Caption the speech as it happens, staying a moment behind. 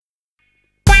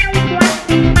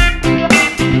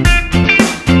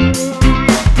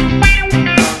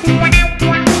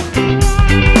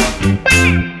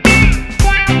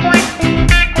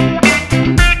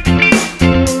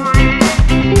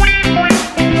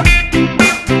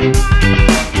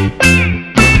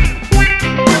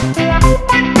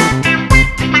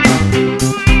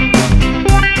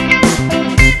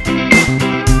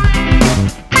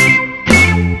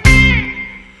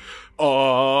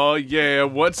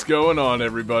What's going on,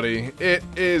 everybody? It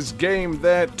is Game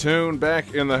That Tune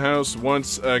back in the house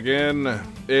once again.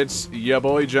 It's ya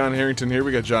boy, John Harrington here.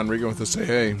 We got John Regan with us. Say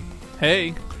hey.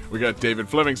 Hey. We got David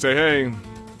Fleming. Say hey.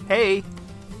 Hey.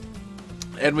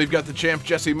 And we've got the champ,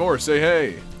 Jesse Moore. Say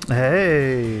hey.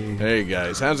 Hey. Hey,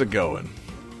 guys. How's it going?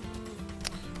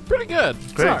 Pretty good.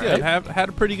 Great. Good. Had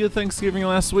a pretty good Thanksgiving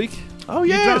last week. Oh,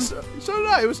 yeah. So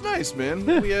it was nice, man.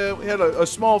 We had a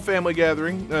small family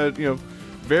gathering,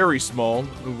 very small.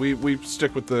 We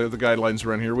stick with the guidelines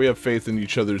around here. We have faith in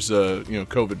each other's,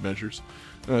 COVID measures.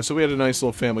 So we had a nice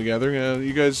little family gathering.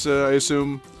 You guys, I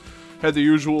assume, had the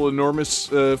usual enormous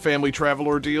family travel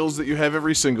ordeals that you have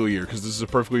every single year, because this is a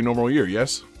perfectly normal year,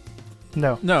 yes?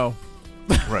 No.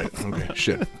 Right. Okay.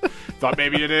 Shit. Thought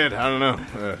maybe you did. I don't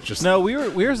know. No, we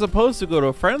were supposed to go to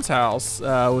a friend's house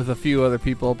with a few other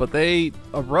people, but a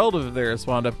relative of theirs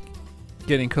wound up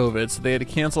getting COVID, so they had to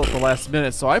cancel at the last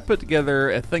minute. So I put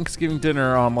together a Thanksgiving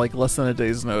dinner on less than a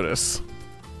day's notice.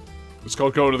 It's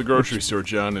called going to the grocery store,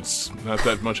 John. It's not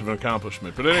that much of an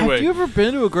accomplishment. But anyway. Have you ever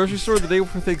been to a grocery store the day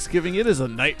before Thanksgiving? It is a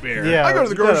nightmare. Yeah, I go to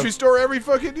the grocery store every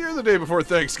fucking year the day before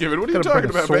Thanksgiving. What are you talking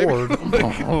about,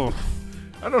 baby?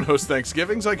 I don't host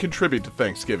Thanksgivings. I contribute to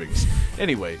Thanksgivings.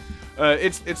 Anyway,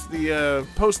 it's the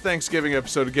post-Thanksgiving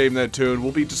episode of Game That Tune.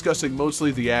 We'll be discussing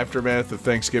mostly the aftermath of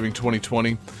Thanksgiving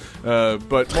 2020.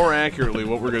 But more accurately,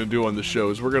 what we're going to do on the show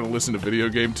is we're going to listen to video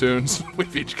game tunes.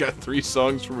 We've each got 3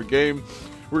 songs from a game.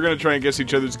 We're going to try and guess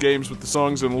each other's games with the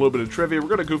songs and a little bit of trivia. We're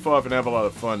going to goof off and have a lot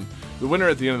of fun. The winner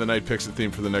at the end of the night picks the theme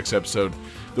for the next episode.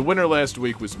 The winner last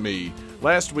week was me.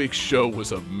 Last week's show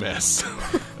was a mess.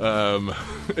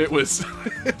 It was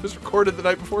recorded the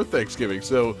night before Thanksgiving,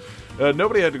 so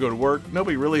nobody had to go to work.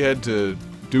 Nobody really had to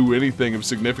do anything of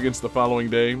significance the following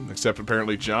day, except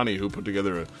apparently Johnny, who put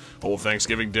together a whole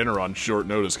Thanksgiving dinner on short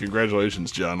notice.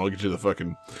 Congratulations, John. I'll get you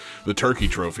the turkey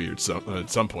trophy at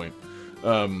some point.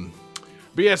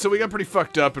 But yeah, so we got pretty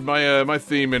fucked up, and my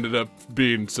theme ended up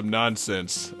being some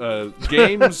nonsense.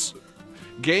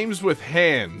 Games with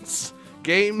hands.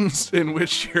 Games in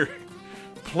which you're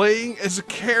playing as a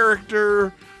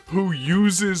character who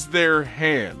uses their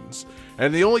hands.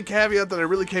 And the only caveat that I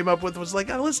really came up with was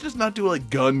let's just not do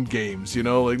gun games,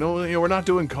 no, we're not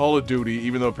doing Call of Duty,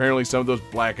 even though apparently some of those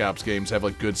Black Ops games have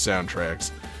good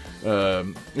soundtracks.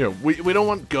 We don't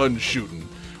want gun shooting.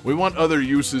 We want other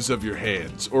uses of your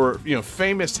hands, or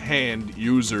famous hand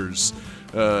users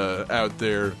out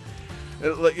there.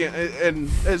 And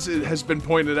as it has been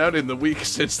pointed out in the week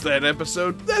since that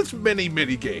episode, that's many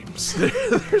games.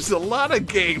 There's a lot of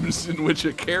games in which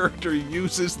a character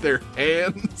uses their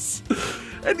hands.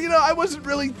 And I wasn't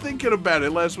really thinking about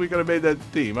it last week when I made that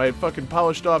theme. I had fucking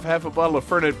polished off half a bottle of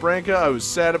Fernet Branca. I was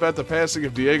sad about the passing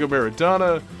of Diego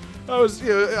Maradona. I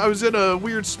was in a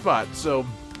weird spot, so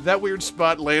that weird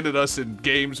spot landed us in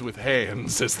games with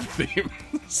hands as the theme.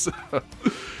 So,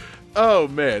 oh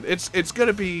man, it's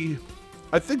gonna be.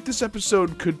 I think this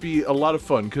episode could be a lot of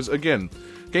fun because again,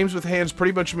 games with hands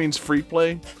pretty much means free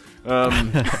play.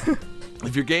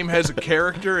 If your game has a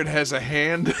character, it has a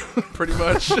hand, pretty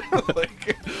much.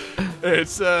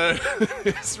 It's a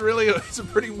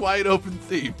pretty wide open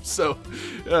theme. So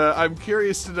I'm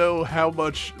curious to know how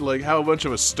much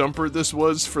of a stumper this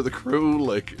was for the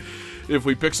crew. If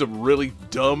we pick some really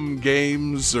dumb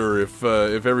games, or if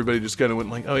everybody just kind of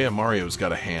went oh yeah, Mario's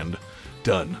got a hand.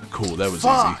 Done. Cool. That was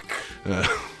easy.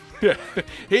 Yeah,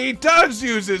 he does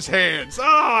use his hands. Oh,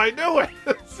 I knew it.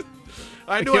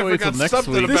 I forgot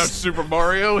something about Super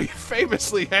Mario. He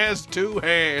famously has 2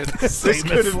 hands. This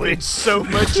could have been so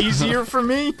much easier for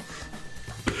me.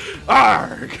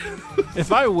 Arrgh.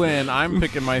 If I win, I'm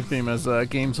picking my theme as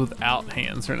games without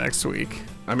hands for next week.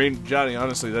 I mean, Johnny,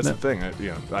 honestly, that's the thing.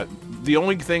 The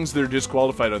only things that are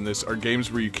disqualified on this are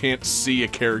games where you can't see a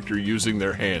character using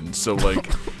their hands. So,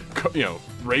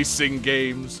 racing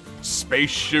games, space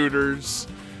shooters,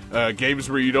 games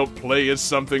where you don't play as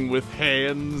something with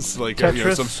hands,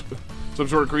 some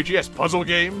sort of creature. Yes, puzzle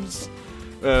games.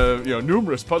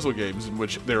 Numerous puzzle games in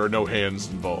which there are no hands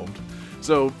involved.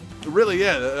 So, Really,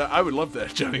 yeah, I would love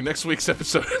that, Johnny. Next week's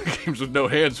episode of Games with No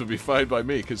Hands would be fine by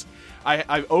me, because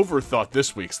I overthought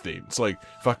this week's theme. It's like,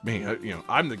 fuck me,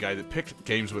 I'm the guy that picked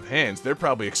Games with Hands. They're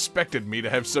probably expected me to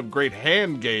have some great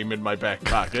hand game in my back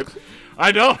pocket.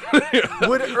 I don't.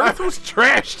 I was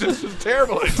trashed. This is a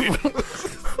terrible idea.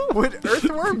 Would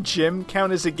Earthworm Jim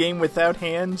count as a game without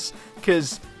hands?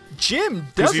 Because Jim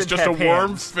doesn't he's just have a worm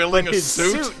hands, filling but a his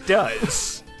suit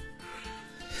does.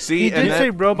 See, He did say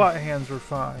robot hands were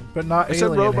fine, but not I alien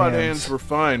said robot hands were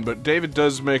fine, but David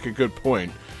does make a good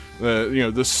point.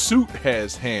 The suit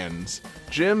has hands.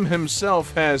 Jim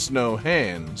himself has no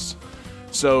hands.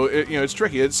 So, it's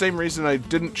tricky. It's the same reason I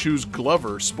didn't choose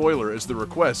Glover, spoiler, as the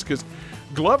request, because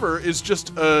Glover is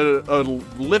just a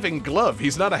living glove.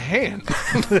 He's not a hand.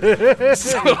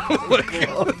 So,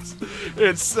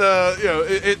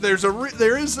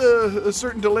 there is a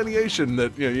certain delineation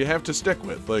that you have to stick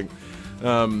with.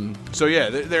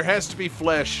 There has to be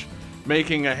flesh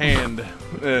making a hand.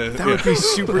 That would be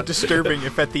super disturbing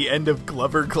if at the end of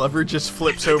Glover just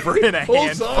flips over and a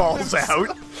hand falls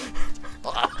out.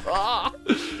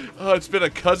 Oh, it's been a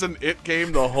Cousin It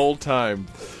game the whole time.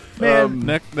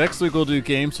 Man, Next week we'll do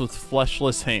games with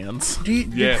fleshless hands.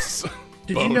 Yes.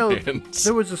 Did you know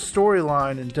there was a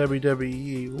storyline in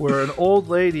WWE where an old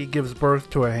lady gives birth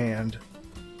to a hand?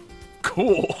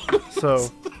 Cool. So,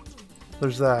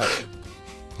 there's that.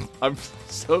 I'm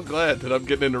so glad that I'm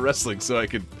getting into wrestling so I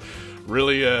could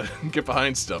really get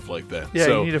behind stuff like that. Yeah,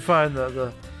 you need to find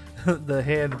the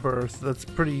hand birth. That's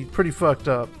pretty fucked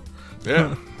up.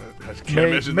 Yeah. I can't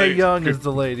imagine Mae Young is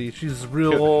the lady. She's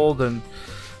real old and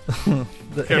can't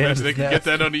imagine they could get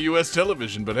that on U.S.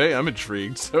 television, but hey, I'm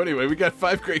intrigued. So anyway, we got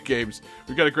 5 great games.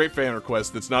 We got a great fan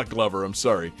request that's not Glover, I'm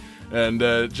sorry. And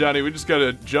Johnny, we just got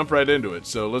to jump right into it.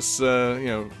 So let's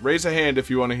raise a hand if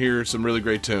you want to hear some really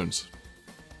great tunes.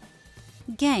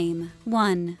 Game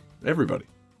 1. Everybody.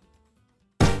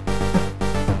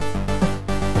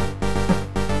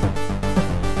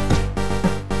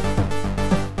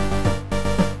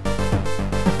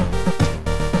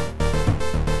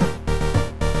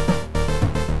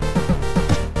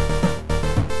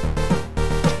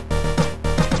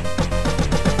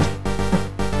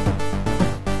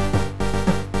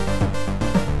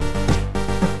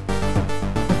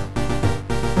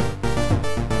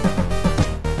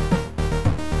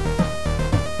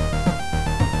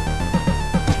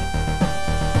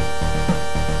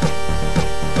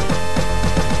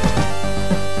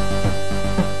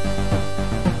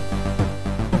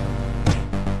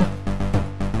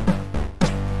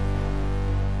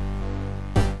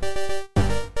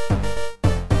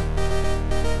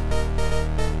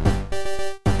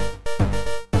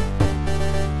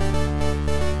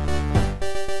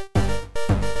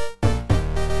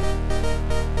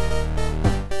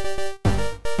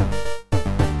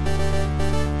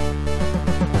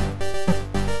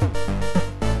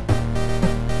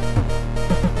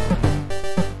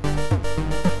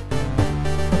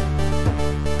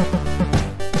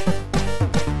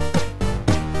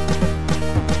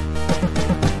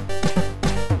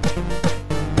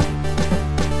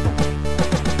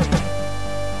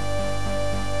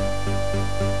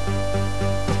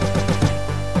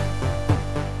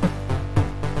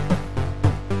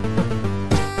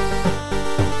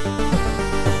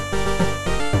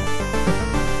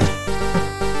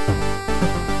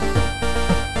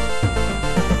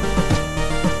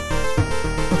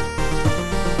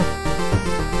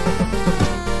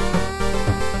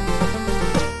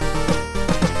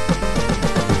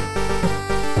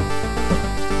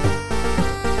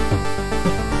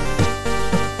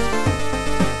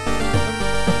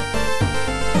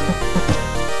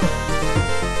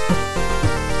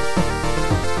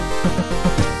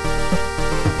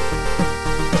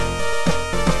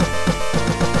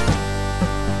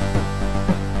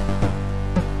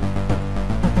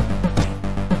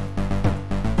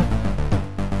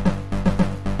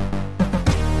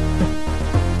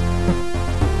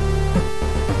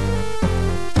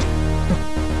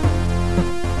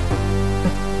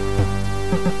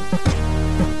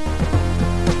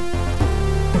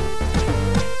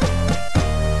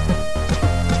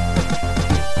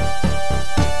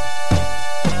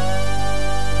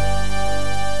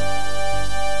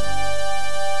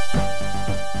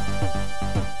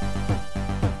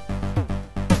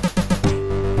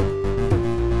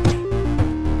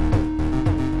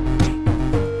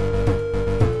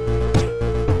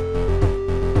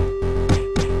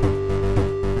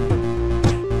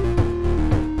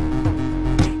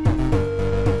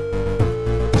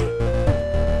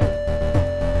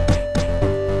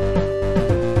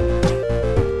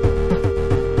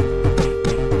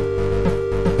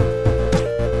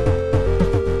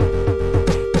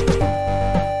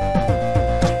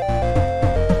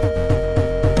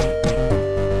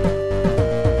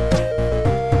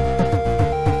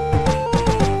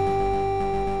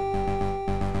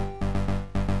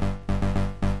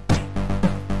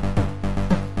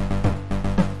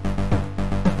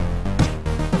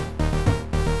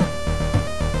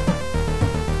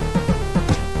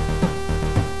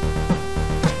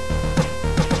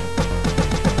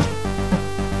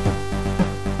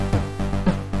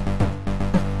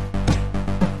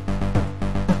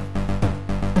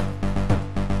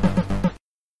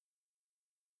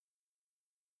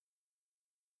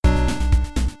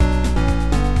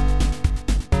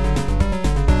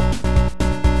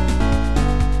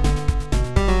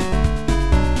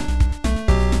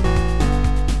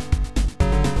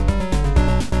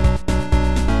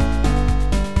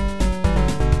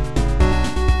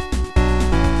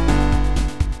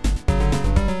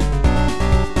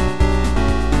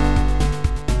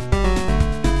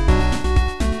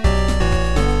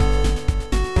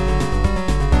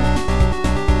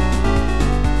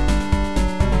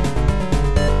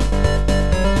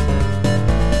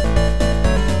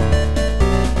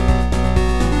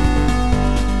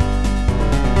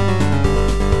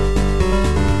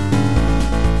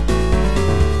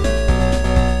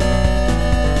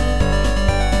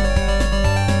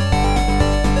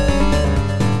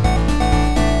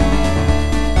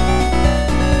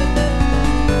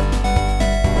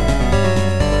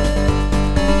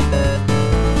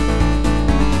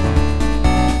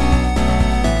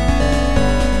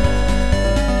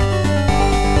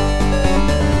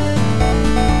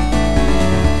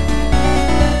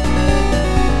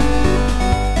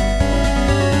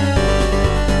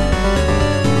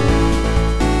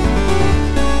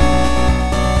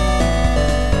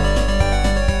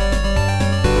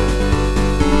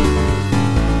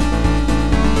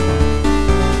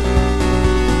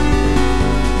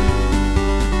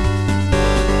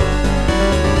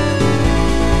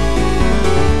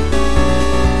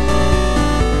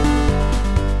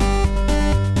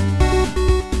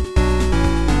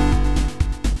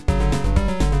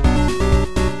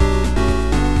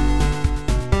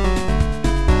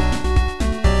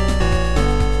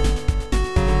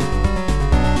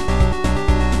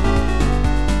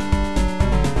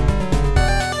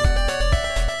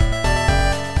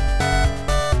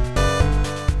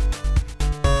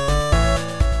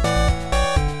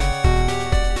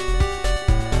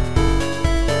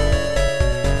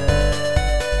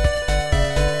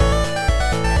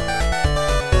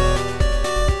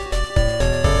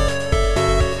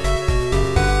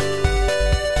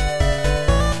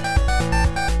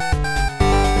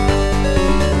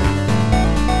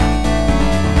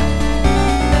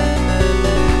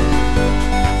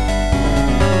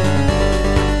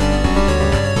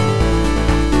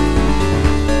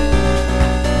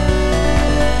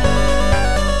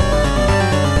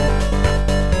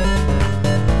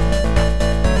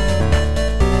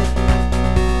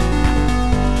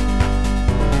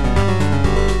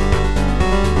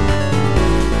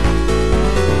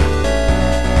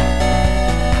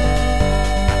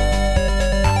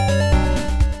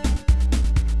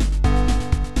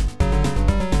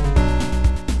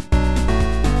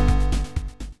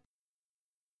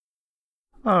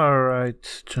 All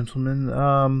right,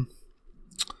 gentlemen.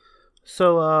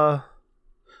 So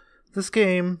this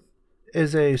game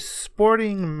is a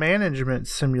sporting management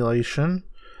simulation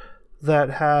that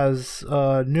has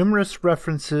numerous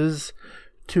references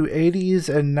to 80s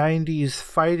and 90s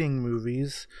fighting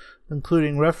movies,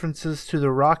 including references to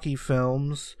the Rocky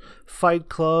films, Fight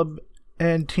Club,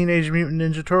 and Teenage Mutant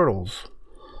Ninja Turtles.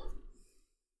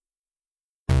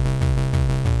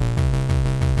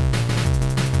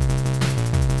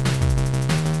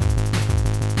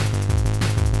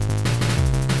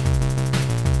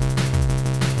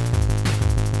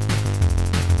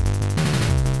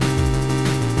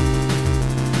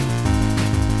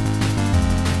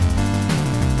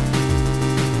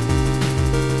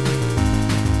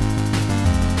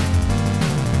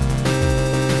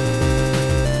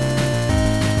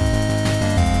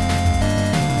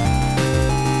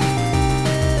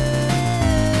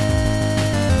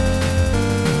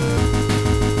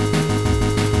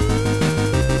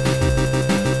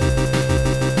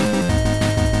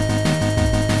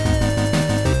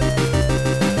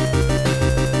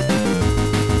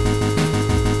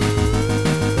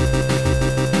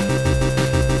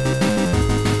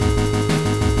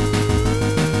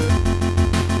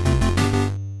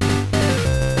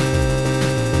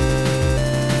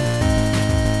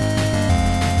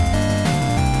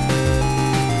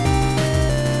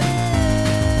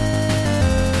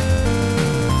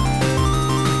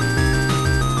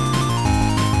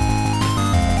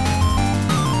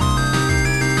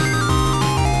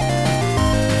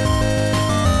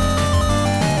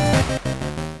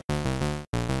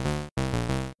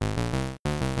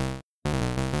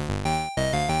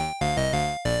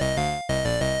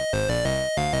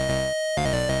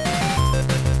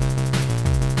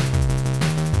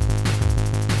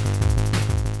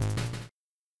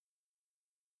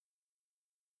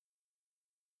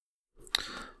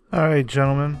 All right,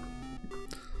 gentlemen.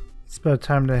 It's about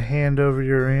time to hand over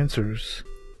your answers.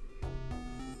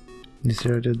 You see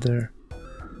what I did there?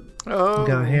 Oh, You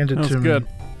gotta hand it That was to good.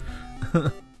 me.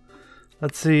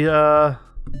 Let's see. Okay,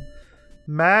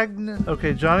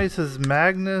 Johnny says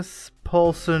Magnus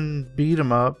Poulsen beat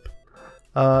him up.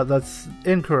 That's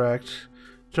incorrect.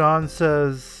 John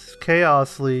says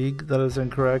Chaos League. That is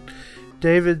incorrect.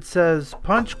 David says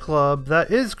Punch Club. That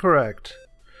is correct.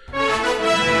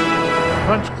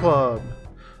 Punch Club.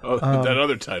 Oh, that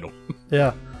other title.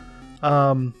 Yeah.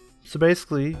 So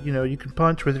basically, you can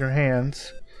punch with your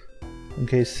hands. In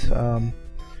case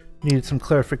needed some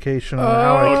clarification on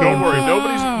how I Oh, came. don't worry.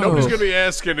 Nobody's gonna be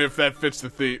asking if that fits the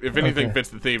theme. If anything Okay. fits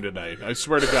the theme tonight, I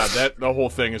swear to God, the whole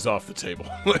thing is off the table.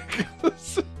 Like,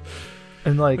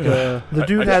 And the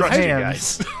dude I has trust you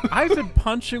hands. guys. I've been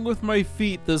punching with my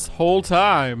feet this whole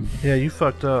time. Yeah, you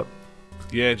fucked up.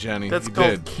 Yeah, Johnny, That's you called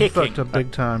did. You kicking. fucked up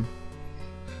big time.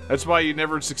 That's why you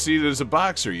never succeeded as a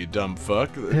boxer, you dumb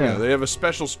fuck. You know, they have a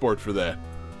special sport for that.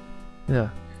 Yeah.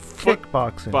 Foot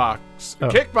Kickboxing. box. Oh.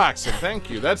 Kickboxing, thank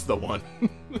you. That's the one.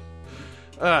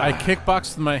 I kickbox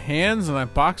with my hands and I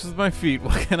box with my feet.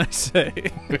 What can I say?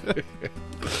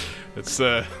 It's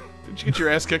did you get your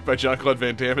ass kicked by Jean-Claude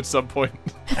Van Damme at some point?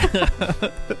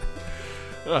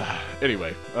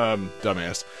 Anyway,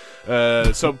 dumbass.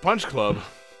 So Punch Club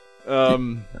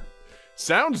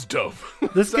sounds dope.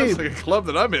 This Sounds game, like a club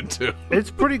that I'm into.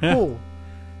 it's pretty cool.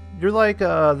 You're like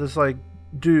this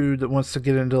dude that wants to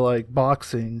get into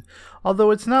boxing,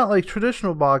 although it's not like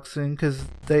traditional boxing because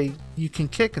you can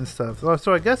kick and stuff.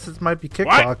 So I guess it might be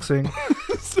kickboxing.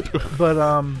 But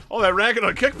All that ragging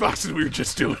on kickboxing we were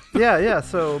just doing. yeah.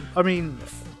 So I mean,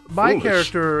 my Foolish.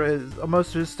 character is most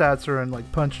of his stats are in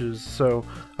punches. So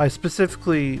I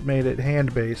specifically made it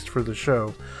hand based for the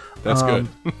show. That's good.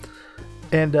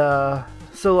 And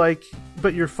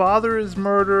but your father is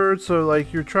murdered, so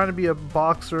you're trying to be a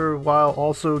boxer while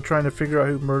also trying to figure out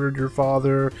who murdered your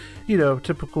father.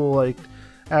 Typical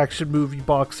action movie,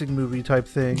 boxing movie type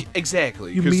thing.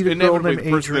 Exactly. You 'cause meet a girl inevitably named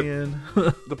the person that-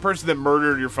 Adrian. the person that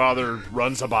murdered your father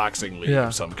runs a boxing league Yeah.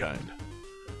 of some kind.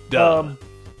 Duh.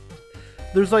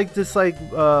 There's this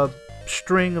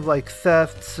string of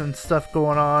thefts and stuff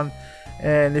going on,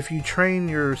 and if you train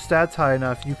your stats high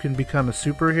enough, you can become a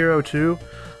superhero too.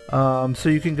 So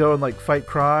you can go and fight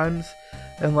crimes,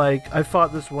 and I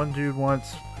fought this one dude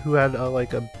once who had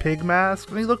a pig mask,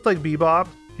 and he looked like Bebop.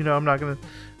 I'm not gonna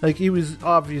he was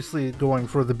obviously going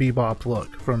for the Bebop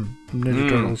look from Ninja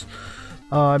Turtles.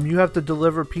 You have to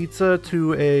deliver pizza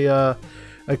to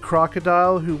a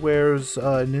crocodile who wears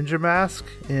a ninja mask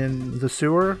in the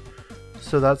sewer,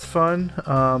 so that's fun.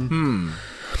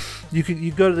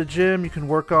 You go to the gym, you can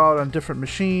work out on different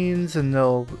machines, and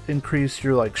they'll increase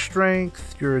your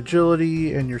strength, your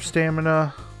agility, and your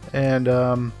stamina.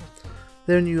 and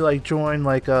then you like join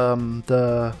like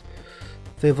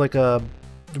they have like a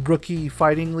rookie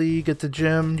fighting league at the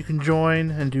gym you can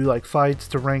join and do like fights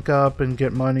to rank up and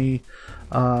get money.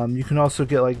 You can also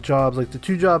get like jobs, like the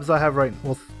 2 jobs I have right.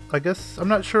 Well, I guess I'm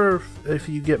not sure if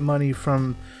you get money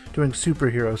from doing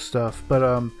superhero stuff,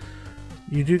 but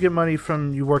you do get money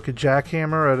from you work a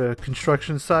jackhammer at a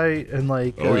construction site, and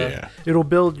like it'll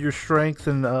build your strength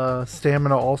and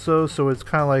stamina also. So it's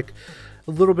kind of like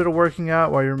a little bit of working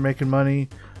out while you're making money.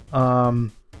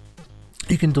 You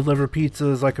can deliver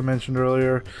pizzas, like I mentioned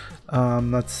earlier.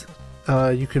 That's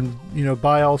you can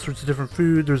buy all sorts of different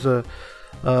food. There's a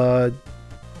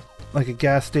like a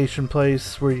gas station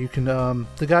place where you can.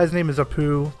 The guy's name is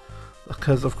Apu,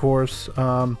 because of course.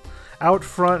 Out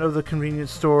front of the convenience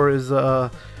store is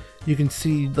you can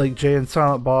see like Jay and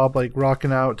Silent Bob like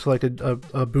rocking out to like a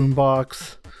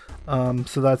boombox.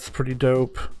 So that's pretty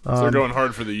dope. So they're going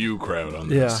hard for the U crowd on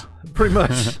this. Yeah, pretty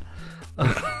much.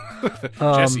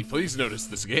 Jesse, please notice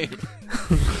this game.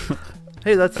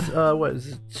 Hey, that's what is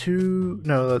it? 2?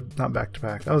 No, not back to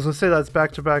back. I was gonna say that's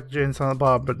back to back Jay and Silent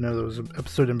Bob, but no, there was an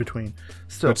episode in between.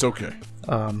 Still, that's okay.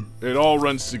 It all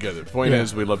runs together. Point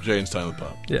is, we love Jay and Silent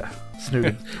Bob. Yeah,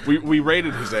 Snooty. we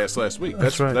rated his ass last week.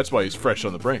 That's right. That's why he's fresh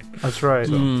on the brain. That's right.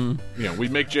 So, we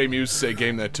make Jay Muse say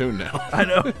 "game that tune" now. I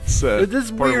know. It's part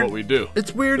weird. of what we do.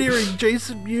 It's weird hearing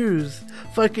Jason Mewes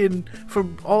fucking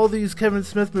from all these Kevin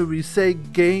Smith movies say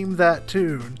 "game that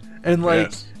tune," and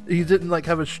like he didn't like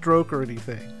have a stroke or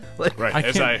anything. Like,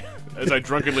 right. As I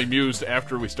drunkenly mused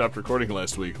after we stopped recording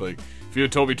last week, like if you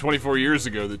had told me 24 years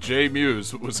ago that Jay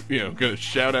Muse was going to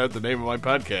shout out the name of my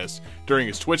podcast during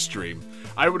his Twitch stream,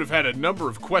 I would have had a number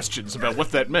of questions about what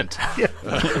that meant. Yeah.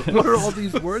 What are all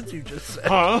these words you just said?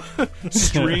 Huh?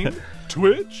 Stream?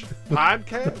 Twitch?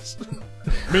 Podcast?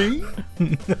 Me?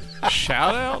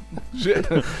 Shout out?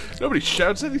 Nobody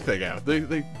shouts anything out.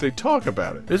 They talk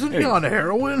about it. Isn't he on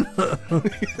heroin?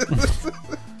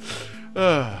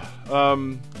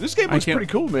 This game looks pretty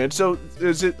cool, man. So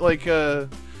is it like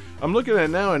I'm looking at it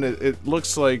now and it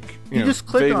looks like you just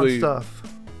click vaguely... on stuff.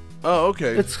 Oh,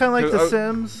 okay. It's kind of like The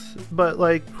Sims, but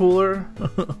like cooler.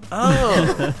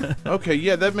 Oh, okay.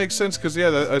 Yeah, that makes sense because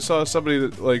I saw somebody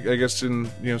that like I guess in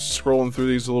scrolling through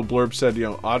these little blurbs said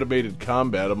automated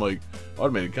combat. I'm like,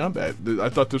 automated combat? I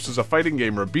thought this was a fighting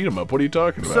game or a beat 'em up. What are you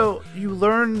talking about? So you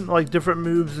learn like different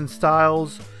moves and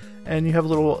styles, and you have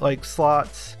little like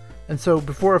slots. And so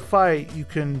before a fight, you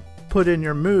can put in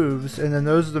your moves, and then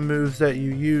those are the moves that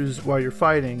you use while you're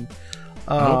fighting.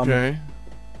 Okay.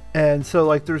 And so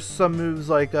like there's some moves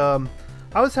like I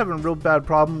was having a real bad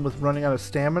problem with running out of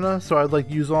stamina, so I'd like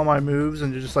use all my moves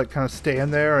and just like kind of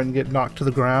stand there and get knocked to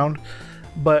the ground.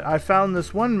 But I found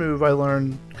this one move I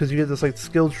learned because you get this like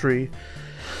skill tree,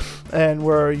 and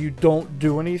where you don't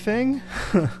do anything,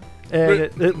 and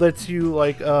it lets you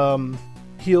like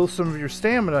heal some of your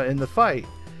stamina in the fight.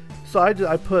 So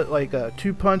I put like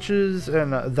 2 punches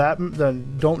and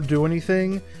then don't do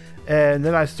anything, and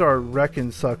then I started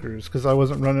wrecking suckers because I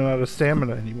wasn't running out of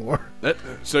stamina anymore.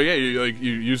 So yeah,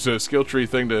 you use a skill tree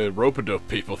thing to rope-a-dope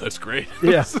people. That's great.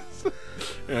 Yeah.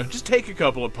 Just take a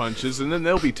couple of punches, and then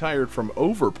they'll be tired from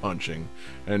over punching,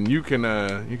 and you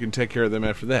can take care of them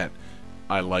after that.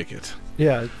 I like it.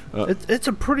 Yeah, it's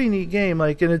a pretty neat game.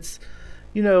 Like, and it's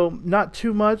not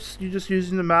too much. You're just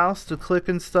using the mouse to click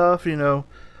and stuff. The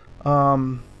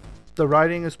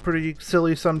writing is pretty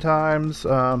silly sometimes.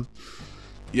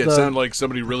 It sounds like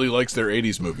somebody really likes their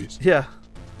 80s movies. Yeah.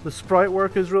 The sprite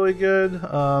work is really good.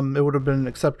 It would have been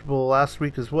acceptable last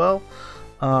week as well.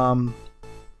 And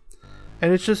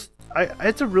it's just...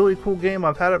 it's a really cool game.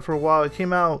 I've had it for a while. It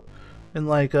came out in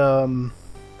like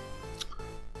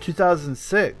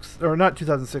 2006. Or not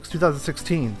 2006.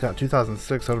 2016. God,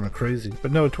 2006. That would have been crazy.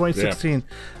 But no, 2016.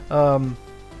 Yeah.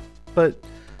 But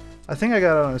I think I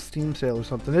got it on a Steam sale or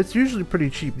something. It's usually a pretty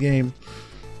cheap game.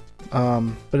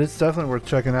 But it's definitely worth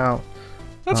checking out.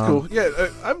 That's cool. Yeah,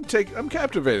 I'm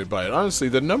captivated by it. Honestly,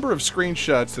 the number of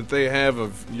screenshots that they have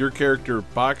of your character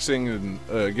boxing and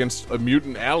against a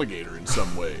mutant alligator in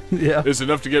some way is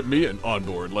enough to get me on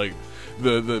board. Like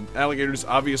the alligators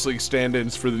obviously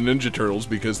stand-ins for the Ninja Turtles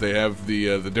because they have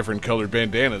the different colored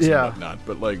bandanas and whatnot.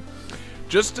 But like,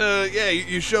 just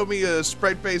you show me a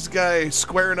sprite-based guy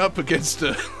squaring up against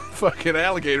a fucking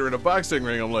alligator in a boxing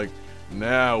ring. I'm like,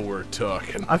 now we're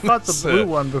talking. I fought the blue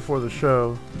one before the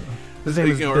show. His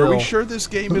name is Bill. Are we sure this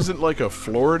game isn't like a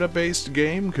Florida-based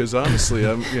game? Because honestly,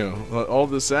 I'm all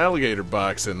this alligator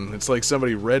boxing. It's like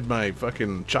somebody read my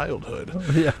fucking childhood.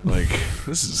 Yeah, like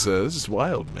this is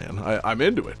wild, man. I'm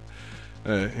into it.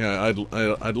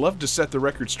 I'd love to set the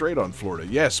record straight on Florida.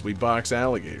 Yes, we box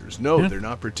alligators. No, they're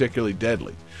not particularly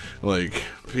deadly. Like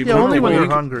people, Yeah, only when people,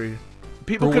 they're hungry.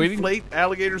 people We're waiting- conflate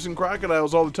alligators and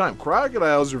crocodiles all the time.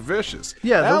 Crocodiles are vicious.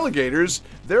 Yeah, those- alligators,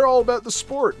 they're all about the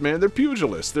sport, man. They're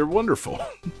pugilists. They're wonderful.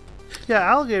 Yeah,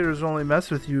 alligators only mess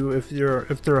with you if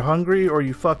they're hungry or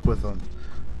you fuck with them.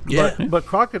 Yeah. But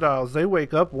crocodiles, they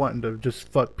wake up wanting to just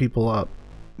fuck people up.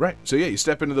 Right. So yeah, you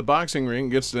step into the boxing ring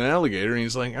against an alligator, and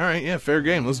he's like, "All right, yeah, fair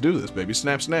game. Let's do this, baby.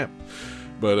 Snap, snap."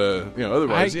 But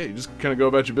otherwise, you just kind of go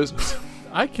about your business.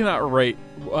 I cannot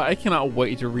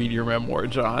wait to read your memoir,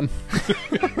 John,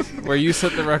 where you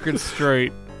set the record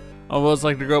straight on what it's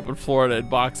like to grow up in Florida and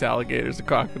box alligators and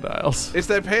crocodiles. It's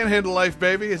that panhandle life,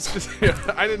 baby. It's just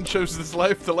I didn't choose this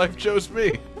life. The life chose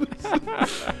me.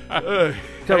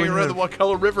 Hanging around the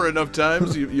Wakulla River enough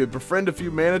times, you befriend a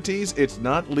few manatees. It's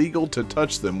not legal to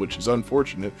touch them, which is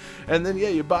unfortunate. And then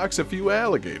you box a few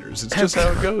alligators. It's just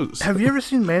how it goes. Have you ever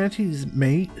seen manatees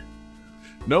mate?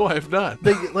 No, I have not.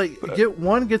 They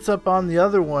one gets up on the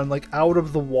other one like out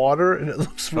of the water, and it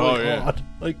looks really odd.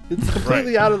 Like it's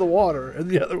completely out of the water, and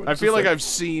the other one. I feel like I've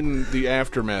seen the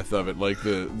aftermath of it, like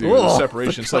the Ugh,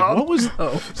 separation. the It's like, cum. what was?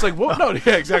 Oh. It's like, what? No,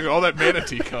 yeah, exactly. All that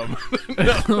manatee cum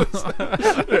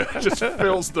it just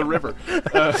fills the river.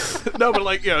 No, but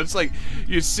like, it's like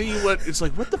you see what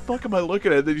the fuck am I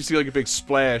looking at? Then you see like a big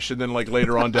splash, and then like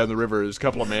later on down the river, there's a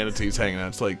couple of manatees hanging out.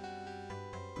 It's like,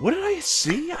 what did I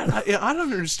see? I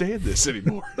don't understand this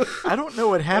anymore. I don't know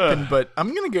what happened, but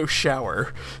I'm gonna go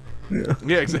shower.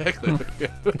 Yeah, exactly. Yeah.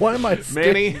 Why am I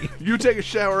Manny, you take a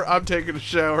shower. I'm taking a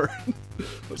shower.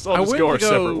 Let's all just go our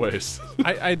separate ways.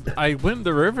 I went in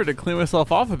the river to clean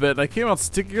myself off a bit, and I came out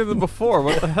stickier than before.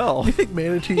 What the hell? I think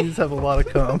manatees have a lot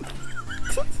of cum.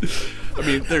 I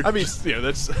mean,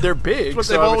 that's They're big. what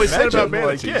so they've I would always said about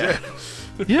imagine, manatees. like, Yeah.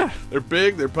 Yeah, They're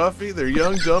big, they're puffy, they're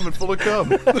young, dumb, and full of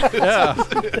cum. yeah.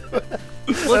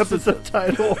 Episode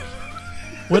title.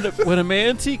 When a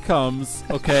manatee comes,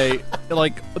 okay,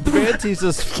 like the manatee's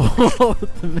just full.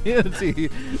 The manatee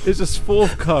is just full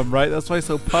of cum, right? That's why it's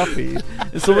so puffy.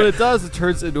 And so when it does, it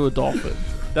turns into a dolphin.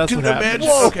 That's Dude, what happens.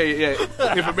 imagine. Okay, yeah.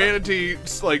 If a manatee,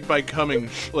 like by coming,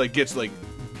 like gets like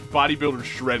bodybuilder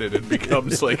shredded and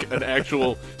becomes like an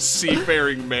actual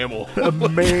seafaring mammal. A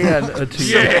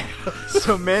manatee. Yeah.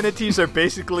 So manatees are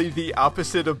basically the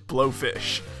opposite of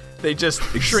blowfish. They just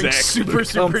shrink Exactly.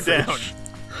 super down.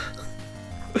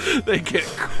 They get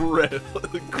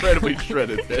incredibly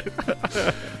shredded.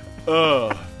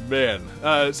 Oh man.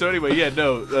 So anyway, you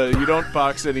don't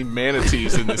box any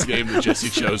manatees in this game that Jesse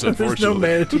chose. There's no Unfortunately.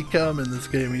 manatee cum in this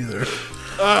game either.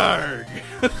 Arrgh.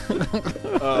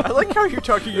 I like how you're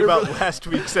talking about last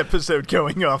week's episode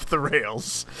going off the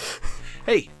rails.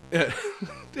 Hey,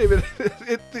 David,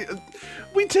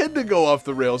 we tend to go off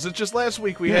the rails. It's just last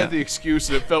week we had the excuse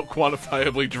and it felt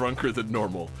quantifiably drunker than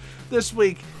normal. This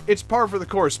week, it's par for the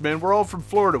course, man. We're all from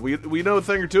Florida. We know a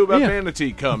thing or two about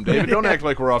manatee cum, David. Don't act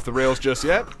like we're off the rails just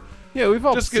yet. Yeah, we've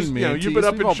all Just because seen you've manatees. been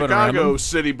up We've in all been around Chicago, them.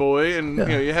 city boy, and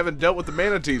you haven't dealt with the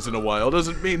manatees in a while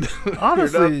doesn't mean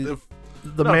Honestly, you're not,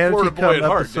 the not manatee Florida boy cum at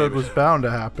heart, episode David. was bound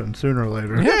to happen sooner or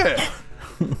later. yeah.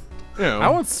 I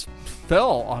once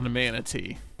fell on a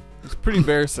manatee. It's pretty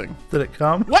embarrassing. Did it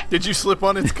come? What? Did you slip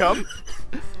on its cum?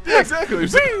 Yeah, exactly.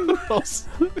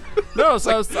 No,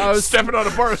 so I was stepping on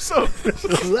a bar of soap.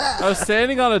 I was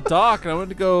standing on a dock and I went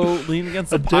to go lean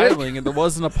against a piling and there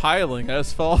wasn't a piling. I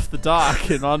just fell off the dock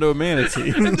and onto a manatee.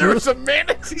 And there was a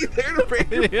manatee there to pay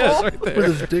your Yeah, it's fall. right With there.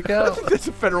 his dick out? That's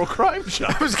a federal crime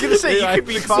charge. I was gonna say Yeah, I you could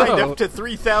be think fined so. up to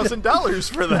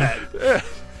 $3,000 for that.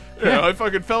 I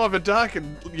fucking fell off a dock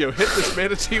and hit this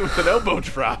manatee with an elbow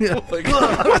drop. Like,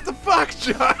 what the fuck,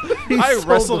 John? I sold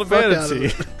wrestled a the fuck out of manatee.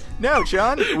 it. No,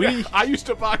 John, I used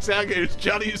to box alligators.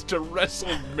 Johnny used to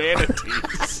wrestle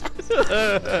manatees.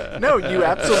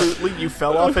 you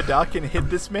fell off a dock and hit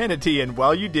this manatee, and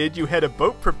while you did, you had a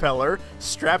boat propeller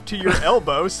strapped to your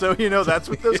elbow, so that's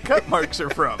what those cut marks are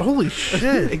from. Holy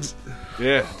shit.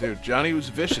 Yeah, dude, Johnny was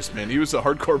vicious, man. He was a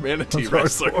hardcore manatee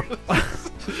wrestler.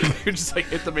 You just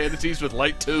hit the manatees with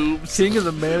light tubes. King of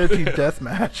the manatee death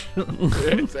match. Yeah,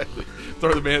 exactly.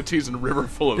 Throw the manatees in a river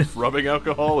full of rubbing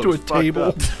alcohol. To It a was fucked table.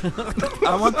 up.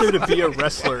 I want there to be a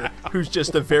wrestler who's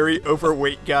just a very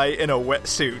overweight guy in a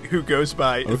wetsuit who goes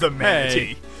by the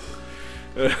manatee.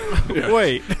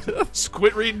 Wait.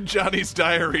 Quit reading Johnny's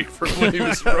diary from when he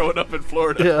was growing up in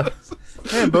Florida. Yeah.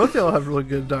 Man, both y'all have really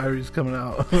good diaries coming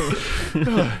out.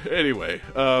 Anyway,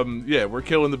 we're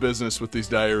killing the business with these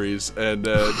diaries. And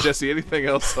Jesse, anything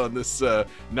else on this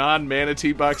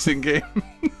non-manatee boxing game?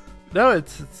 No,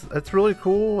 it's really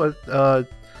cool. It's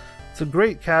a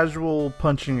great casual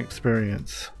punching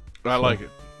experience. I like it.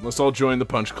 Let's all join the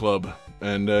punch club.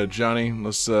 And Johnny,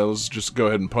 let's just go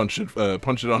ahead and punch it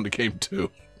on to game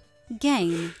 2.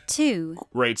 Game 2.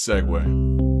 Great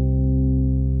segue.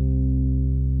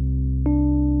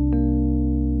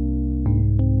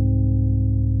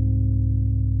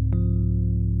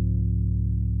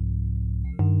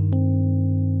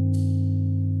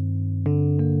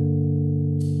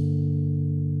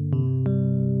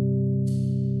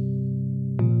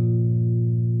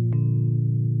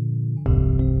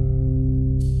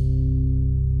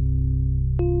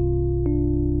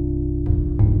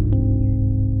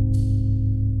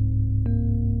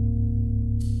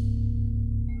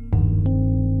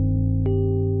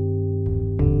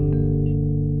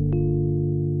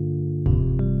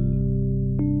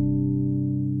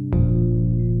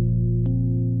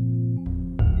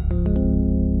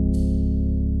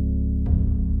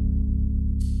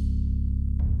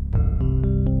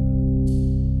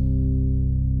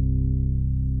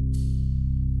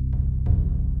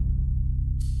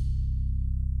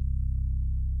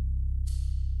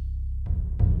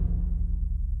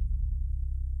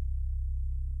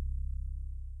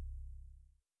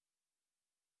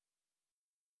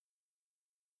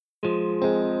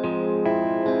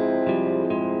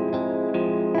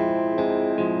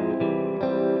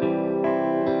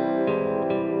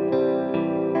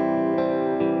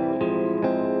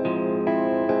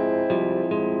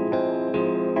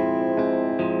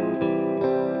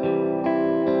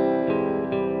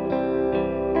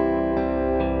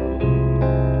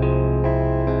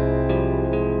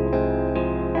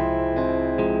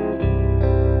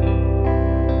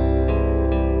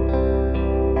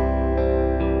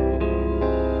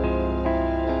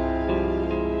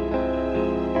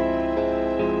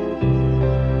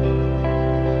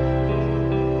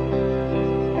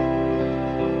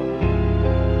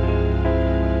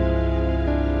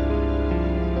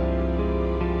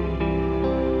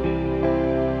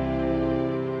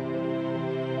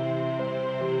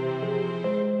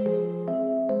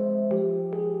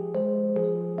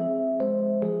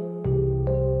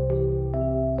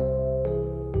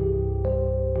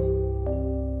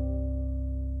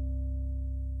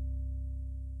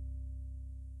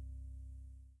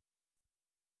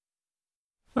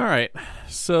 All right,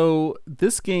 so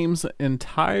this game's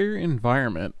entire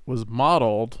environment was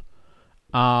modeled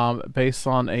based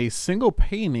on a single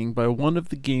painting by one of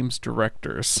the game's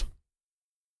directors.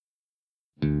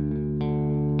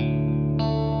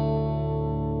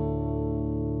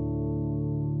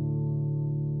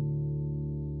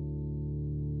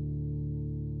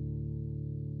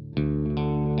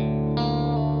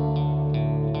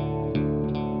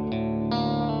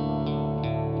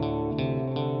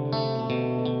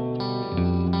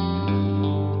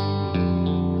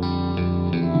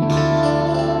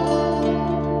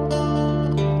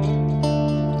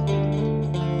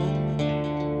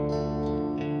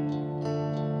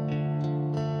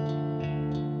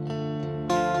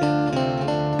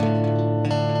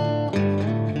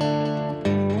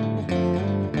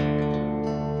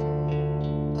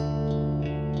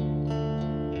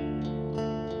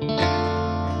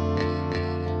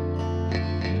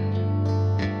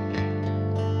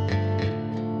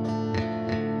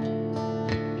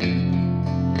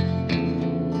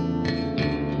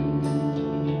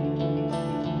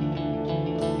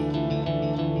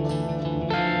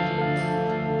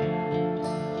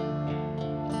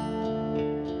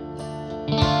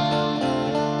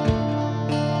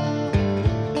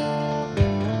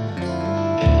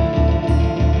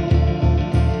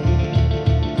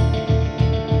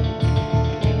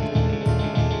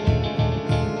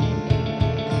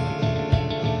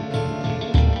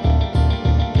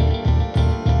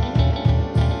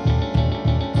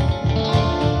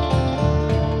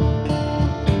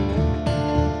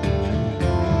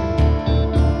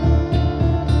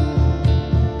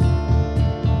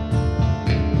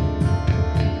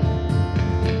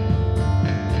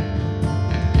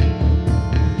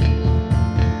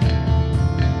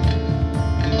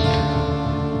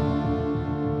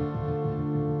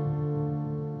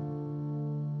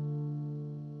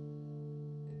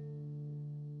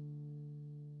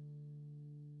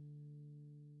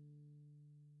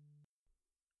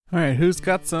 All right, who's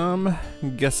got some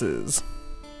guesses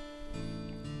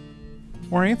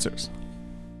or answers?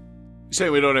 You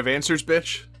saying we don't have answers,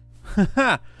 bitch?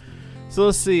 So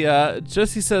let's see.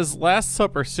 Jesse says Last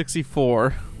Supper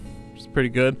 64, which is pretty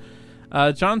good.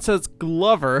 John says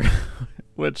Glover,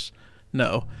 which,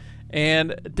 no.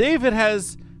 And David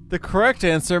has the correct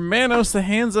answer, Manos, The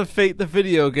Hands of Fate, the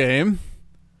video game.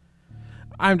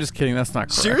 I'm just kidding, that's not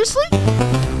correct. Seriously?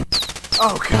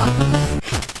 Oh, God.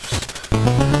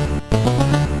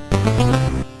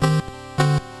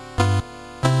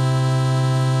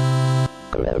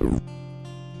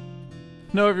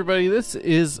 No, everybody, this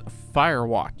is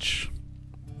Firewatch.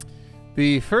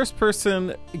 The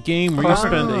first-person game where you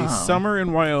spend a summer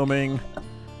in Wyoming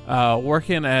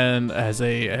working as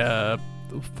a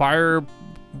fire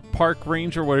park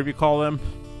ranger, whatever you call them.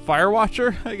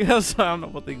 Firewatcher, I guess. I don't know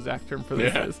what the exact term for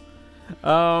this is.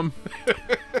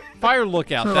 Fire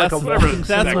lookout. That's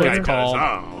what it's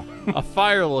called. A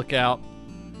fire lookout.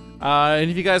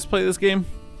 Any of you guys play this game?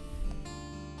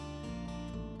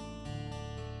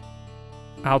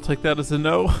 I'll take that as a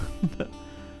no.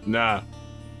 Nah.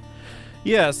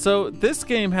 Yeah, so this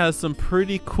game has some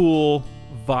pretty cool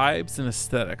vibes and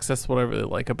aesthetics. That's what I really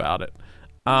like about it.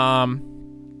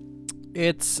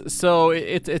 It's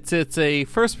a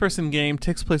first-person game.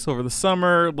 Takes place over the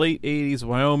summer, late 80s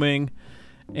Wyoming,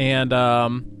 and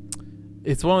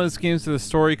it's one of those games where the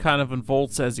story kind of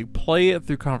unfolds as you play it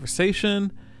through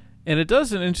conversation, and it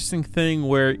does an interesting thing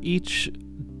where each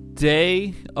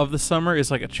day of the summer is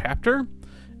like a chapter.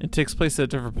 It takes place at a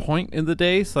different point in the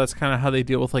day, so that's kind of how they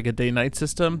deal with like a day-night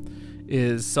system.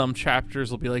 Is some chapters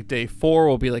will be like day 4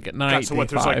 will be like at night. God, so what?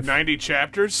 There's 5. like 90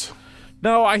 chapters.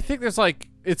 No, I think it's like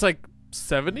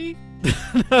 70.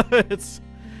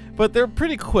 But they're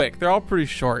pretty quick. They're all pretty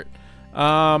short.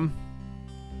 And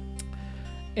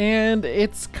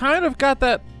it's kind of got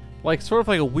that like sort of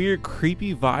like a weird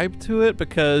creepy vibe to it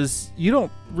because you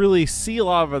don't really see a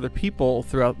lot of other people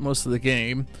throughout most of the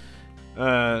game.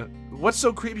 What's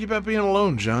so creepy about being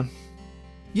alone, John?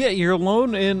 Yeah, you're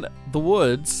alone in the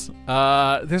woods.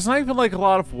 There's not even like a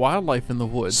lot of wildlife in the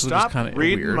woods. Stop which is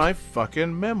reading weird. my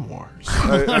fucking memoirs.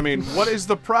 I mean, what is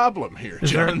the problem here,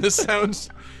 John? This sounds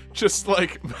just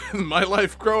like my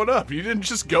life growing up. You didn't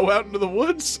just go out into the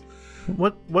woods?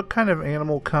 What kind of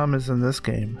animal cum is in this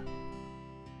game?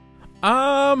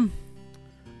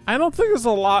 I don't think there's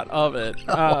a lot of it.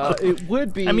 It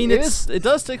would be. I mean, it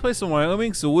does take place in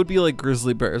Wyoming, so it would be like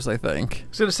grizzly bears, I think. I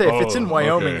was gonna say, if it's in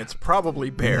Wyoming, okay. it's probably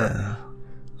bear.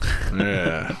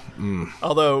 Yeah.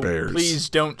 Although, Bears. please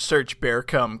don't search bear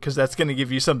cum, because that's going to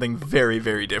give you something very,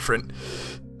 very different.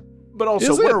 But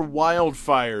also, Is what it? are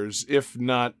wildfires if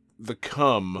not the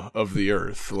cum of the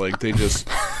earth? Like, they just...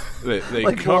 They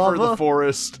Like cover lava? the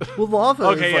forest. Well, lava.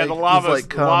 Okay, is yeah, like, the lava's, is like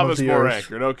cum of lava's the more earth.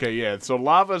 accurate. Okay, yeah. So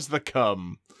lava's the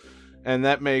cum, and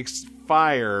that makes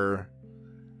fire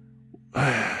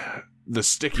the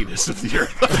stickiness of the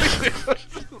earth.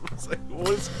 It's like,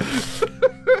 what's...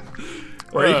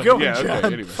 Where are you going, yeah, John?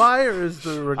 okay, anyway. Fire is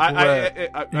the regret.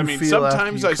 I you mean, feel after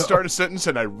sometimes you I come. start a sentence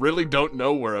and I really don't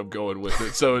know where I'm going with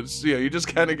it. So it's, you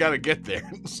just kind of got to get there.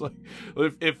 It's like,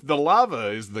 if the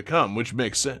lava is the cum, which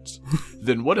makes sense,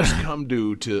 then what does cum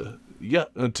do to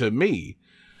me?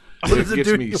 What does it gets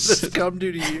do? me What does it come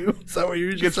do to you? Is that what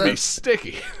you just Gets said? me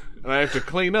sticky, and I have to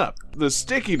clean up. The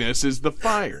stickiness is the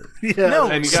fire, Yeah. No.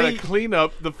 and you got to See- clean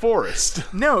up the forest.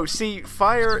 No, see,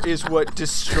 fire is what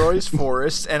destroys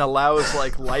forests and allows,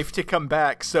 like, life to come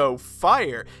back. So,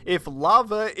 fire. If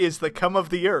lava is the cum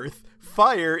of the earth,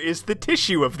 fire is the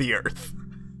tissue of the earth.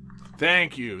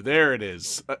 Thank you. There it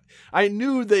is. I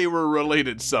knew they were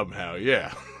related somehow.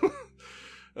 Yeah.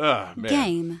 Oh, man.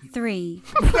 Game 3.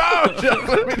 No, John,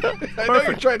 I know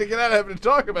you're trying to get out of having to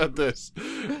talk about this,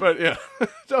 but yeah,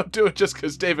 don't do it just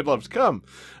because David loves cum.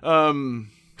 Where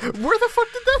the fuck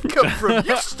did that come from?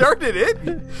 You started it.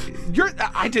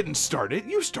 I didn't start it.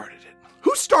 You started it.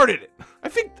 Who started it? I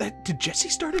think that did Jesse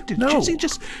start it? Did No. Jesse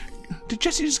just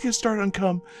get started on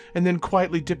cum and then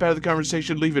quietly dip out of the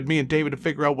conversation, leaving me and David to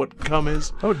figure out what cum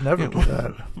is? I would never do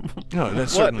that. No,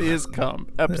 that's What certainly is cum?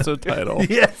 Episode title.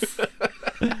 Yes.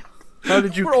 How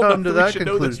did you We're old come to enough that we should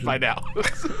know this conclusion? by now.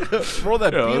 Roll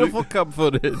that Yeah, beautiful cum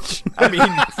footage. I mean,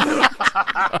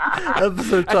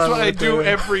 Episode That's title what I right do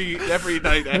there. every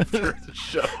night after the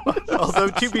show. although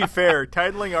to be fair,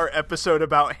 titling our episode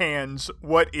about hands,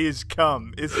 "What is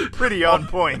cum?" is pretty on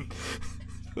point.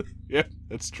 Yeah,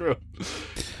 that's true.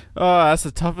 That's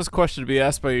the toughest question to be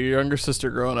asked by your younger sister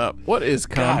growing up. What is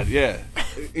cum? God, yeah.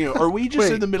 Are we just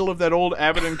Wait. in the middle of that old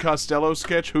Abbott and Costello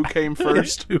sketch? Who came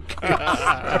first?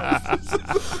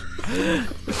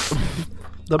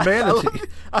 The manatee.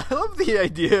 I love the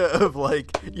idea of,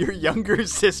 like, your younger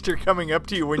sister coming up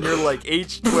to you when you're, like,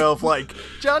 age 12, like,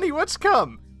 "Johnny, what's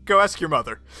cum?" Go ask your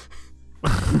mother.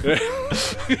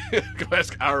 Go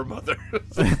ask our mother.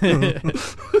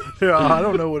 Yeah, I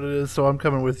don't know what it is, so I'm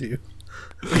coming with you.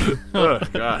 Oh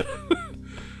God.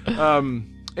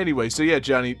 Anyway, so yeah,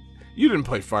 Johnny, you didn't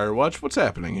play Firewatch. What's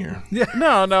happening here?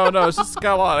 No. It's just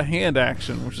got a lot of hand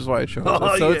action, which is why I chose it.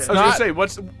 Oh, So yeah. it's I was gonna not. say,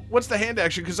 what's the hand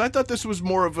action? Because I thought this was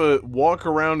more of a walk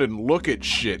around and look at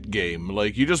shit game.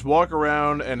 Like you just walk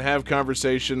around and have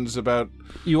conversations about.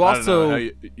 You I don't know, also how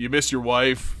you miss your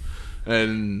wife.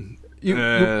 and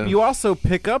You also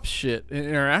pick up shit and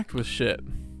interact with shit.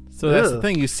 So that's the Yeah.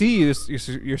 thing. You see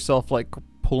yourself like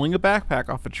pulling a backpack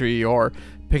off a tree or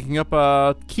picking up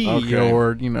a key, Okay.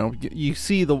 or you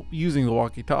see using the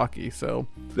walkie-talkie. So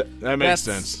that makes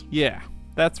sense. Yeah,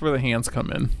 that's where the hands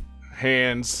come in.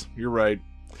 Hands, you're right.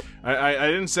 I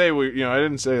didn't say I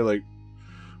didn't say like.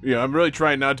 I'm really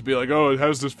trying not to be like, oh, how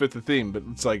does this fit the theme? But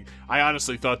it's like, I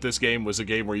honestly thought this game was a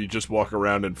game where you just walk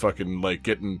around and fucking, like,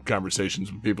 get in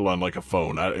conversations with people on, like, a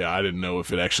phone. I didn't know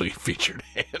if it actually featured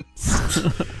hands.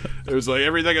 It was like,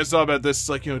 everything I saw about this is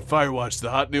like, Firewatch,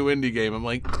 the hot new indie game. I'm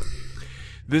like,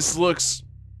 this looks...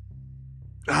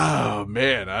 Oh,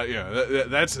 man.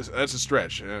 That's a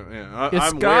stretch.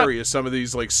 I'm wary of some of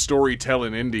these, like,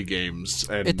 storytelling indie games.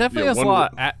 And It definitely has a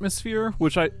lot of atmosphere,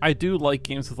 which I do like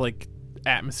games with, like,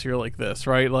 atmosphere like this,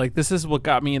 right? Like, this is what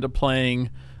got me into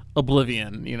playing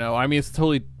Oblivion, I mean, it's a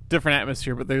totally different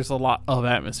atmosphere, but there's a lot of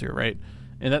atmosphere, right?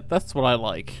 And that's what I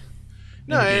like.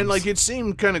 No, and like it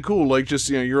seemed kind of cool. Like just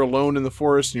you're alone in the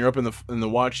forest and you're up in the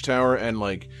watchtower, and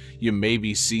like you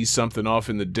maybe see something off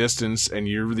in the distance, and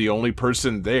you're the only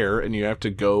person there, and you have to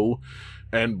go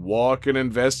and walk and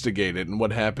investigate it. And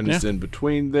what happens in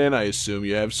between? Then I assume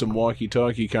you have some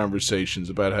walkie-talkie conversations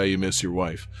about how you miss your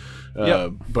wife.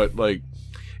 But like,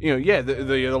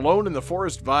 the alone in the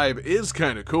forest vibe is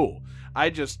kind of cool. I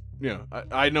just,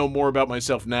 I know more about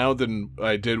myself now than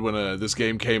I did when this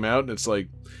game came out, and it's like,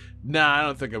 nah, I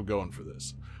don't think I'm going for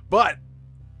this. But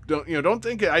don't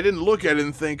think I didn't look at it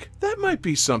and think that might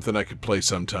be something I could play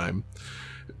sometime.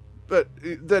 But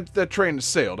that train has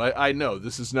sailed. I know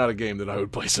this is not a game that I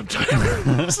would play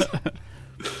sometime.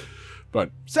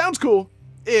 But sounds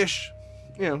cool-ish.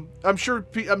 I'm sure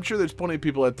there's plenty of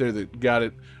people out there that got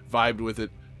it, vibed with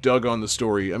it, dug on the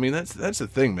story. I mean, that's the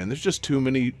thing, man. There's just too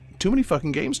many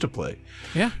fucking games to play.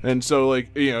 Yeah. And so, like,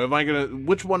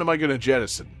 which one am I gonna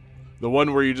jettison? The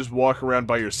one where you just walk around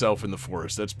by yourself in the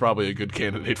forest. That's probably a good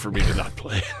candidate for me to not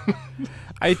play.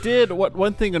 I did.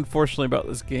 One thing, unfortunately, about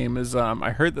this game is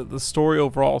I heard that the story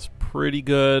overall is pretty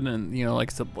good, and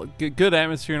like I said, good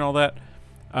atmosphere and all that.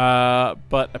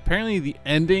 But apparently the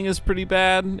ending is pretty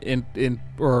bad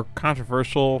or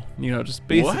controversial. Just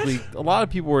basically a lot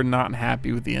of people were not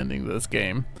happy with the ending of this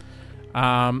game.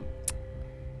 I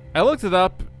looked it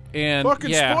up and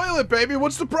fucking spoil it, baby.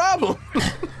 What's the problem?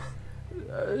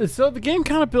 So the game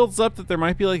kind of builds up that there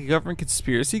might be like a government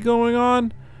conspiracy going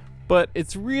on, but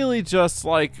it's really just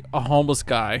like a homeless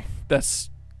guy that's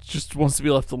just wants to be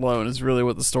left alone is really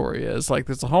what the story is. Like,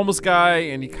 there's a homeless guy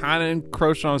and he kind of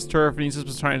encroached on his turf and he's just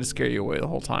been trying to scare you away the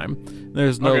whole time.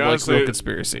 There's no honestly, real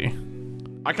conspiracy.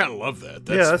 I kind of love that.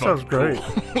 That sounds great.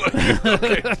 Cool.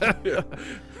 Okay. Yeah.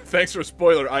 Thanks for a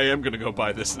spoiler. I am going to go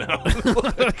buy this now.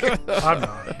 I'm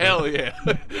not. Hell yeah.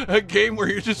 A game where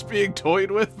you're just being toyed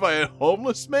with by a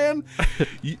homeless man?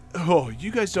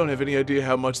 You guys don't have any idea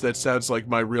how much that sounds like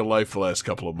my real life the last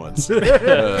couple of months.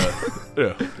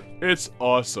 Yeah. It's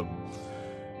awesome.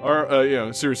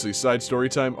 Seriously, side story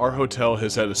time. Our hotel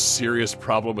has had a serious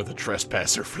problem with a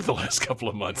trespasser for the last couple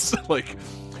of months. Like,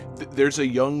 there's a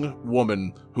young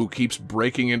woman who keeps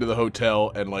breaking into the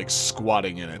hotel and, like,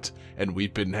 squatting in it. And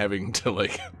we've been having to,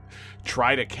 like,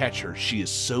 try to catch her. She is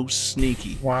so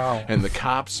sneaky. Wow. And the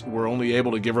cops were only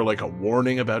able to give her, like, a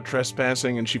warning about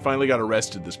trespassing. And she finally got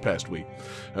arrested this past week.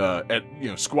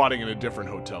 Squatting in a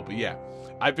different hotel. But yeah.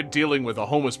 I've been dealing with a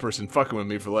homeless person fucking with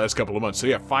me for the last couple of months. So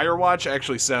yeah, Firewatch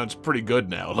actually sounds pretty good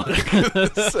now. Like,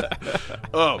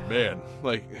 oh man.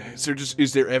 Like,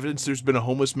 is there evidence there's been a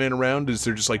homeless man around? Is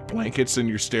there just like blankets in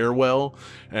your stairwell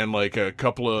and like a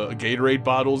couple of Gatorade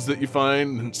bottles that you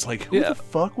find? And it's like, who the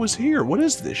fuck was here? What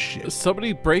is this shit?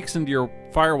 Somebody breaks into your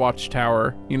Firewatch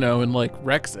tower, and like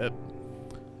wrecks it.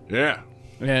 Yeah.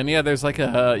 And yeah, there's like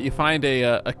you find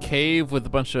a cave with a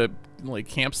bunch of like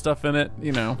camp stuff in it,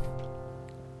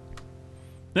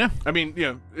 Yeah, I mean,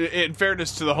 in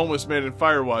fairness to the homeless man in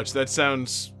Firewatch, that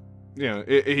sounds,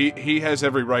 he has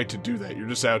every right to do that. You're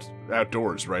just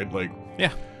outdoors, right? Like,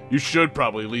 yeah, you should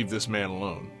probably leave this man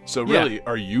alone. So really,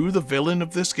 are you the villain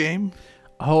of this game?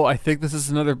 Oh, I think this is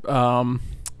another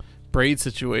braid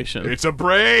situation. It's a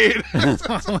braid.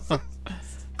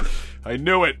 I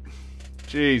knew it.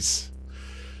 Jeez,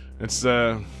 it's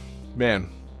man,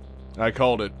 I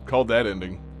called that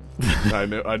ending. I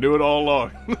knew it all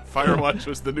along. Firewatch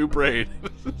was the new braid.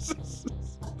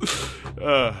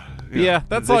 Yeah,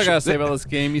 that's all I gotta say about this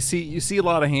game. You see a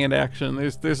lot of hand action.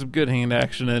 There's some good hand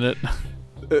action in it.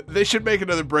 They should make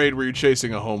another braid where you're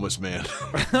chasing a homeless man.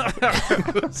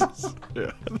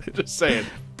 Yeah, just saying.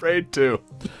 Braid 2.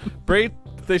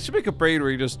 They should make a braid where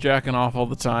you're just jacking off all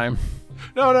the time.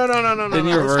 No. Then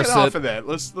you Let's reverse get off it. of that.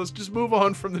 Let's just move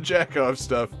on from the jack off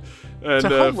stuff and To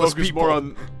homeless focus people. more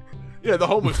on the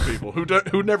homeless people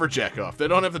who never jack off. They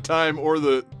don't have the time or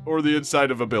the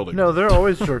inside of a building. No, they're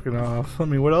always jerking off. I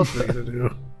mean, what else are they gonna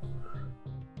do?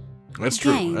 That's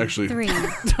true. Game Actually, 3.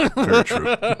 very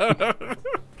true.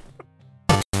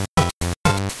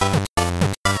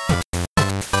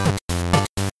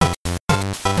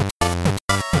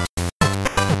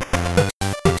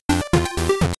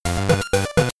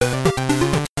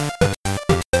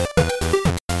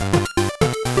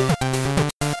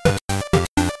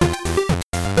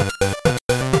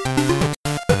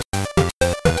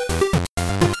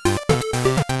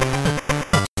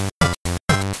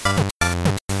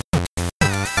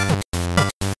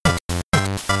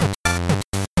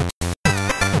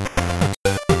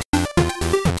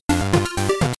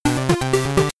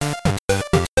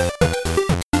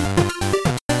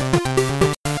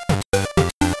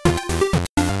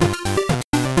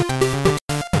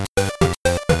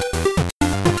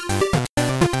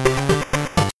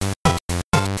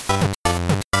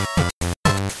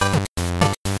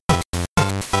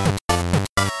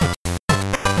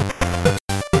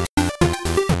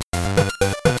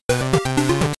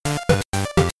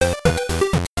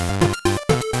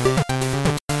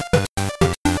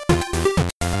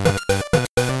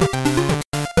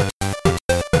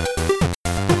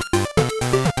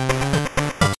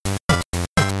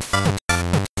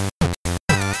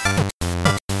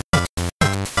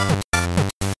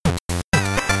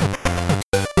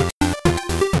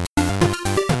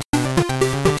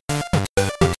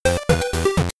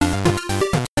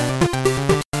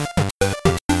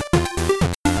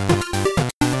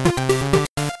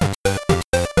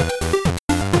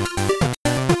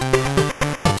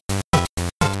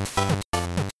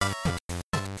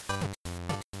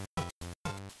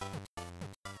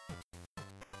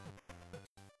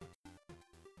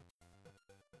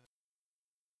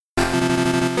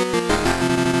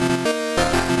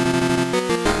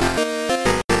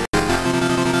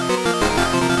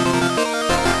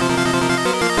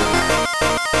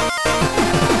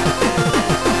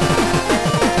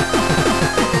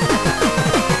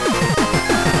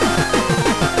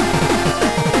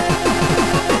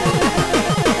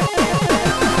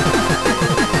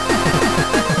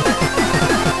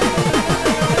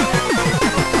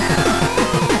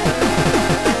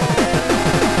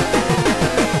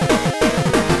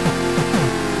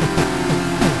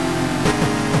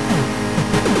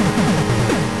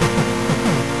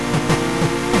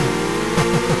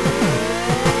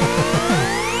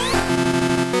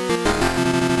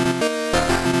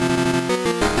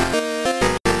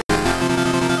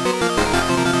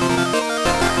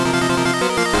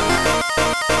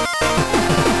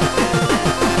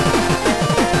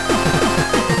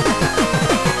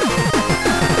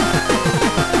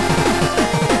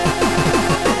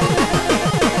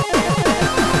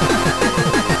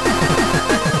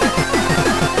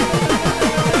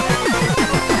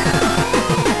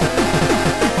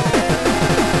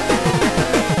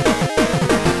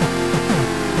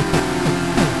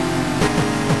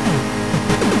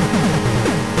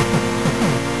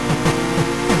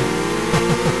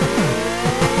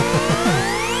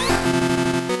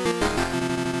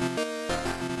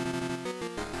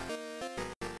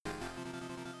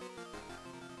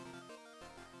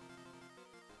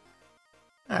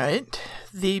 Alright.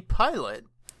 The pilot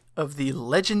of the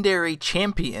legendary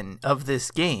champion of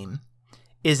this game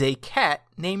is a cat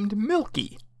named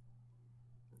Milky.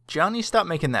 Johnny, stop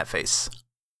making that face.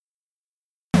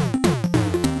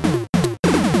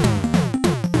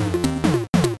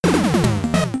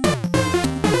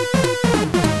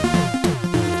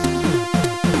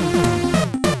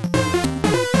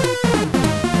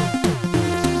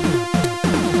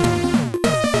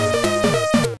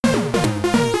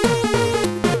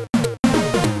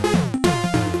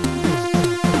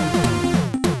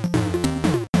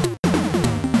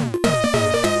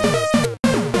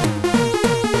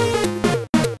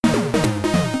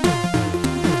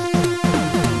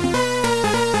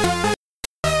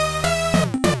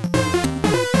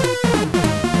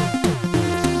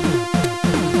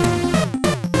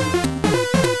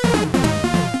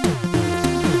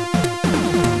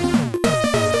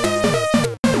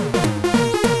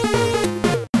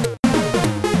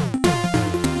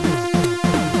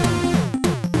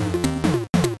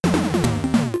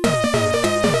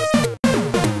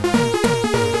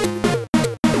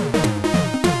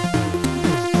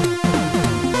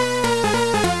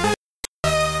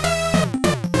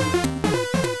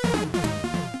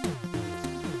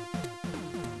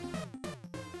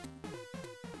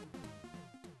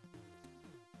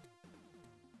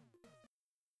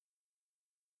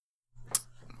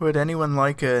 Would anyone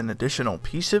like an additional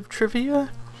piece of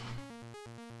trivia?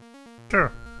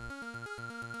 Sure.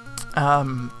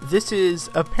 This is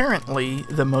apparently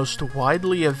the most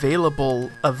widely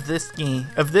available of this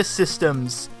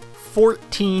system's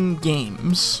 14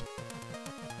 games.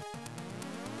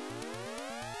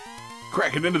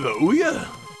 Cracking into the Ouya?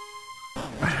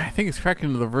 I think it's cracking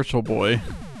into the Virtual Boy.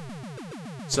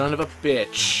 Son of a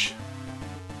bitch.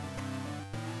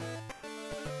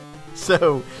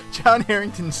 So, John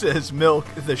Harrington says Milk,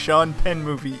 the Sean Penn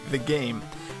movie, the game.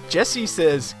 Jesse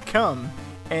says Come,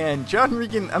 and John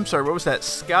Regan, I'm sorry, what was that?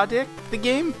 Skadick, the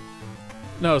game?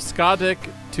 No, Skadick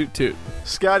Toot Toot.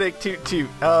 Skadick Toot Toot.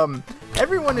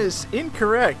 Everyone is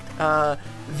incorrect.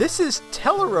 This is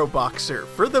Teleroboxer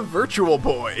for the Virtual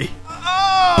Boy.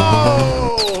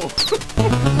 Oh!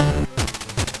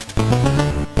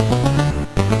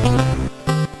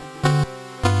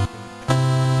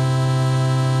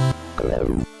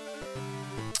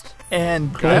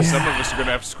 And Guys, some of us are going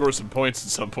to have to score some points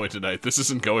at some point tonight. This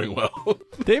isn't going well.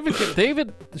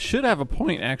 David should have a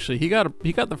point. Actually, he got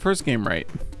the first game right.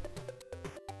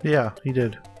 Yeah, he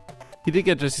did. He did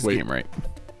get Jesse's Wait. game right.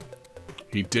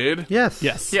 He did? Yes.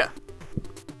 Yes. yeah.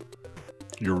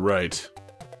 You're right.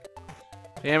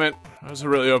 Damn it. I was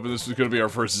really hoping this was going to be our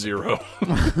first 0.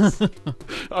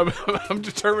 I'm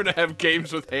determined to have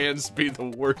games with hands be the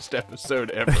worst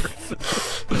episode ever.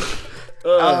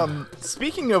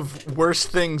 Speaking of worst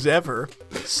things ever,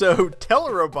 so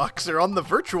Teleroboxer on the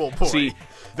Virtual Boy. See,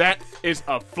 that is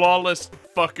a flawless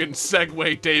fucking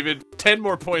segue, David. 10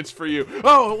 more points for you.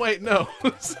 Oh, wait, no.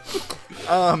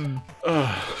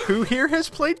 Who here has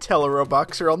played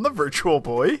Teleroboxer on the Virtual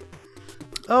Boy?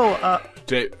 No.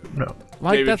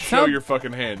 Like David, that show sound. your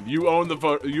fucking hand. You own the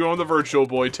Virtual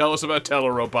Boy. Tell us about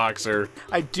Teleroboxer.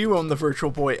 I do own the Virtual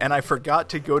Boy, and I forgot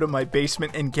to go to my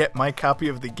basement and get my copy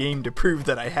of the game to prove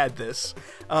that I had this.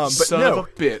 But Son no, of a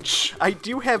bitch. I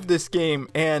do have this game,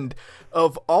 and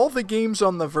of all the games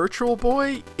on the Virtual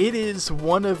Boy, it is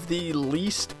one of the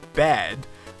least bad.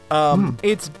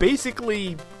 It's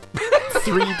basically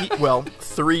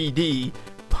 3D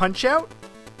Punch-Out.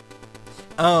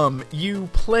 You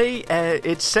play,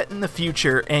 it's set in the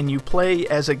future, and you play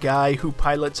as a guy who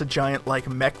pilots a giant,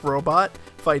 mech robot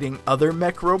fighting other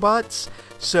mech robots.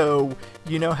 So,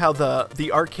 you know how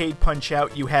the arcade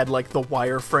Punch-Out, you had, the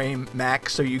wireframe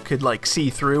Mac so you could, see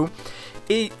through?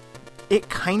 It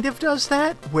kind of does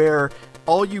that, where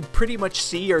all you pretty much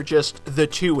see are just the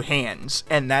two hands,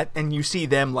 and you see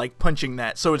them, punching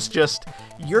that. So it's just,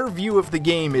 your view of the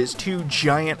game is two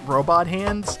giant robot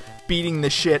hands beating the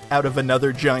shit out of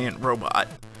another giant robot.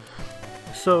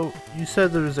 So you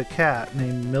said there's a cat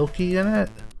named Milky in it?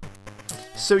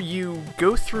 So you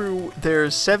go through,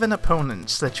 there's 7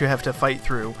 opponents that you have to fight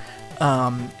through,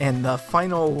 and the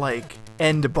final,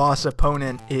 end boss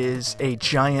opponent is a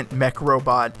giant mech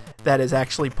robot that is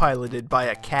actually piloted by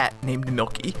a cat named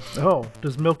Milky. Oh,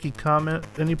 does Milky come at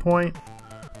any point?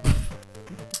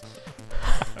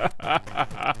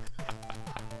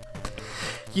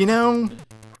 You know,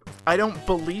 I don't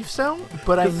believe so,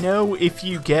 but I know if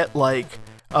you get,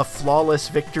 a flawless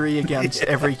victory against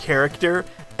every character,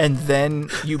 and then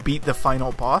you beat the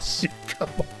final boss.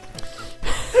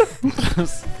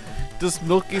 Does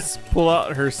Milky pull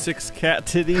out her 6 cat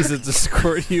titties and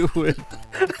escort you with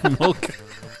milk?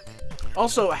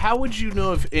 Also, how would you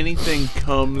know if anything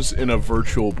comes in a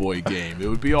Virtual Boy game? It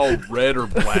would be all red or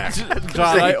black.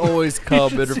 God, I always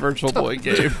come in a Virtual Boy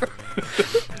game.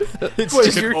 It's I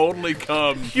just, can only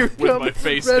come Your with cum my is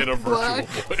face red in a Virtual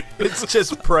black. Boy. it's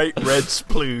just bright red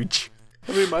splooge.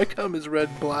 I mean, my cum is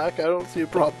red-black. I don't see a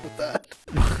problem with that.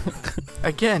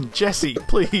 Again, Jesse,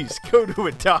 please go to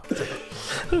a doctor.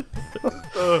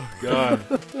 Oh, God.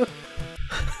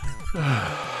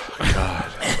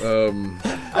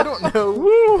 I don't know.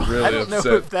 Really I don't know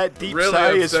upset. if that deep Really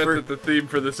sigh is upset for. that the theme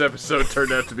for this episode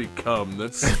turned out to be cum.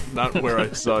 That's not where I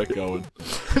saw it going.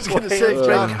 I was gonna say,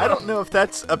 John, I don't know if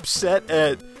that's upset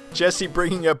at Jesse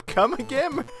bringing up cum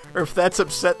again, or if that's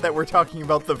upset that we're talking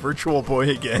about the Virtual Boy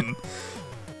again.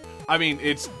 I mean,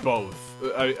 it's both.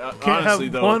 Can't Honestly,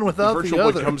 have though, one without the Virtual the Boy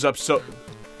other. comes up so.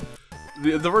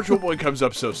 The Virtual Boy comes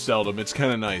up so seldom. It's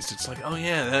kind of nice. It's like, oh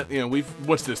yeah, that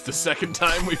what's this? The second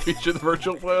time we feature the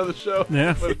Virtual Boy on the show?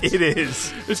 Yeah. It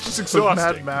is. It's just Was Mad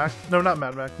exhausting. Max? No, not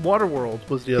Mad Max. Waterworld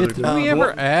was the other Did dude. we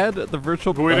ever add the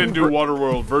Virtual Boy? We didn't do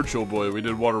Waterworld Virtual Boy. We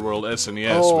did Waterworld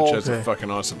SNES, Oh, which has a okay.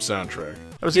 fucking awesome soundtrack.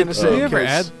 I was gonna say, Did we ever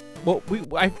 'cause add Well,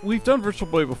 we've done Virtual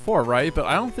Boy before, right? But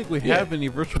I don't think we Yeah. have any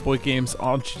Virtual Boy games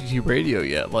on GT Radio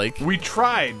yet. Like, We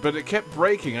tried, but it kept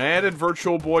breaking. I added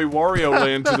Virtual Boy Wario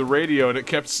Land to the radio, and it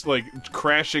kept like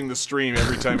crashing the stream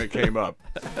every time it came up.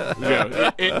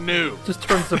 It knew. Just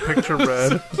turns the picture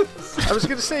red. I was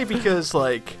gonna say because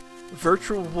like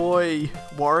Virtual Boy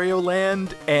Wario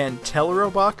Land and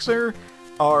Teleroboxer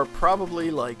are probably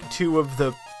like two of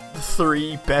the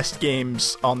 3 best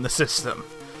games on the system.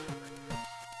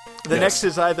 The Yes. next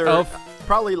is either Of-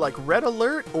 probably like Red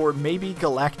Alert or maybe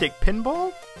Galactic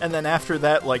Pinball, and then after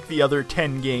that, like the other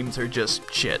 10 games are just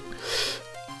shit.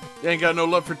 You ain't got no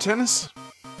love for tennis?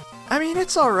 I mean,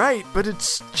 it's alright, but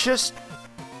it's just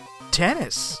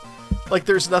tennis. Like,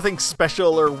 there's nothing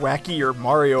special or wacky or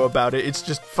Mario about it, it's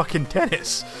just fucking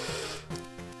tennis.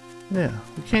 Yeah,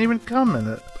 you can't even comment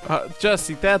it.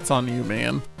 Jesse, that's on you,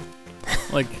 man.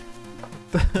 Like,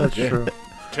 That's true.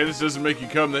 Tennis doesn't make you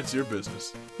come, that's your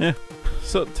business. yeah.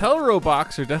 So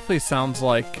Teleroboxer definitely sounds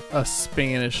like a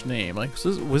Spanish name. Like,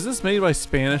 was this made by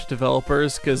Spanish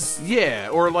developers? Because Yeah,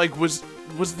 or like was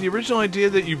the original idea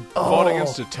that you fought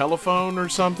against a telephone or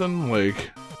something?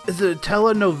 Like, Is it a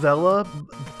telenovela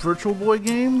Virtual Boy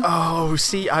game? Oh,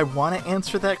 see, I want to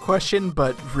answer that question,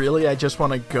 but really I just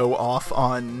want to go off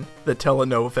on the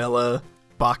telenovela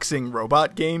boxing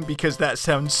robot game because that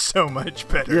sounds so much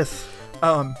better. Yes.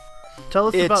 Um, Tell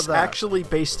us about it's that. actually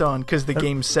based on, because the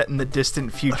game's set in the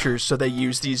distant future, so they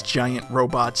use these giant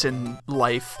robots in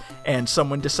life, and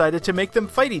someone decided to make them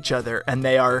fight each other, and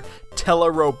they are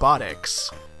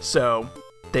telerobotics. So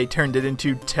they turned it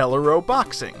into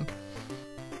teleroboxing.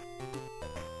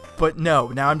 But no,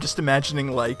 now I'm just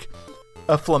imagining like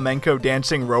a flamenco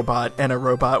dancing robot and a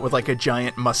robot with like a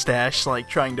giant mustache, like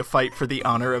trying to fight for the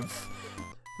honor of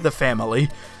the family.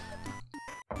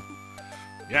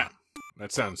 yeah,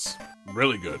 that sounds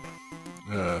really good.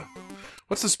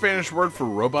 What's the Spanish word for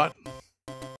robot?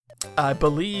 I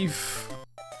believe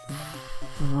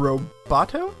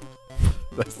Roboto?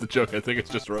 That's the joke. I think it's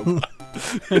just robot.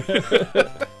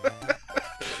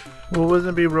 Well, wouldn't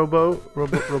it be Robo?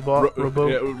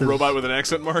 Yeah, robot with an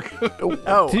accent mark.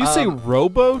 Oh, did you say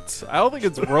rowboat? I don't think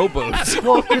it's rowboat.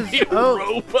 Well, 'cause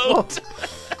Rowboat.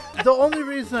 the only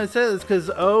reason I say it is because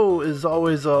O is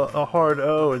always a hard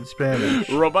O in Spanish.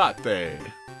 Robate.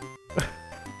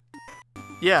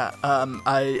 yeah,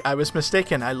 I was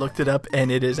mistaken. I looked it up,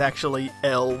 and it is actually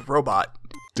El Robot.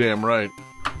 Damn right.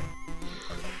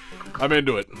 I'm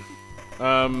into it.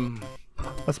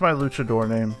 That's my luchador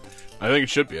name. I think it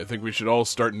should be. I think we should all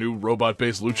start new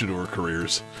robot-based luchador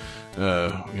careers.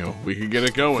 We could get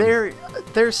it going.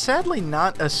 There's sadly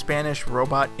not a Spanish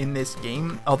robot in this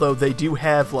game, although they do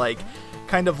have like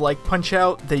kind of like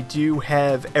Punch-Out. They do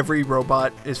have every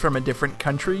robot is from a different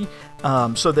country.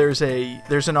 So there's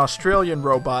an Australian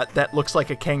robot that looks like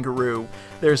a kangaroo.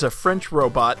 There's a French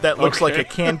robot that looks like a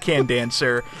can-can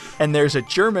dancer, and there's a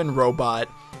German robot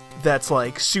that's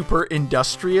like super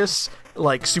industrious,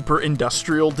 like super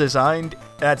industrial designed,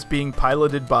 that's being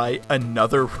piloted by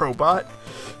another robot.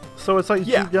 So it's like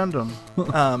Yeah. G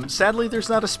Gundam. Sadly, there's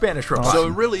not a Spanish robot. So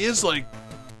it really is like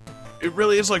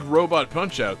Robot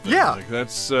Punch-Out. Yeah. Like,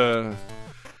 that's.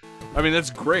 That's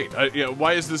great.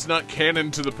 Why is this not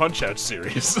canon to the Punch-Out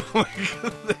series?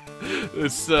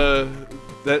 It's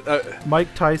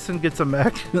Mike Tyson gets a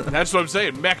mech. that's what I'm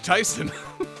saying. Mac Tyson.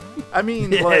 I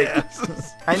mean, like,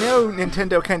 I know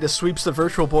Nintendo kind of sweeps the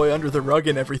Virtual Boy under the rug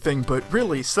and everything, but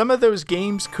really, some of those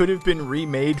games could have been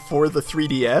remade for the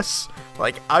 3DS.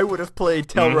 Like, I would have played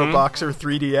Teleroboxer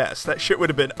 3DS. That shit would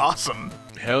have been awesome.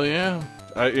 Hell yeah.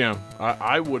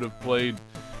 I would have played.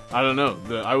 I don't know.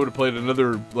 I would have played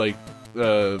another like.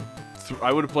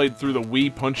 I would have played through the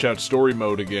Wii Punch-Out story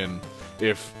mode again.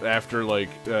 If after like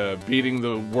beating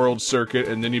the world circuit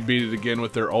and then you beat it again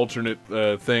with their alternate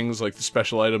things like the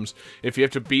special items, if you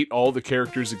have to beat all the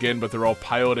characters again but they're all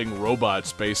piloting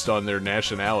robots based on their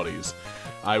nationalities,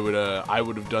 I would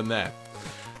have done that.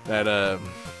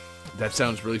 That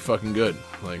sounds really fucking good.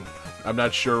 Like, I'm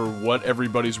not sure what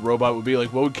everybody's robot would be.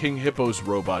 Like, what would King Hippo's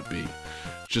robot be?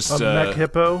 Just A mech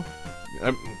hippo.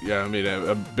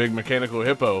 a big mechanical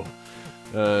hippo.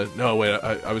 No, wait.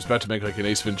 I was about to make like an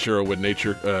Ace Ventura when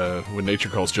nature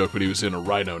calls joke, but he was in a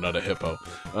rhino, not a hippo.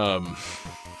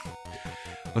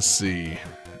 Let's see.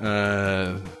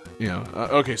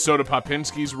 Okay. Soda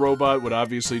Popinski's robot would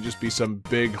obviously just be some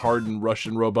big, hardened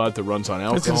Russian robot that runs on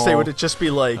alcohol. I was gonna say, would it just be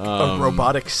like a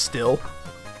robotic still?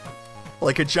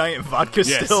 Like a giant vodka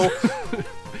Yes. still?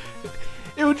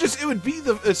 It would be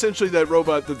essentially that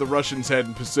robot that the Russians had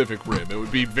in Pacific Rim. It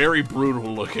would be very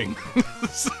brutal looking.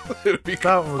 It would be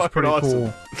That one was fucking pretty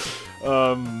awesome.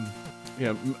 cool.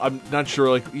 I'm not sure.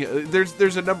 Like,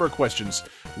 there's a number of questions.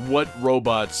 What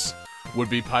robots would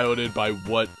be piloted by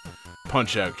what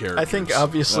Punch-Out characters? I think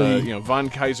obviously, Von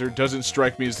Kaiser doesn't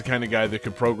strike me as the kind of guy that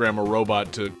could program a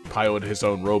robot to pilot his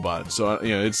own robot. So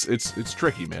it's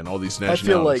tricky, man. All these I nationalities.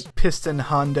 feel like Piston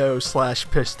Hondo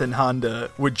 / Piston Honda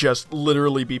would just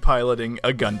literally be piloting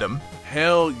a Gundam.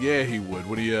 Hell yeah, he would.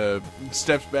 When he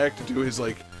steps back to do his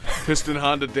like Piston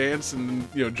Honda dance and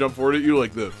then jump forward at you,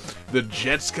 like the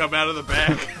jets come out of the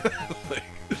back. Like,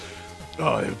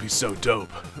 oh, it would be so dope.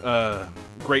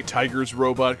 Great Tiger's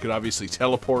robot could obviously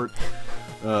teleport.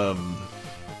 I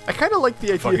kind of like the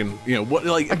idea. Fucking, what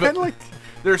like? I kind of like.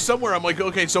 There's somewhere I'm like,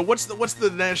 okay, so what's the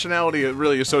nationality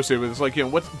really associated with? It's like,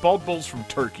 what's Bald Bull's from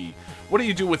Turkey? What do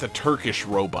you do with a Turkish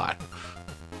robot?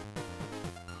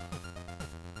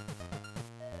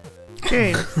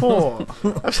 Game 4.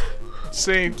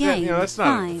 See, Game that's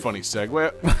not a 5. funny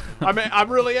segue. I'm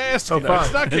really asking. Oh,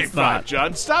 It's not game It's 5, not.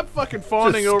 John. Stop fucking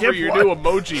fawning Just over skip your one. new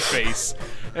emoji face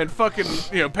and fucking,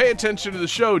 pay attention to the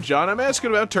show, John. I'm asking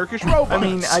about Turkish robots. I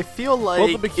mean, I feel like Well,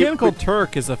 the Mechanical it would-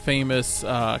 Turk is a famous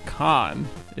Khan,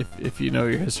 if you know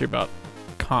your history about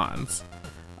Khans.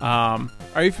 Are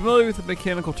you familiar with the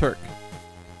Mechanical Turk?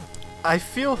 I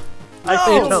feel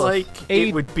No! like A-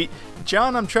 it would be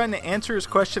John. I'm trying to answer his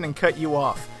question and cut you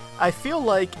off. I feel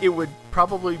like it would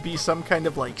probably be some kind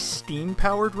of like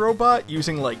steam-powered robot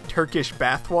using like Turkish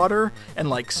bathwater and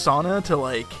like sauna to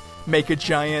like make a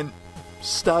giant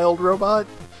styled robot.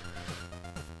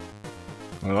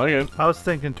 I like it. I was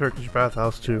thinking Turkish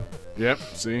bathhouse too. Yep,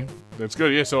 see? That's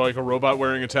good. Yeah, so like a robot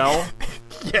wearing a towel?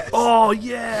 Yes. Oh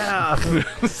yeah.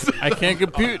 I can't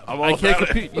compute. I'm all I can't about it.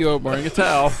 compute you wearing a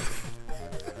towel.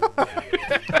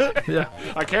 Yeah.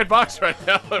 I can't box right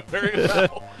now. I'm wearing a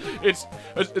towel. It's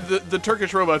the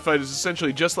Turkish robot fight is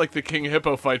essentially just like the King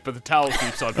Hippo fight, but the towel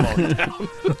keeps on falling down.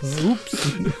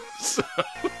 Oops.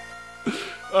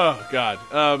 Oh God.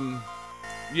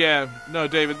 Yeah. No,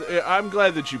 David. I'm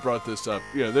glad that you brought this up.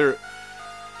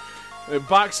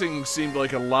 Boxing seemed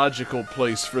like a logical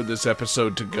place for this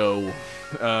episode to go,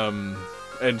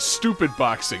 and stupid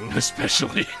boxing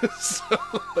especially. So,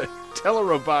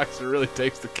 Teleroboxer really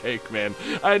takes the cake, man.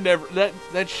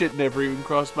 That shit never even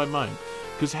crossed my mind.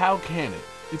 Because how can it?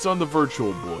 It's on the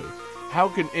Virtual Boy. How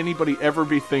can anybody ever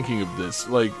be thinking of this?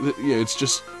 Like, it's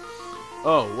just...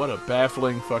 Oh, what a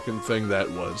baffling fucking thing that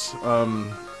was.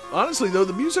 Honestly, though,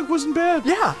 the music wasn't bad.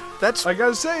 Yeah, that's I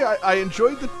gotta say, I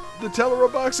enjoyed the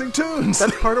Teleroboxing tunes.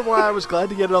 that's part of why I was glad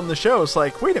to get it on the show. It's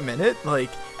like, wait a minute. Like,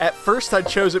 at first I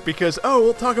chose it because,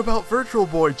 we'll talk about Virtual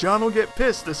Boy. John will get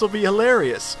pissed. This will be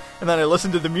hilarious. And then I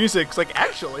listened to the music. It's like,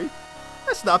 actually,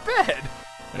 that's not bad.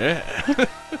 Yeah.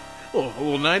 a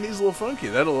little 90s, a little funky.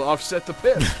 That'll offset the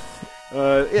pit.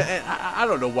 I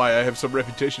don't know why I have some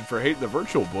reputation for hating the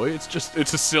Virtual Boy.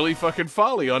 It's a silly fucking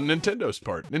folly on Nintendo's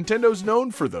part. Nintendo's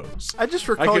known for those. I just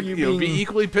I recall could you being be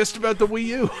equally pissed about the Wii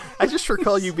U. I just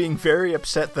recall you being very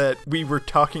upset that we were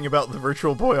talking about the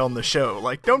Virtual Boy on the show.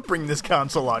 Like, don't bring this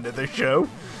console onto the show.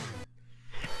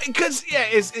 Because,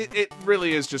 it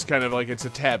really is just kind of like it's a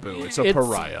taboo. It's a It's-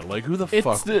 pariah. Like, who the it's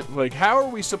fuck? the- Like, how are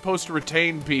we supposed to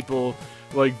retain people,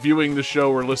 like, viewing the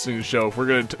show or listening to the show if we're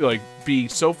going to, like, be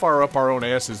so far up our own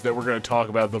asses that we're going to talk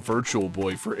about the Virtual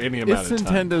Boy for any amount It's of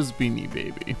time? Nintendo's Beanie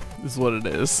Baby, is what it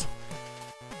is.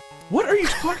 What are you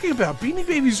talking about? Beanie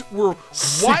Babies were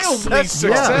wildly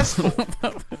successful.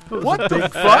 What the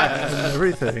fuck? And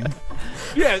everything.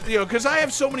 Yeah, because I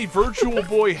have so many Virtual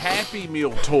Boy Happy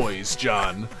Meal toys,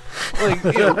 John. Like,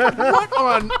 what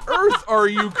on earth are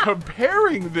you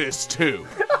comparing this to?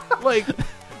 Like,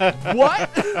 what?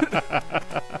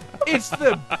 It's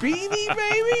the Beanie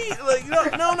Baby? Like,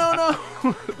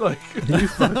 no. Like, You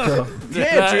fucked up.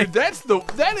 yeah, dude,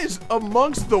 that is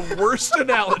amongst the worst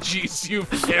analogies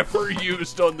you've ever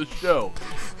used on the show.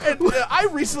 And I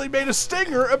recently made a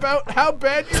stinger about how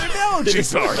bad your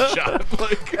analogies are, John.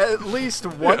 Like, At least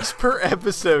once per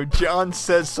episode, John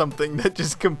says something that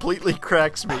just completely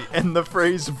cracks me, and the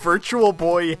phrase Virtual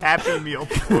Boy Happy Meal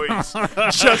toys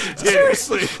just did.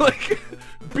 seriously, like,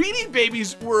 Beanie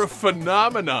Babies were a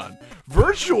phenomenon.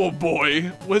 Virtual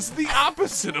Boy was the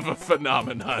opposite of a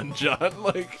phenomenon, John.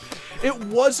 Like, it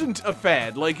wasn't a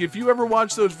fad. Like, if you ever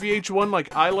watch those VH1,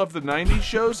 like, I Love the 90s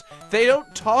shows, they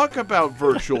don't talk about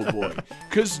Virtual Boy,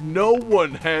 because no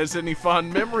one has any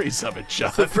fond memories of it,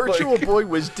 John. The Virtual Like, Boy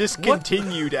was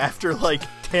discontinued after like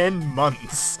 10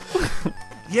 months.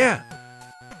 yeah.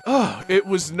 Oh, it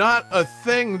was not a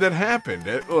thing that happened.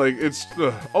 It's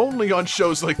only on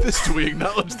shows like this do we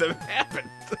acknowledge that it happened.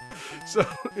 So,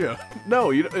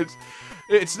 no,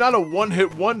 it's not a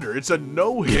one-hit wonder. It's a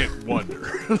no-hit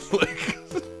wonder. Like,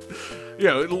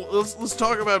 let's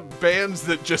talk about bands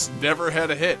that just never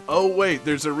had a hit. Oh wait,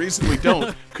 there's a reason we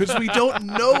don't, because we don't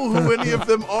know who any of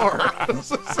them are.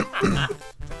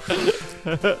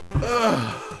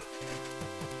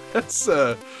 That's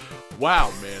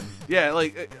wow, man. Yeah,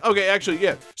 like okay, actually,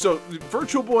 yeah. So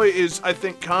Virtual Boy is, I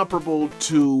think, comparable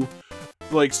to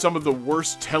like some of the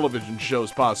worst television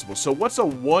shows possible. So what's a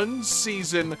one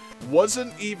season,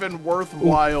 wasn't even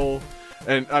worthwhile?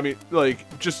 And, I mean,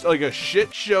 like, just like a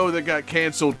shit show that got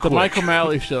canceled quick. The Michael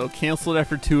Malley Show, canceled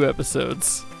after 2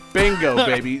 episodes. Bingo,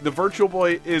 baby. The Virtual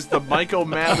Boy is the Michael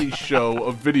Malley Show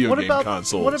of video game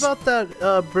consoles. What about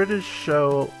that British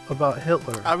show about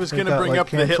Hitler? I was going to bring up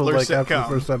the Hitler sitcom. After the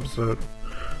first episode.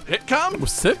 Hitcom?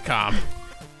 Sitcom?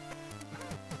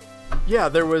 Yeah,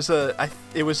 there was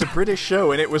it was a British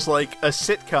show, and it was like a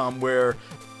sitcom where,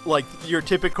 like, your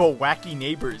typical wacky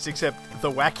neighbors, except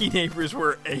the wacky neighbors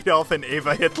were Adolf and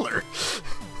Eva Hitler.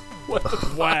 What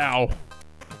the Wow.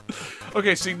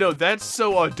 Okay, see, no, that's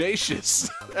so audacious.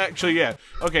 Actually, yeah.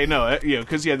 Okay, no,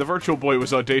 because, the Virtual Boy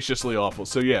was audaciously awful.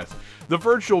 So, yes, the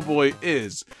Virtual Boy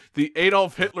is the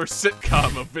Adolf Hitler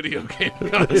sitcom of video game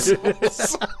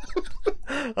consoles.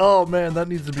 Oh, man, that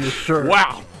needs to be a shirt.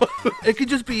 Wow. It could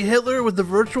just be Hitler with the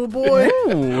Virtual Boy.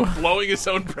 Blowing his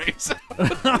own brains out.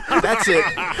 That's it.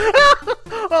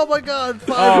 Oh, my God.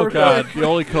 Oh, God. The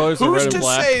only colors are Who's red to and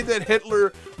black. say that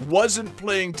Hitler wasn't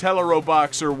playing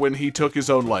Teleroboxer when he took his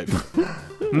own life?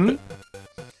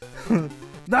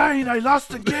 Nine, I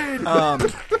lost again.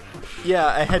 Yeah,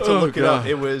 I had to look it up.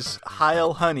 It was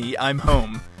Heil Honey, I'm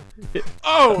Home.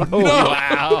 Oh, no.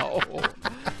 Wow.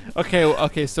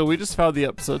 Okay, so we just found the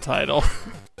episode title.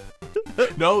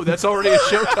 No, that's already a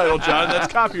show title, John.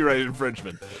 That's copyright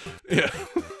infringement. Yeah.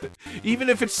 Even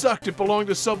if it sucked, it belonged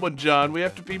to someone, John. We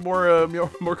have to be more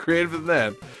creative than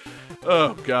that.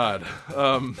 Oh, God.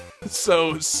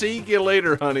 So, see you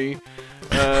later, honey.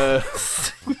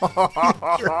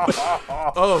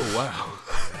 Oh, wow.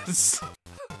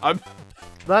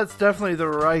 That's definitely the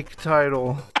Reich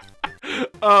title.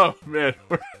 Oh, man.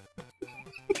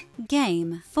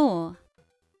 Game 4.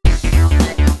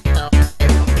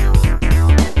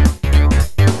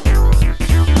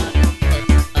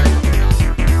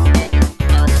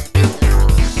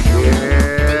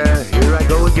 Yeah, here I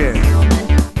go again.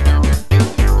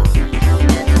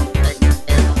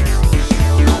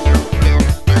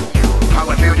 How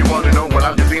I feel, you want to know? Well,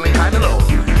 I'm just feeling kind of low.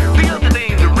 The other day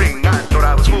in the ring, I thought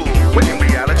I was cool, when in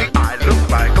reality, I looked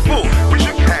like a fool. We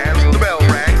shook hands, the bell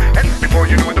rang, and before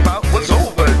you knew it, the bout was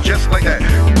over, just like that.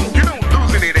 You know,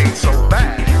 losing it ain't so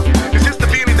bad. It's just the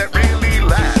feeling that really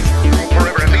lasts.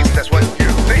 Forever, at least, that's what you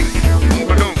think.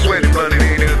 But don't sweat it, blood, it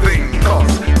ain't a thing,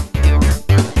 'cause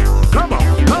come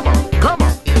on, come on, come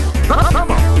on,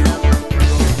 come on.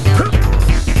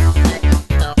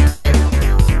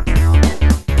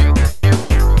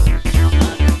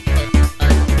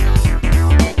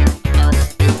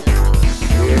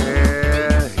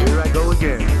 Yeah, here I go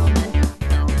again.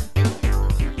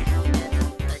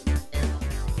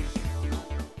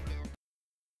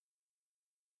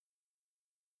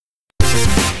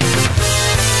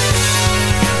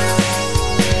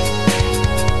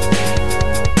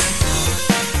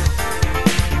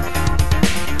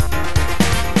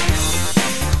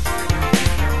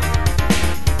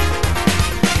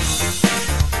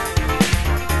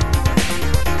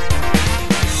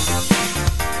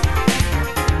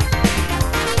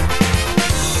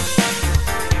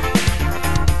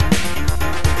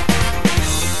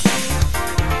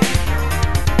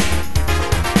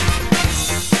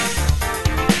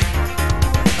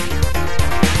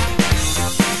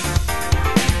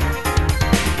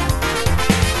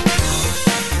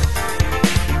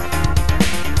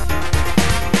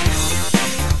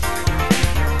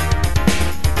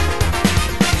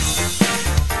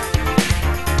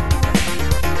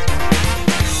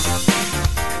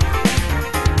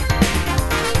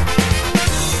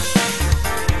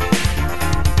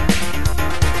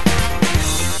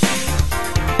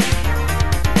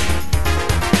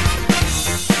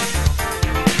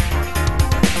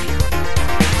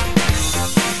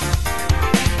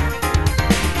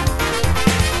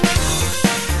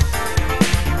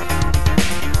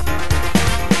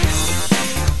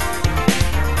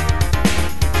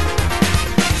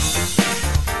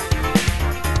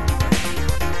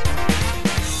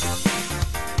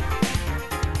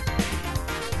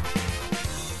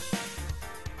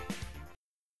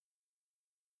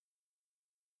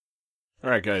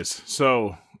 Alright, guys.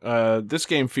 So, this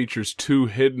game features 2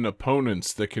 hidden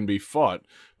opponents that can be fought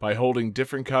by holding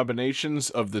different combinations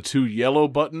of the 2 yellow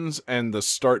buttons and the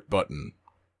start button.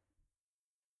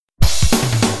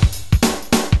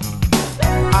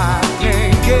 I can't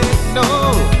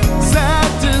no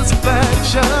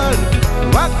satisfaction.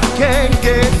 I can't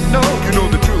get no. You know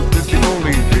the truth is the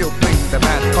only real thing that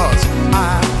matters. 'Cause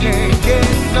I can't get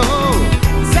no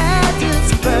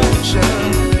satisfaction.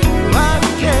 I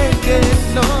can't get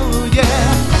no,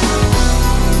 yeah.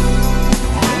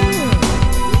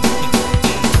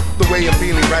 The way I'm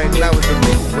feeling right now is the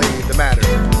real way that matters.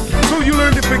 So you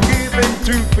learn to forgive and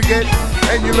to forget,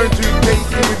 and you learn to take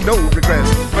it with no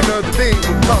regrets. Another day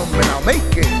will come and I'll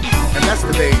make it, and that's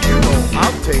the day you know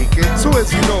I'll take it. So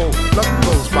as you know, luck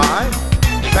goes by,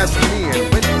 past me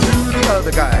and went to the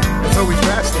other guy. And so he's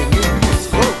fasting in his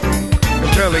glory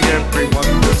and telling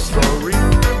everyone the story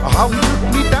of how he took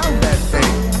me down that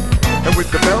day. And with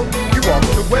the belt, he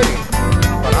walked away.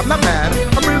 But I'm not mad,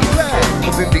 I'm really glad,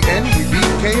 'cause in the end we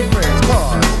became friends.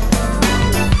 'Cause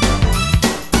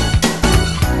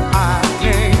I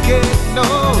can't get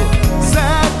no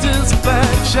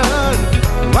satisfaction.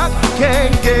 I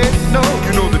can't get no.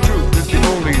 You know the truth is the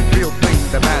only real thing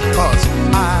that matters. 'Cause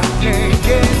I can't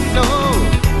get no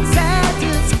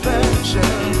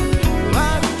satisfaction.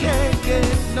 I can't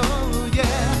get no,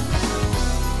 yeah.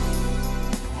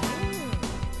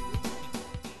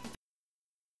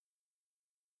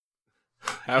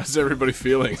 How's everybody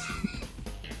feeling?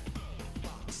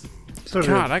 So good.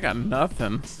 God, I got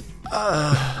nothing.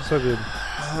 So good.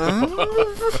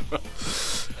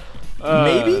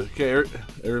 Maybe? Okay,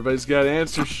 everybody's got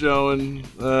answers showing.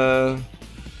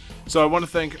 So I want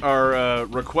to thank our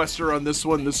requester on this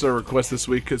one. This is our request this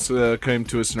week. It came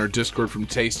to us in our Discord from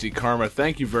Tasty Karma.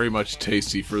 Thank you very much,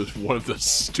 Tasty, for one of the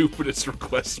stupidest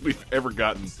requests we've ever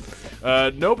gotten.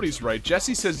 Nobody's right.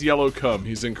 Jesse says yellow cum.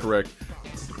 He's incorrect.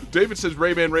 David says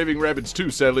Rayman Raving Rabbids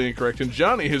 2. Sadly incorrect. And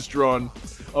Johnny has drawn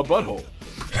a butthole.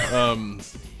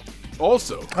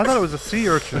 Also, I thought it was a sea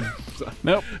urchin.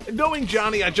 Nope. knowing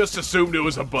Johnny, I just assumed it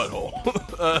was a butthole.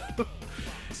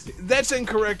 That's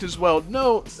incorrect as well.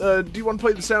 No, do you want to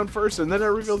play the sound first and then I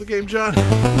reveal the game, John?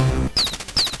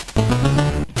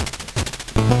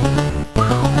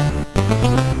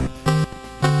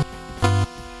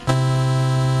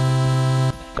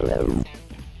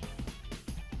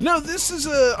 No, this is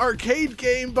an arcade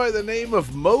game by the name of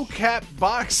Mocap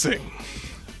Boxing.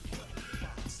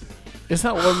 Is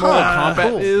that what Mortal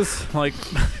Kombat is? Like,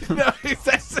 No,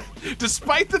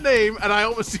 despite the name, and I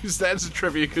almost use that as a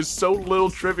trivia because so little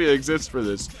trivia exists for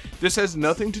this. This has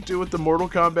nothing to do with the Mortal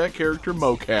Kombat character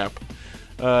Mocap.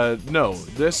 No,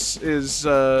 this is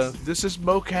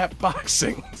Mocap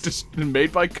Boxing, just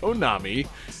made by Konami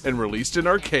and released in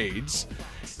arcades.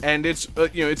 And it's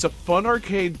it's a fun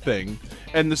arcade thing,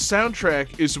 and the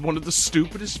soundtrack is one of the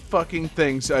stupidest fucking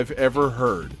things I've ever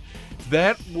heard.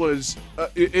 That was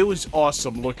it was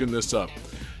awesome looking this up.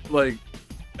 Like,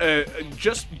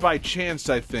 just by chance,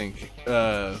 I think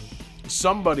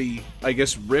somebody, I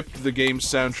guess, ripped the game's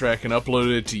soundtrack and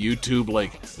uploaded it to YouTube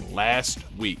like last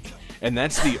week. And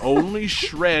that's the only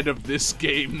shred of this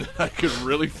game that I could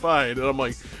really find. And I'm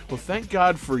like, well, thank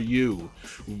God for you,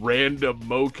 random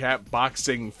Mocap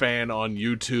Boxing fan on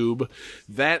YouTube.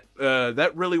 That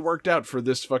really worked out for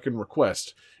this fucking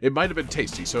request. It might have been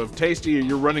Tasty. So if Tasty,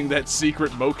 you're running that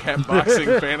secret Mocap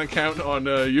Boxing fan account on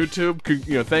YouTube,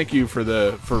 thank you for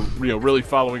really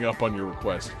following up on your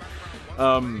request.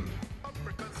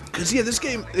 Because this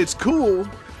game, it's cool.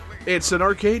 It's an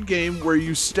arcade game where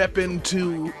you step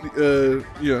into,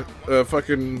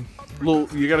 fucking little.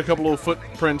 You got a couple little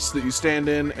footprints that you stand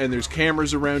in, and there's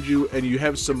cameras around you, and you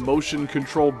have some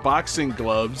motion-controlled boxing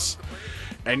gloves,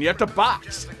 and you have to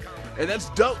box, and that's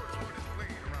dope.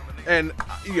 And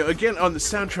again, on the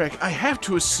soundtrack, I have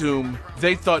to assume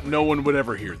they thought no one would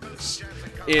ever hear this.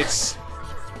 It's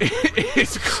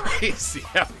crazy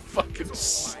how fucking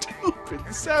stupid the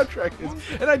soundtrack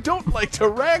is. And I don't like to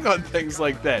rag on things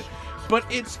like that, but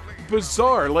it's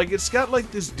bizarre. Like, it's got like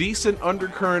this decent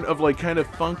undercurrent of like kind of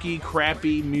funky,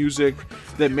 crappy music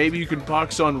that maybe you can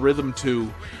box on rhythm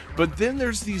to, but then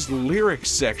there's these lyric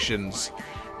sections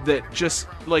that just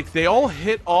like they all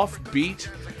hit off beat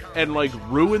and like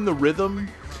ruin the rhythm,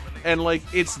 and like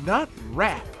it's not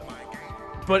rap,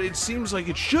 but it seems like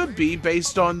it should be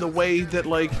based on the way that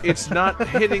like it's not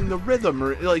hitting the rhythm,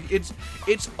 or like it's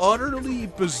utterly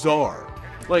bizarre.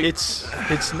 Like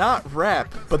It's not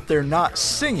rap, but they're not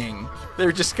singing.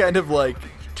 They're just kind of like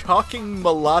talking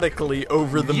melodically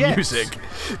over the music.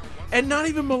 And not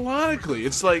even melodically.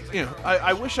 It's like,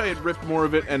 I wish I had ripped more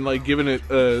of it and like given it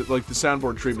like the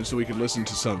soundboard treatment so we could listen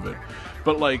to some of it.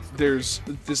 But like there's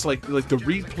this like the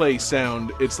replay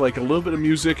sound, it's like a little bit of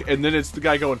music, and then it's the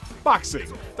guy going,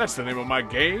 boxing, that's the name of my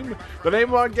game. The name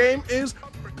of my game is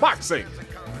boxing.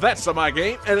 That's my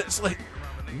game. And it's like,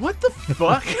 what the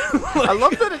fuck? I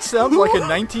love that it sounds like a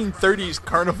 1930s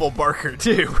carnival barker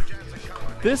too.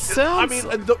 This sounds.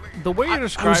 I mean, the way you're I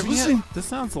was describing listening- it, this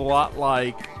sounds a lot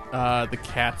like the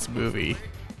Cats movie.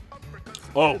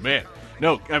 Oh man,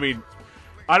 no, I mean,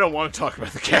 I don't want to talk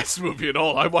about the Cats movie at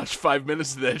all. I watched 5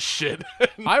 minutes of that shit.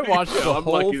 I watched the I'm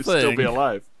whole lucky to still thing. be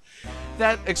alive.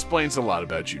 That explains a lot.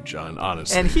 About you, John,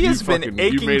 honestly. And he You has been fucking- you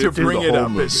aching made to through bring the it whole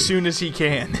up movie. as soon as he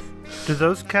can. Do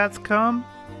those cats come?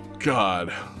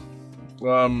 God.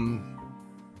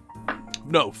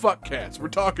 No, fuck cats. We're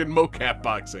talking mocap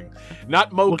boxing.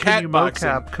 Not Well, can mo-cat you boxing.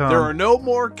 mocap come? There are no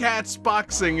more cats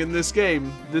boxing in this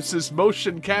game. This is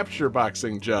motion capture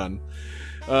boxing, John.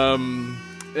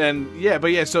 And yeah,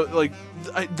 but yeah, so like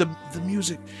the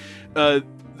music,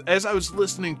 as I was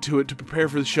listening to it to prepare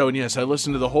for the show, and yes, I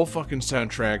listened to the whole fucking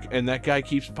soundtrack, and that guy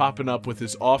keeps popping up with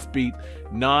his offbeat,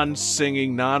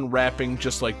 non-singing, non-rapping,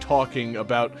 just like talking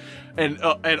about, and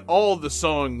all the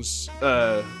songs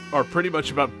are pretty much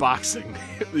about boxing.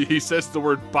 He says the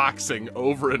word boxing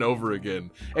over and over again,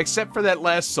 except for that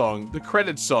last song, the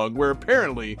credits song, where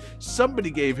apparently somebody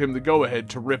gave him the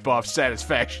go-ahead to rip off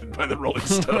Satisfaction by the Rolling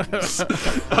Stones.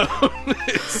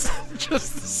 It's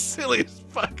just the silliest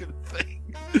fucking thing.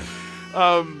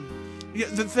 Yeah,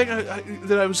 the thing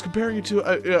that I was comparing it to,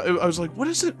 I was like, what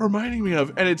is it reminding me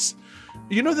of? And it's,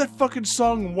 you know that fucking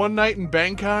song One Night in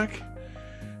Bangkok?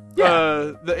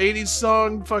 Yeah. The 80s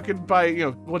song fucking by, you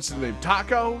know, what's his name?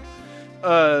 Taco?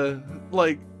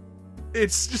 Like,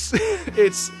 it's just,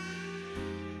 it's,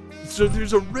 so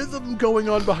there's a rhythm going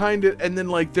on behind it, and then,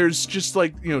 like, there's just,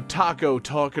 like, you know, Taco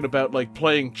talking about, like,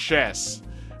 playing chess.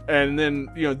 And then,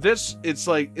 you know, this, it's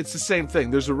like, it's the same thing.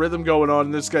 There's a rhythm going on,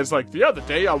 and this guy's like, the other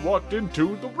day I walked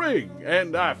into the ring,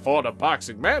 and I fought a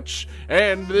boxing match,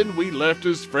 and then we left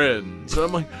as friends. And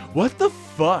I'm like, what the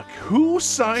fuck? Who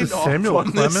signed Is it off Samuel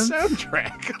on Clemens? this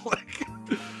soundtrack? Like,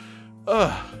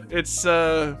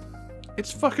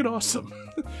 it's fucking awesome.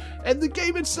 And the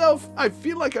game itself, I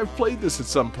feel like I've played this at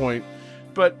some point,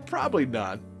 but probably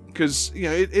not. Because, you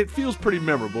know, it feels pretty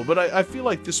memorable, but I feel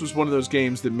like this was one of those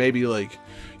games that maybe, like,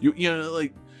 you know,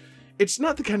 like, it's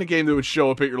not the kind of game that would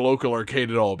show up at your local arcade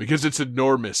at all, because it's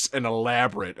enormous and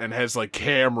elaborate and has, like,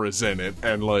 cameras in it,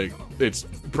 and, like, it's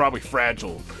probably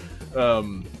fragile.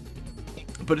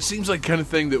 But it seems like the kind of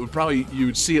thing that would probably, you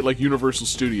would see at, like, Universal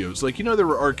Studios. Like, you know, there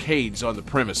were arcades on the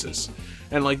premises,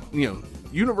 and, like, you know,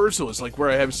 Universal is, like, where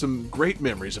I have some great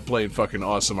memories of playing fucking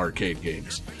awesome arcade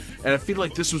games. And I feel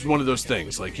like this was one of those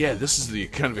things. Like, yeah, this is the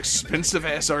kind of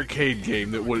expensive-ass arcade game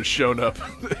that would have shown up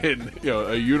in, you know,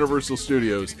 a Universal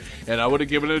Studios. And I would have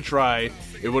given it a try.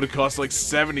 It would have cost like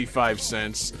 75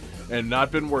 cents and not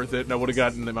been worth it. And I would have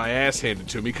gotten my ass handed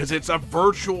to me because it's a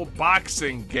virtual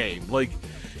boxing game. Like,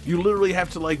 you literally have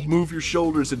to, like, move your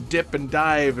shoulders and dip and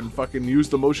dive and fucking use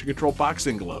the motion control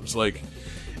boxing gloves. Like,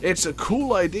 it's a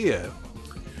cool idea.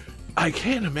 I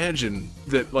can't imagine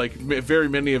that, like, very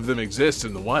many of them exist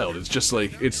in the wild. It's just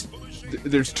like,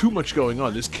 there's too much going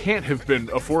on. This can't have been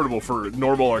affordable for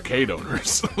normal arcade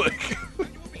owners. Like,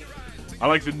 I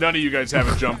like that none of you guys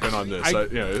haven't jumped in on this.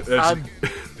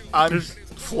 I'm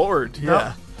floored.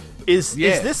 Yeah. Is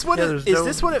this what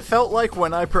this what it felt like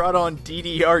when I brought on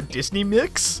DDR Disney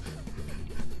Mix?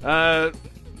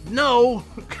 No,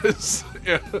 because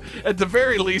at the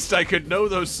very least I could know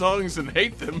those songs and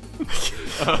hate them.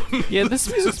 Yeah, this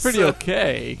music's pretty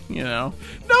okay, you know.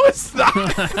 No, it's not.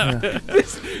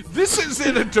 This is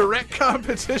in a direct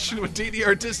competition with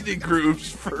DDR Disney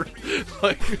Grooves for,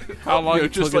 like, How long you know,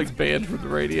 until just it gets like banned from the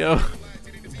radio?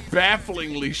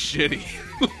 bafflingly shitty.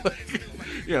 Like,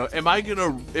 you know, am I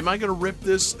gonna rip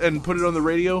this and put it on the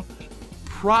radio?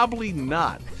 Probably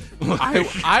not.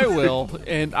 I will,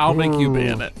 and I'll make you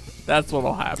ban it. That's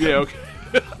what'll happen. Yeah, okay.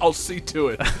 I'll see to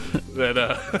it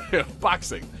that you know,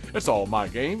 boxing. It's all my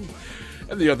game.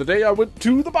 And the other day I went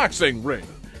to the boxing ring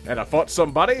and I fought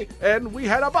somebody and we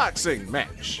had a boxing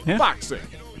match. Yeah. Boxing.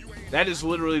 That is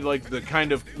literally like the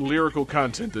kind of lyrical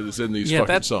content that is in these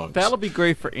fucking songs. That'll be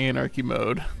great for anarchy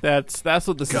mode. That's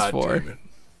what this God is for. damn it.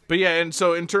 But yeah, and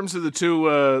so in terms of the two,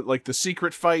 like the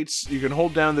secret fights, you can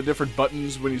hold down the different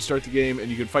buttons when you start the game,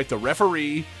 and you can fight the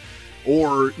referee,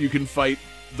 or you can fight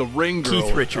the ring girl.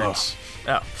 Keith Richards.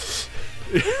 Oh.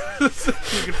 You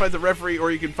can fight the referee,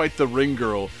 or you can fight the ring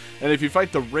girl. And if you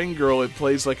fight the ring girl, it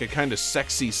plays like a kind of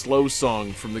sexy, slow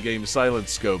song from the game Silent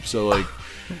Scope. So, like,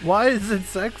 Why is it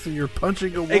sexy? You're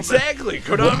punching a woman. exactly,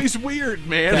 Konami's weird,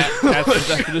 man. That's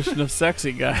the definition of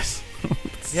sexy, guys.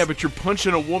 Yeah, but you're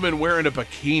punching a woman wearing a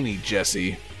bikini,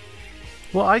 Jesse.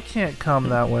 Well, I can't come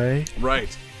that way.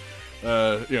 Right. You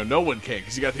know, no one can,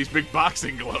 because you got these big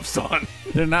boxing gloves on.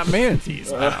 They're not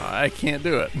manatees. I can't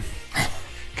do it.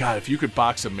 God, if you could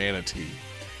box a manatee,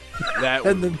 that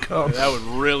And would, then come. that would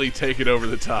really take it over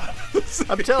the top.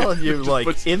 I'm telling you, like,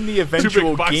 puts in the Two eventual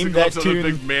big boxing Game That gloves on the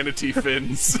Tune, big manatee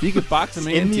fins. You could box a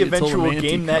manatee in the until eventual manatee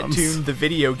Game That comes. Tune, the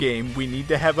video game, we need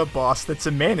to have a boss that's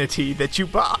a manatee that you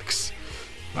box.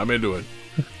 I'm into it,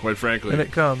 quite frankly. And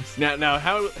it comes. Now,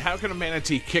 how can a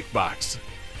manatee kickbox?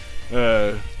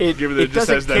 It Given that it just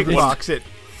doesn't has that kickbox, it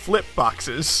flip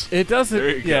boxes. It doesn't. There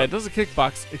you Yeah, go. it doesn't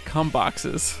kickbox. It come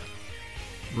boxes.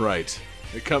 Right.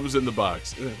 It comes in the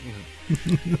box.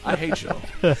 I hate y'all.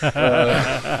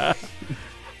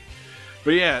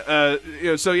 But yeah,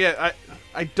 so yeah,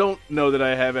 I don't know that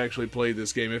I have actually played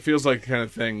this game. It feels like the kind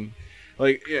of thing,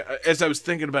 like, yeah, as I was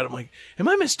thinking about it, I'm like, am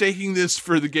I mistaking this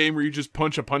for the game where you just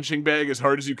punch a punching bag as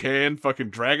hard as you can? Fucking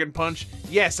Dragon Punch?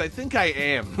 Yes, I think I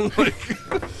am.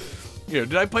 Like,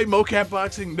 did I play mocap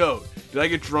boxing? No. Did I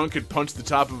get drunk and punch the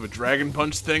top of a Dragon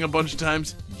Punch thing a bunch of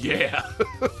times? Yeah.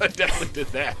 I definitely did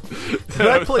that.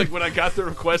 I play- Like, when I got the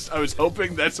request, I was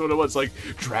hoping that's what it was. Like,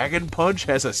 Dragon Punch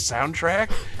has a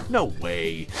soundtrack? No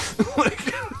way.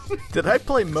 Like, Did I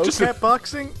play mocap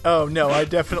boxing? Oh no, I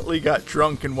definitely got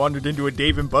drunk and wandered into a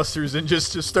Dave and Buster's and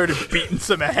just started beating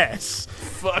some ass.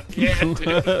 fuck yeah,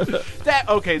 dude.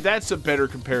 That's a better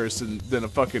comparison than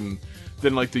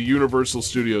than like the Universal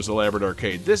Studios Elaborate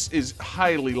Arcade. This is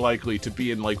highly likely to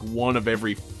be in like one of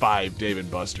every 5 Dave and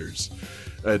Buster's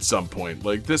at some point.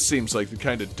 Like, this seems like the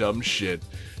kind of dumb shit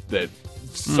that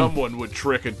someone would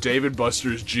trick a Dave and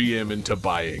Buster's GM into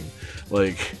buying.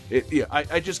 Like,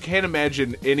 I just can't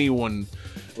imagine anyone.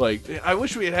 Like, I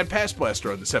wish we had Pass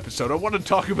Blaster on this episode. I want to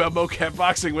talk about mocap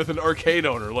boxing with an arcade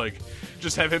owner. Like,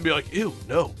 just have him be like, ew,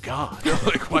 no, God.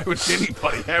 Like, why would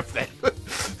anybody have that?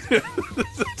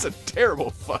 That's a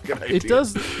terrible fucking idea. It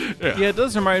does. Yeah, it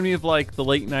does remind me of like the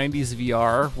late '90s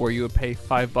VR, where you would pay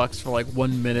 $5 for like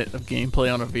 1 minute of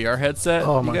gameplay on a VR headset.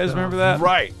 Oh you my guys God. remember that?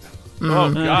 Right.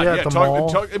 Oh, God, Yeah, yeah. at the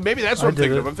mall. Maybe that's what I I'm did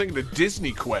thinking it. of. I'm thinking of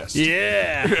Disney Quest.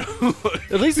 Yeah.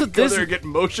 At least with Go this, there and get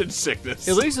motion sickness.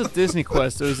 at least with Disney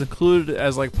Quest, it was included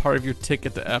as like part of your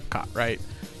ticket to Epcot, right?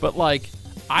 But like,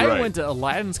 I Right. went to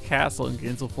Aladdin's Castle in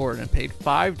Gainesville, Florida, and paid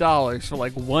 $5 for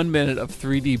like 1 minute of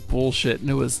 3D bullshit, and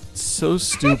it was so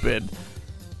stupid,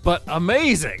 but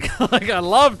amazing. Like, I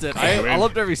loved it. I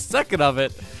loved every second of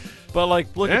it. But like,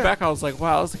 looking Yeah. back, I was like,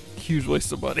 wow, that was a huge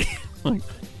waste of money. Like,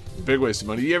 Big waste of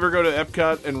money. You ever go to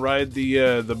Epcot and ride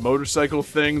the motorcycle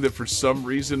thing that for some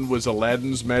reason was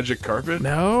Aladdin's magic carpet?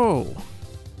 no.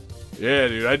 Yeah,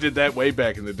 dude, I did that way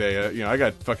back in the day. I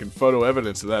got fucking photo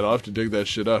evidence of that. I'll have to dig that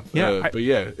shit up. Yeah, but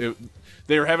yeah,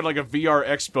 they were having like a VR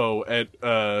expo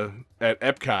at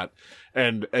Epcot,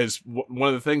 and as one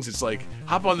of the things, it's like,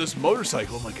 hop on this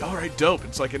motorcycle. I'm like, all right, dope.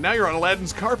 It's like, and now you're on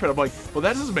Aladdin's carpet. I'm like, well,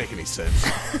 that doesn't make any sense.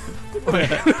 Like,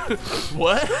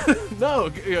 what? No.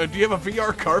 Do you have a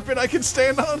VR carpet I can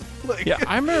stand on? Like, Yeah,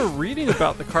 I remember reading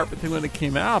about the carpet thing when it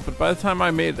came out, but by the time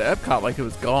I made it to Epcot, like, it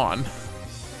was gone.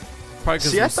 Probably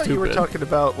because See, it I was thought stupid. you were talking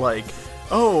about like,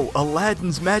 oh,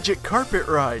 Aladdin's magic carpet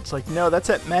rides. Like, no, that's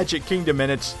at Magic Kingdom,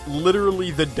 and it's literally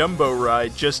the Dumbo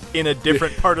ride, just in a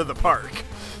different part of the park.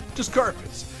 just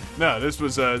carpets. No, this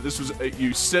was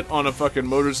you sit on a fucking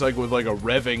motorcycle with like a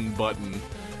revving button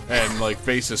and like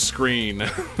face a screen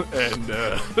and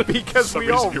Because some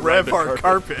we all reason you ride rev the our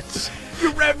carpet. carpets.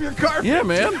 You rev your carpet. Yeah,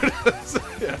 man.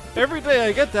 Every day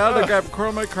I get down, I grab a corner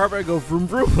of my carpet, I go vroom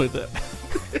vroom with it.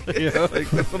 You know, like,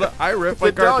 that's what I rip my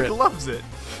The dog carpet. loves it.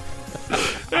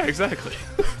 Yeah, exactly.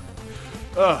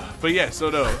 But yeah, so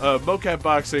no, mocap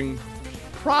boxing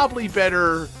probably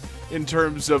better in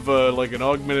terms of like an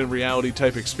augmented reality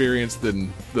type experience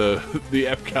than the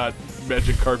Epcot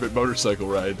magic carpet motorcycle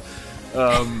ride.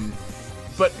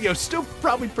 But still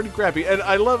probably pretty crappy. And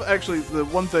I love actually the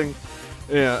one thing.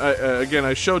 Yeah, again,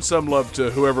 I showed some love to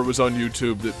whoever was on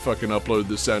YouTube that fucking uploaded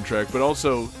the soundtrack, but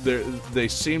also they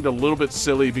seemed a little bit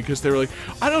silly because they were like,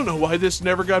 I don't know why this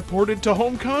never got ported to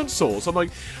home consoles. I'm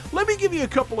like, let me give you a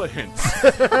couple of hints.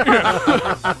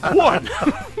 One,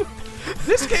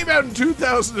 this came out in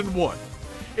 2001.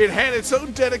 It had its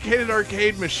own dedicated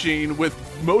arcade machine with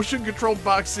motion-controlled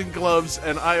boxing gloves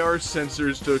and IR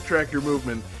sensors to track your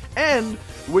movement. And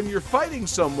when you're fighting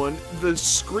someone, the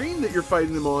screen that you're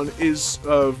fighting them on is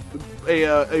a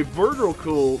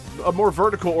more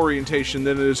vertical orientation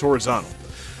than it is horizontal.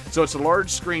 So it's a large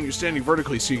screen. You're standing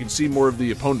vertically, so you can see more of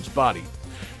the opponent's body.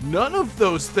 None of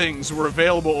those things were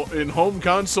available in home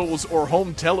consoles or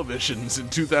home televisions in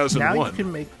 2001. Now you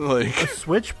can make like, a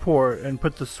Switch port and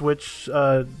put the Switch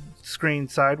screen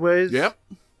sideways. yep,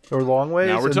 Or long ways,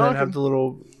 Now we're and talking. then have the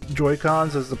little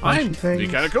Joy-Cons as the punchy I'm- thing. be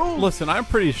kind of cool. Listen, I'm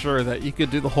pretty sure that you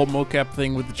could do the whole mocap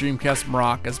thing with the Dreamcast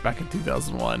Maracas back in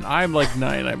 2001. I'm like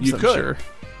 99% You could. sure.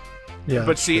 Yeah,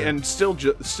 but see, sure. and still,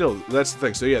 that's the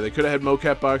thing. So yeah, they could have had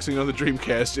mocap boxing on the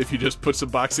Dreamcast if you just put some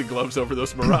boxing gloves over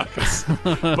those maracas.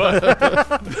 But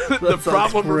the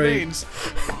problem great. remains: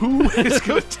 who is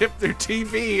going to tip their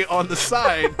TV on the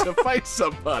side to fight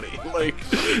somebody? Like,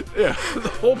 yeah,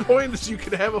 the whole point is you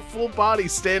can have a full body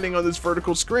standing on this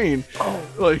vertical screen. Oh,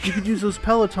 like You could use those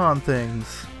Peloton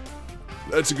things.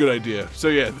 that's a good idea. So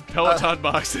yeah, Peloton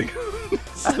boxing.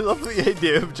 I love the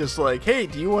idea of just like, hey,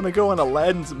 do you want to go on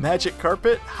Aladdin's magic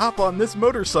carpet? Hop on this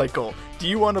motorcycle. Do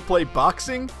you want to play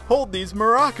boxing? Hold these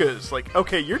maracas. Like,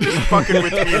 okay, you're just fucking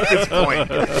with me at this point.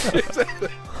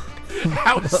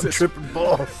 How does this Tripping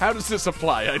balls. How does this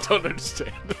apply? I don't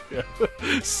understand. Yeah.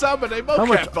 Summon a much-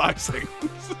 mocap boxing.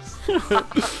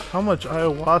 How much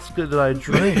ayahuasca did I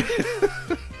drink?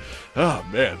 Oh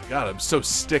man, God, I'm so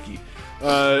sticky.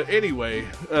 Anyway,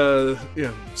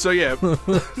 yeah. So yeah,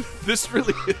 this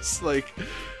really is like,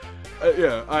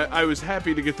 yeah. I was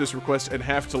happy to get this request and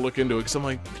have to look into it because I'm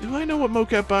like, do I know what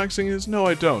mocap boxing is? No,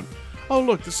 I don't. Oh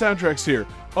look, the soundtrack's here.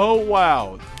 Oh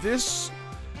wow, this.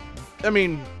 I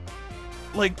mean,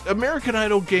 like American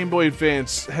Idol Game Boy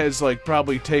Advance has like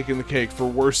probably taken the cake for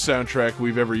worst soundtrack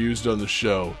we've ever used on the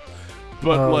show.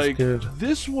 But Oh, it's like good.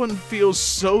 this one feels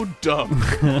so dumb.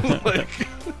 Like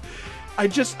I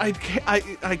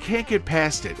can't get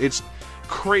past it. It's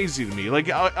crazy to me. Like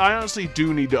I honestly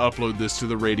do need to upload this to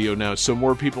the radio now so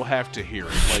more people have to hear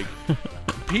it. Like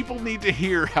people need to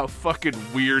hear how fucking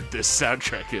weird this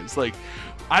soundtrack is. Like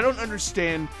I don't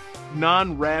understand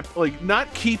non-rap, like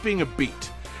not keeping a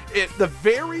beat. At the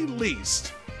very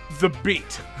least, the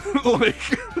beat like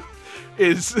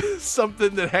is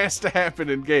something that has to happen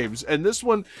in games. And this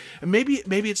one, maybe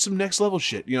it's some next level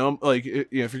shit, you know, like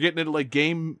if you're getting into like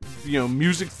game,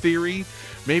 music theory,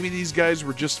 maybe these guys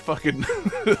were just fucking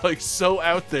like so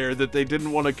out there that they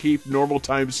didn't want to keep normal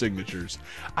time signatures.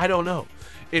 I don't know.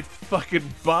 It fucking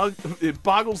it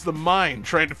boggles the mind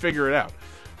trying to figure it out.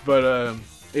 But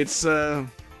it's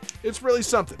really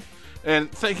something. And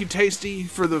thank you, Tasty,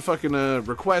 for the fucking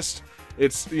request.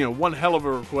 It's, one hell of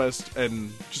a request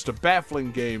and just a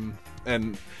baffling game.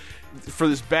 And for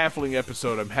this baffling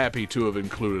episode, I'm happy to have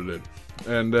included it.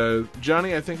 And,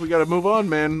 Johnny, I think we gotta move on,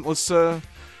 man. Let's, how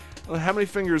many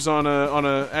fingers on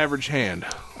a average hand?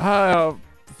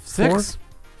 6.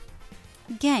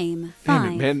 Game Damn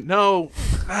 5. it, man. No.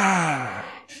 Ah.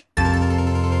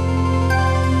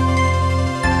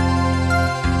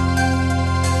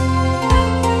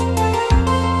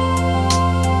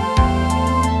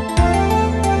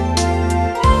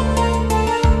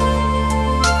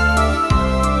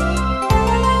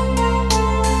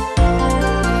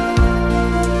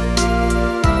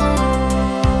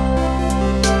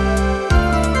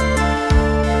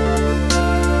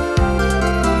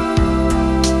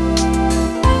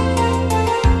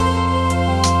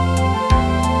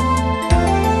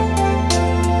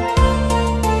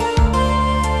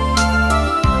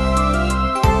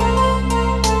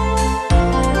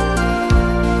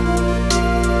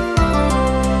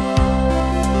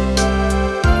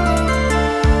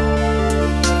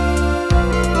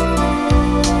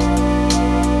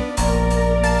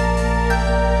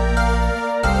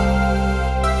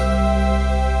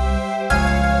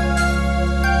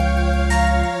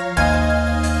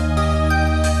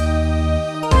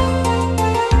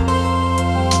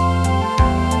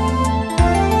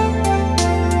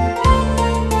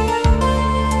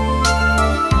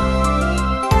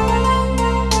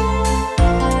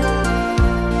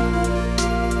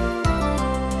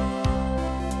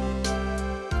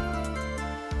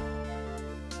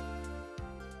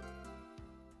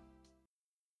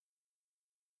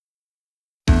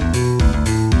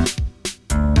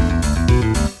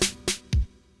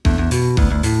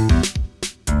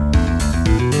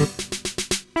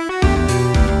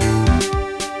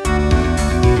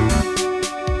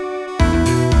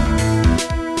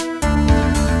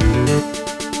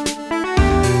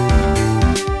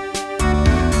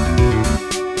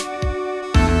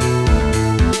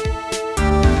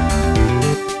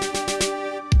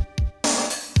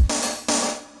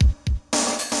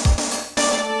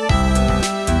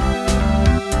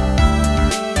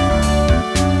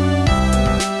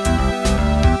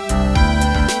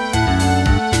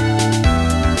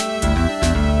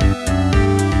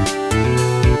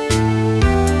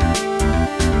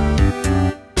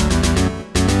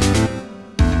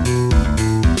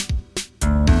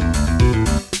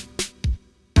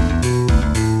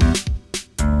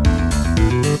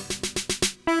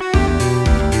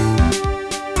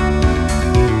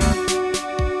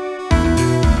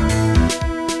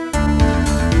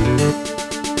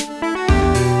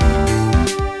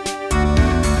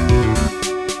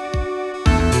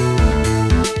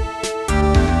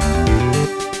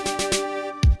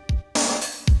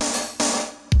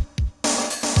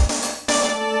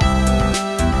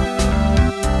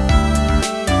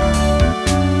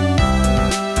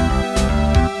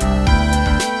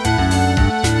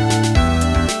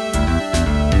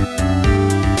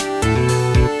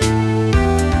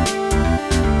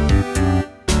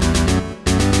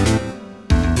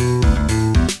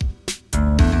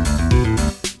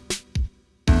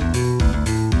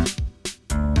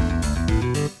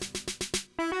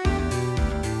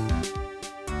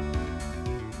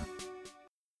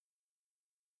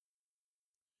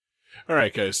 All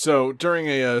right, guys. So during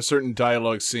a certain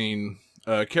dialogue scene,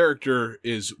 a character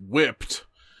is whipped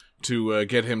to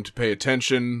get him to pay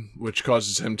attention, which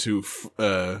causes him to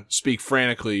speak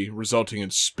frantically, resulting in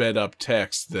sped up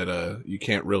text that you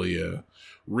can't really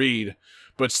read.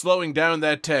 But slowing down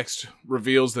that text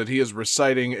reveals that he is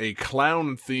reciting a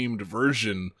clown-themed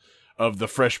version of the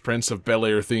Fresh Prince of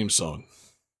Bel-Air theme song.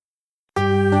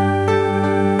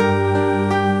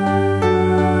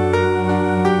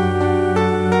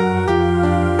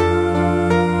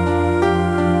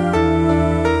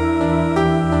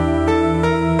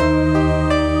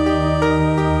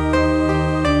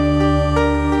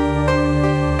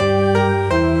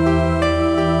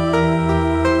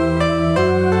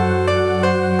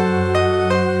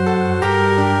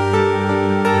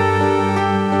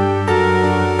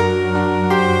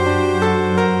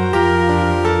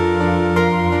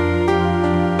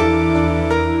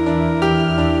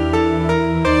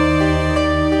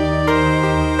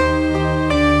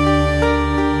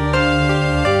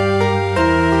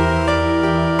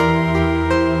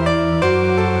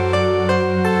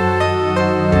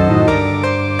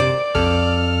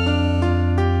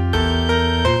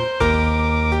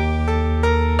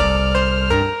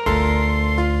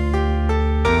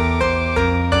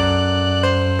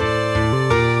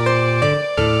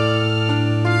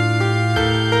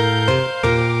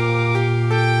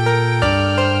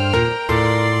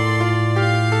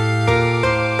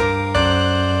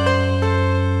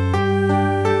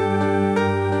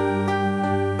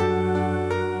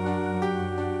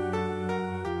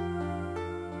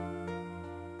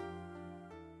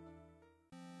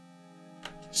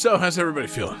 So, how's everybody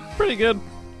feeling? Pretty good.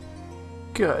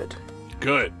 Good.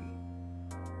 Good.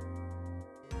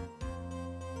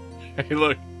 Hey,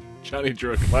 look. Johnny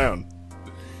drew a clown.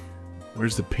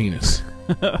 Where's the penis?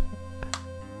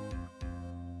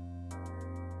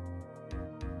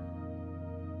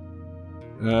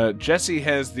 Jesse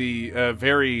has the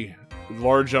very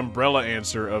large umbrella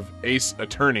answer of Ace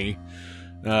Attorney.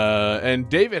 And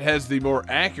David has the more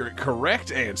accurate,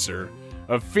 correct answer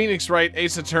of Phoenix Wright,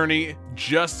 Ace Attorney,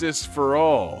 Justice for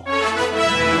All.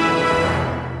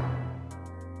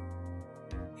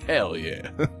 Hell yeah.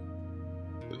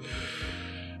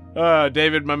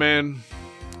 David, my man,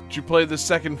 did you play the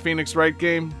second Phoenix Wright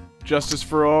game, Justice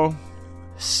for All?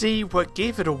 See, what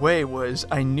gave it away was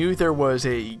I knew there was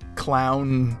a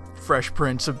clown Fresh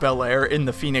Prince of Bel-Air in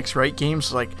the Phoenix Wright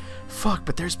games. Like, fuck,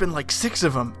 but there's been like 6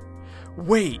 of them.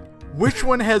 Wait, which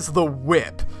one has the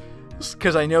whip?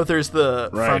 Because I know there's the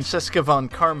Right. Francesca von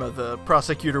Karma, the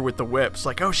prosecutor with the whips.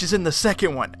 Like, oh, she's in the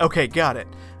second one. Okay, got it.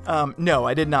 No,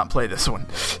 I did not play this one.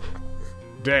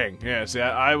 Dang, yeah, see,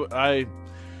 I've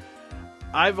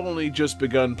only just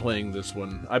begun playing this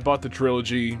one. I bought the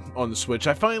trilogy on the Switch.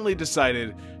 I finally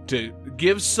decided to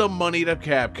give some money to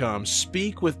Capcom,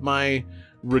 speak with my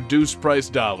reduced price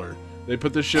dollar. They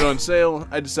put this shit on sale.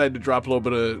 I decided to drop a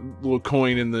little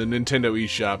coin in the Nintendo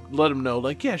eShop. Let them know,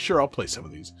 like, yeah, sure, I'll play some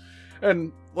of these.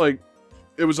 And, like,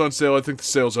 it was on sale. I think the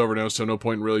sale's over now, so no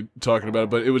point in really talking about it.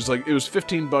 But it was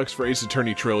 $15 for Ace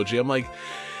Attorney Trilogy. I'm like,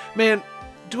 man,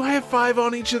 do I have 5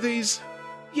 on each of these?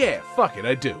 Yeah, fuck it,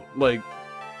 I do. Like,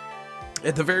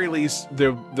 at the very least,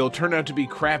 they'll turn out to be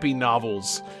crappy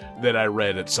novels that I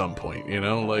read at some point, you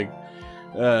know? Like,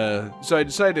 so I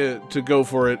decided to go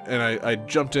for it, and I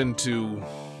jumped into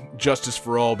Justice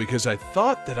for All because I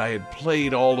thought that I had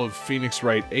played all of Phoenix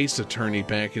Wright Ace Attorney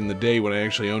back in the day when I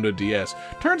actually owned a DS.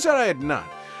 Turns out I had not.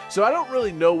 So I don't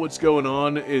really know what's going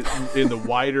on in the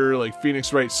wider, like,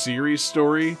 Phoenix Wright series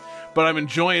story, but I'm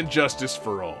enjoying Justice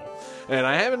for All. And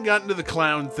I haven't gotten to the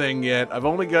clown thing yet. I've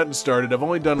only gotten started. I've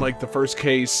only done, like, the first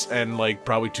case and, like,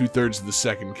 probably 2/3 of the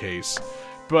second case.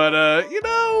 But,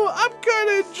 I'm kind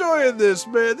of enjoying this,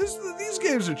 man. These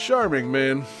games are charming,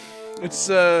 man. It's,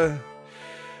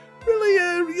 really,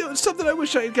 it's something I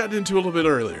wish I had gotten into a little bit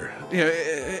earlier. Yeah,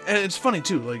 and it's funny,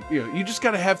 too. Like, you just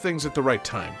gotta have things at the right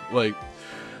time. Like,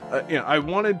 I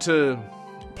wanted to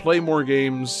play more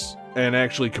games and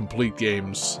actually complete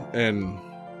games, and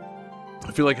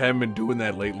I feel like I haven't been doing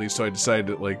that lately, so I decided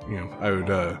that, like, I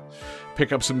would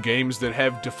pick up some games that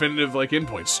have definitive, like,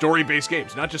 endpoints. Story-based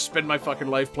games, not just spend my fucking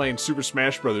life playing Super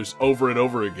Smash Bros. Over and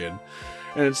over again.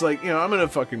 And it's like, I'm gonna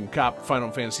fucking cop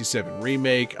Final Fantasy VII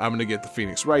Remake, I'm gonna get the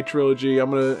Phoenix Wright trilogy, I'm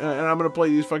gonna play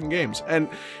these fucking games. And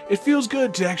it feels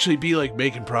good to actually be, like,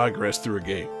 making progress through a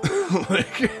game.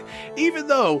 Like, even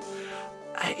though,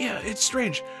 it's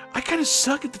strange, I kind of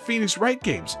suck at the Phoenix Wright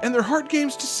games, and they're hard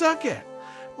games to suck at.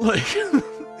 Like,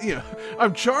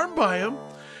 I'm charmed by them,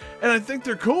 and I think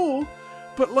they're cool,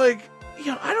 but, like,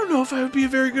 I don't know if I would be a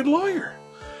very good lawyer.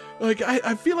 like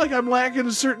I feel like I'm lacking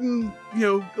a certain,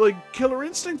 like killer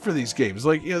instinct for these games.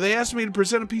 Like, they asked me to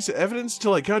present a piece of evidence to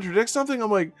like contradict something.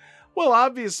 I'm like, well,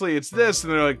 obviously it's this,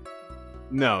 and they're like,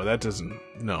 no, that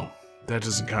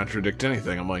doesn't contradict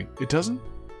anything. I'm like, it doesn't?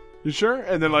 You sure?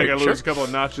 And then like I lose a couple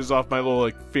of notches off my little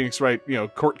like Phoenix Wright,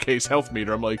 court case health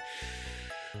meter. I'm like,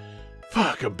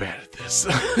 fuck, I'm bad at this.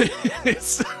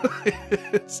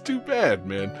 it's too bad,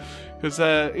 man. Because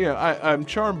I'm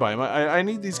charmed by them. I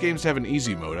need these games to have an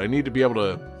easy mode. I need to be able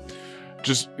to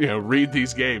just read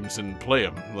these games and play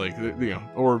them, like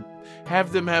or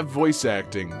have them have voice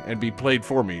acting and be played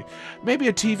for me. Maybe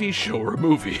a TV show or a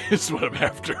movie is what I'm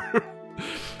after.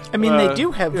 I mean, they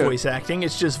do have voice acting.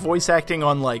 It's just voice acting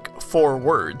on like 4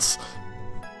 words.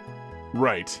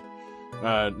 Right.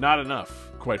 Not enough,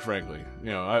 quite frankly.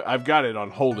 I've got it on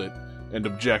hold it and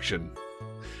objection.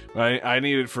 I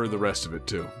need it for the rest of it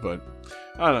too, but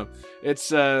I don't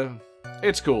know.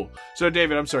 It's cool. So,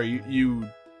 David, I'm sorry, you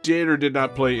did or did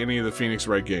not play any of the Phoenix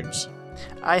Wright games?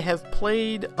 I have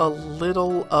played a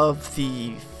little of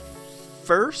the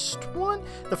first one.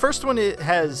 The first one, it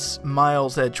has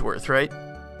Miles Edgeworth, right?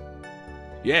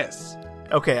 Yes.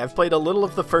 Okay, I've played a little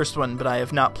of the first one, but I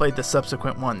have not played the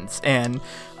subsequent ones. And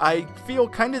I feel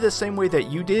kind of the same way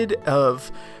that you did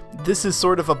of this is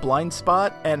sort of a blind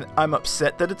spot, and I'm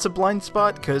upset that it's a blind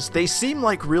spot because they seem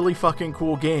like really fucking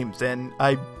cool games, and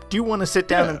I do want to sit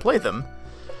down and play them.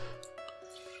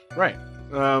 Right.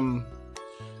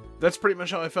 That's pretty much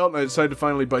how I felt, and I decided to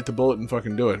finally bite the bullet and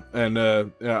fucking do it. And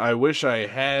I wish I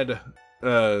had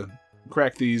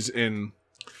cracked these in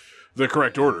the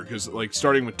correct order, because like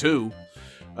starting with 2,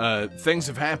 things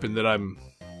have happened that I'm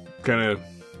kind of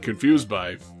confused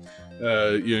by.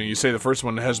 You say the first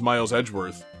one has Miles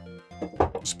Edgeworth.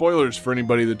 Spoilers for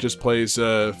anybody that just plays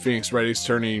Phoenix Wright Ace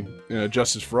Attorney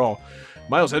Justice for All.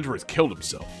 Miles Edgeworth killed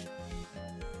himself.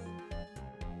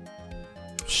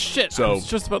 Shit, So- I was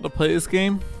just about to play this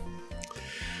game.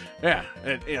 Yeah,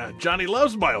 and Johnny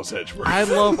loves Miles Edgeworth. I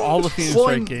love all the Phoenix Well,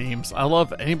 Wright games. I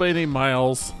love anybody named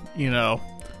Miles.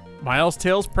 Miles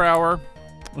Tails Prower.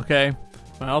 Okay,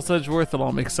 Miles Edgeworth. It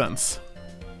all makes sense.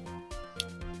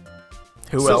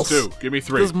 Who So else? 2. Give me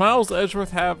 3. Does Miles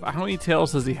Edgeworth have? How many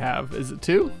tails does he have? Is it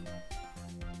 2?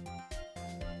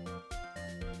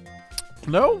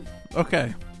 No?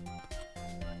 Okay.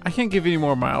 I can't give you any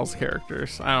more Miles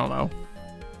characters. I don't know.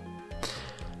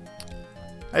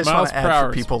 I just Miles want to add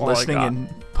Prower for is people all I listening got. in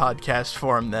podcast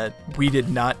form that we did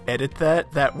not edit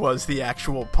that. That was the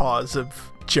actual pause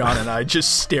of John and I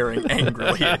just staring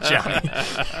angrily at Johnny.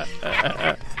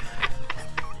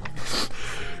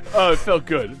 Oh, it felt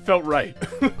good. It felt right.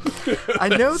 I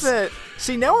know that.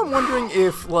 See, now I'm wondering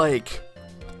if, like,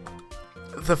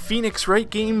 the Phoenix Wright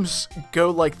games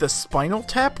go, like, the Spinal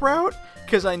Tap route?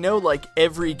 Because I know, like,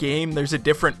 every game there's a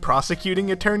different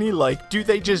prosecuting attorney. Like, do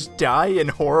they just die in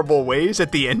horrible ways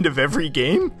at the end of every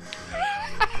game?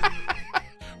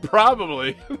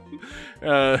 Probably.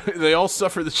 They all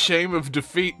suffer the shame of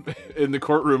defeat in the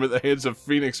courtroom at the hands of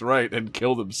Phoenix Wright and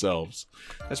kill themselves.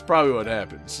 That's probably what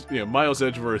happens. Miles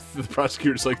Edgeworth, the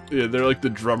prosecutor's like, they're like the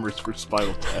drummers for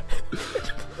Spinal Tap.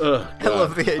 I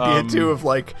love the idea, too, of,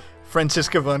 like,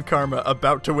 Franziska von Karma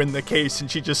about to win the case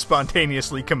and she just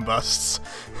spontaneously combusts.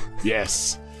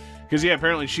 Yes. Because,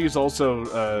 apparently she's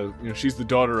also, she's the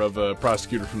daughter of a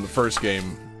prosecutor from the first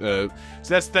game. So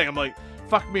that's the thing. I'm like,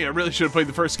 fuck me, I really should have played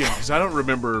the first game, because I don't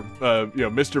remember,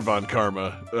 Mr. Von Karma,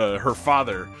 her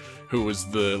father, who was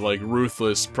the, like,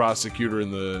 ruthless prosecutor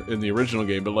in the original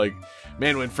game. But, like,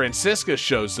 man, when Franziska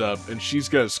shows up and she's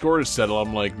got a score to settle,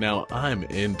 I'm like, now I'm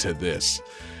into this.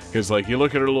 Because, like, you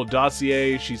look at her little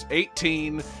dossier, she's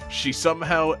 18, she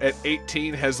somehow at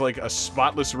 18 has, like, a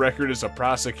spotless record as a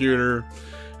prosecutor.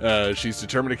 She's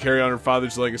determined to carry on her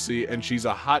father's legacy, and she's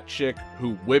a hot chick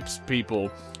who whips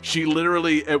people. She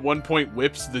literally, at one point,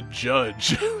 whips the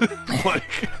judge.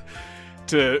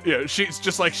 She's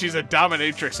just like, she's a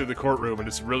dominatrix in the courtroom, and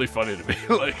it's really funny to me.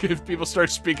 Like, if people start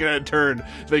speaking out of turn,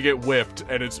 they get whipped,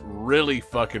 and it's really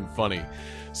fucking funny.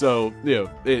 So,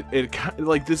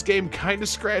 this game kind of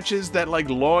scratches that, like,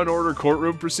 Law and Order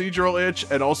courtroom procedural itch,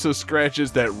 and also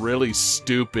scratches that really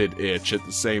stupid itch at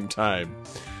the same time.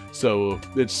 So,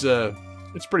 it's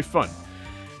pretty fun.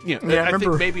 I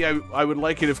think maybe I would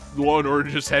like it if Law and Order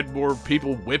just had more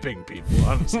people whipping people,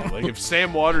 honestly. Like, if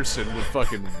Sam Waterston would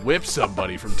fucking whip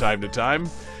somebody from time to time,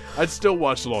 I'd still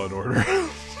watch Law and Order.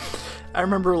 I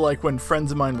remember, like, when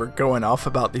friends of mine were going off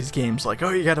about these games, like, oh,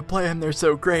 you gotta play them, they're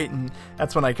so great, and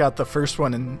that's when I got the first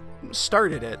one, and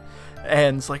started it.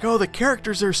 And it's like, oh, the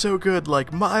characters are so good.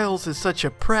 Like, Miles is such a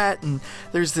prat, and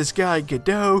there's this guy,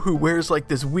 Godot, who wears, like,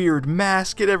 this weird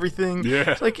mask and everything.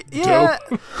 Yeah. It's like, yeah.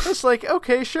 It's like,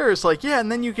 okay, sure. It's like, yeah,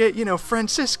 and then you get,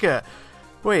 Francisca.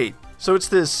 Wait, so it's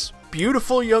this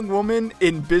beautiful young woman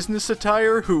in business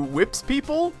attire who whips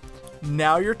people?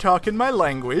 Now you're talking my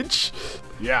language.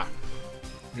 Yeah.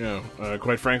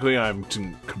 Quite frankly, I'm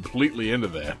completely into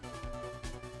that.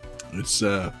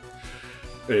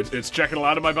 It's checking a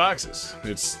lot of my boxes.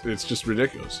 It's just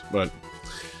ridiculous. But,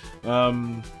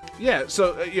 yeah,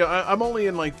 so, I'm only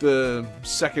in, like, the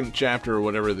second chapter or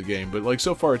whatever of the game, but, like,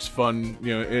 so far it's fun.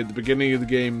 At the beginning of the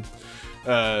game,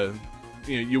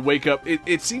 you wake up.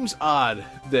 It seems odd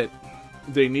that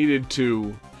they needed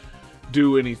to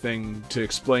do anything to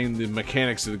explain the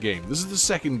mechanics of the game. This is the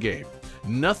second game.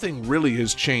 Nothing really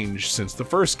has changed since the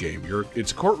first game.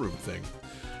 It's a courtroom thing.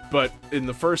 But in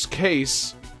the first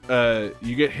case,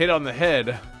 you get hit on the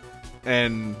head,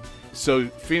 and so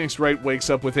Phoenix Wright wakes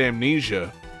up with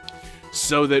amnesia,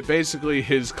 so that basically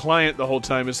his client the whole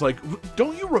time is like,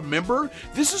 don't you remember?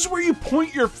 This is where you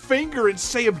point your finger and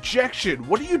say objection.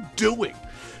 What are you doing?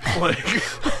 Like,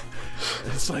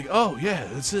 it's like, oh yeah,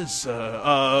 this is,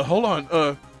 hold on,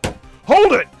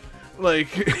 hold it!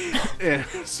 Like, yeah,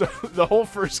 so the whole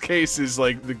first case is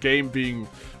like the game being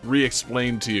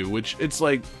re-explained to you, which it's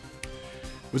like,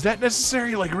 was that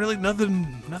necessary? Like, really,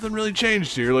 nothing really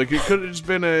changed here. Like, it could have just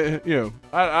been I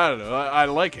don't know. I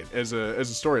like it as a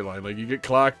storyline. Like, you get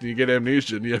clocked and you get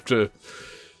amnesia and you have to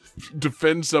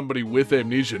defend somebody with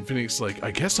amnesia. And Phoenix like,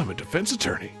 I guess I'm a defense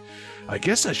attorney. I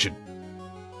guess I should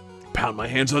pound my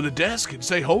hands on the desk and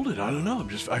say, hold it. I don't know.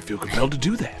 I feel compelled to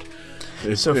do that.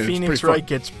 So Phoenix Wright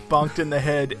gets bonked in the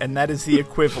head, and that is the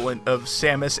equivalent of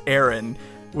Samus Aran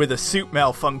with a suit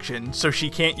malfunction, so she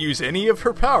can't use any of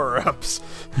her power-ups.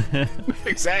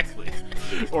 Exactly.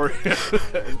 But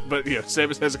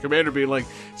Samus has a commander being like,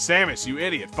 Samus, you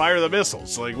idiot, fire the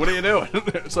missiles. Like, what are you doing?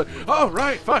 It's like, oh,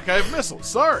 right, fuck, I have missiles,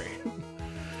 sorry.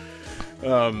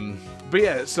 But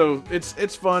yeah, so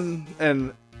it's fun,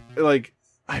 and, like,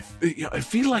 I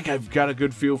feel like I've got a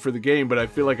good feel for the game, but I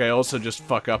feel like I also just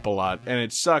fuck up a lot, and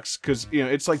it sucks, because,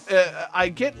 it's like, I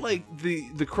get, like,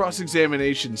 the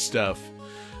cross-examination stuff.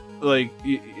 Like,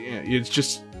 it's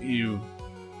just, you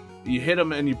hit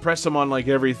them and you press them on, like,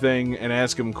 everything and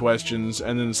ask them questions,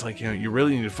 and then it's like, you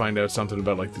really need to find out something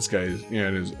about, like, this guy,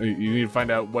 you need to find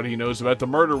out what he knows about the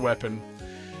murder weapon,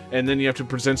 and then you have to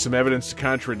present some evidence to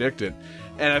contradict it.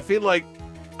 And I feel like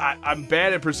I'm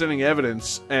bad at presenting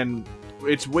evidence, and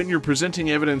it's when you're presenting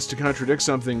evidence to contradict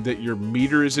something that your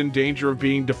meter is in danger of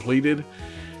being depleted.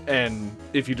 And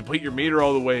if you deplete your meter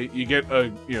all the way, you get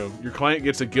your client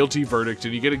gets a guilty verdict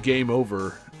and you get a game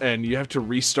over and you have to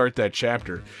restart that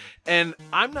chapter. And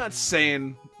I'm not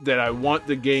saying that I want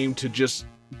the game to just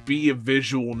be a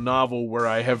visual novel where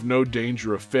I have no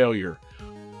danger of failure,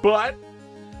 but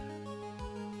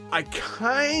I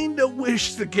kind of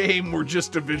wish the game were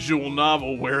just a visual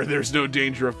novel where there's no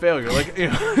danger of failure. Like,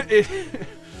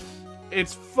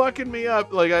 it's fucking me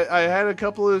up. Like, I had a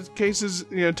couple of cases,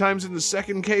 times in the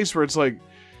second case where it's like,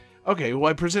 okay, well,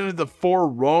 I presented the 4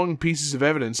 wrong pieces of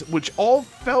evidence, which all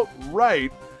felt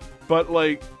right, but,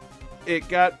 like, it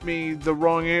got me the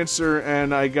wrong answer,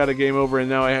 and I got a game over, and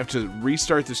now I have to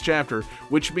restart this chapter,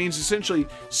 which means essentially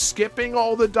skipping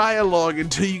all the dialogue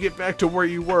until you get back to where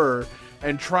you were,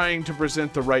 and trying to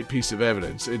present the right piece of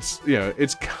evidence.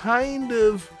 It's kind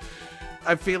of...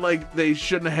 I feel like they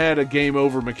shouldn't have had a game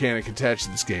over mechanic attached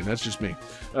to this game. That's just me.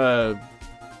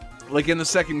 Like in the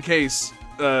second case,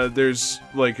 there's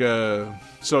like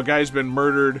so a guy's been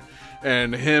murdered,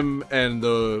 and him and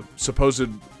the supposed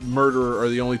murderer are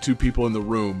the only 2 people in the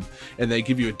room, and they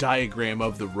give you a diagram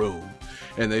of the room,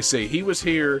 and they say he was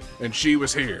here and she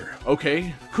was here.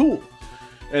 Okay, cool.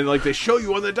 And like they show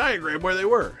you on the diagram where they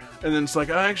were, and then it's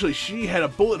like, oh, actually she had a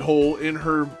bullet hole in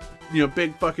her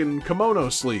big fucking kimono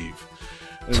sleeve.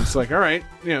 And it's like, all right,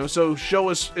 so show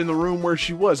us in the room where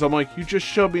she was. I'm like, you just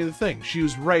showed me the thing. She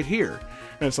was right here.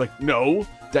 And it's like, no,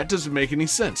 that doesn't make any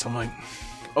sense. I'm like,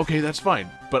 okay, that's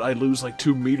fine. But I lose like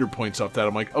 2 meter points off that.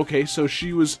 I'm like, okay, so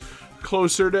she was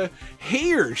closer to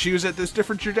here. She was at this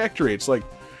different trajectory. It's like,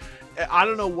 I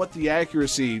don't know what the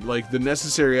accuracy, like the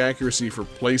necessary accuracy for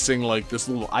placing like this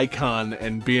little icon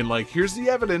and being like, here's the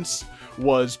evidence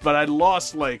was, but I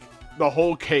lost like the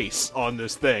whole case on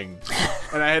this thing.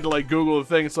 And I had to like Google the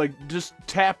thing. It's like, just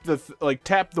tap the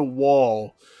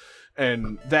wall,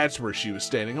 and that's where she was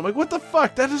standing. I'm like, what the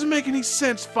fuck? That doesn't make any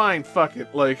sense. Fine, fuck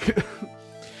it. Like,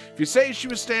 if you say she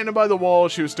was standing by the wall,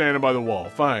 she was standing by the wall.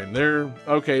 Fine.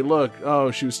 Okay, look.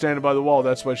 Oh, she was standing by the wall.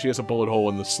 That's why she has a bullet hole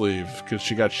in the sleeve, because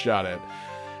she got shot at.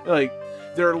 Like,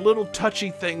 there are little touchy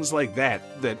things like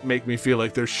that make me feel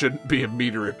like there shouldn't be a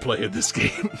meter at play in this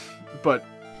game. But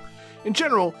in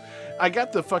general, I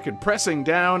got the fucking pressing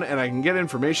down and I can get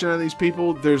information on these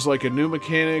people. There's like a new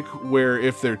mechanic where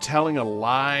if they're telling a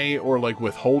lie or like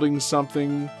withholding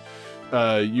something,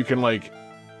 you can like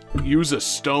use a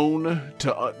stone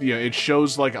to, it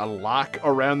shows like a lock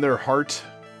around their heart,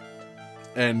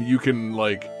 and you can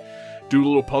like do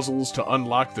little puzzles to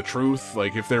unlock the truth.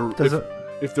 Like if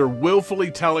they're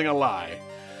willfully telling a lie,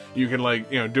 you can like,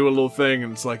 do a little thing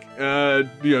and it's like, do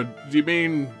you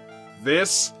mean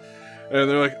this? And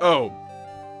they're like, oh,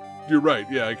 you're right.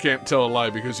 Yeah, I can't tell a lie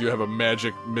because you have a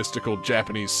magic, mystical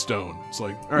Japanese stone. It's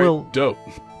like, all right, dope.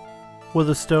 Will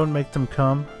the stone make them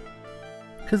come?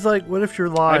 Because, like, what if you're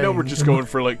lying? I know we're just going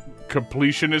for, like,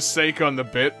 completionist sake on the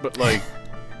bit, but, like...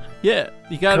 Yeah,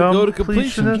 you gotta go to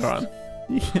completion, John.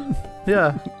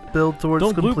 Yeah, build towards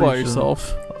completion. Don't blue ball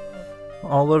yourself.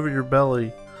 All over your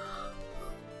belly.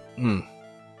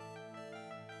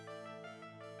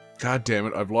 God damn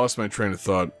it, I've lost my train of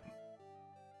thought.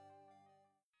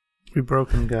 We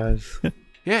broken, guys.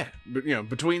 Yeah, but,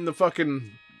 between the fucking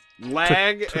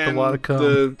lag took and a lot of cum.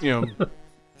 the,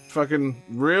 fucking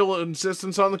real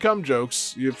insistence on the cum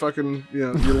jokes, you fucking,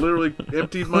 you literally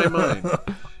emptied my mind.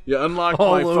 You unlocked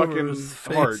all my over fucking his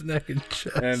face, heart, neck, and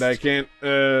chest. and I can't,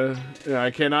 I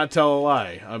cannot tell a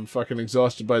lie. I'm fucking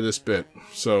exhausted by this bit.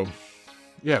 So,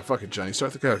 yeah, fuck it, Johnny.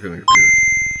 Start the calculator.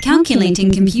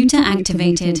 Calculating computer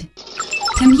activated.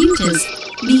 Computers.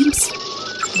 Beeps.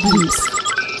 Boops.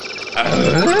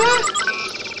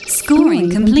 Scoring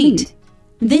complete.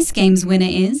 This game's winner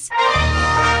is...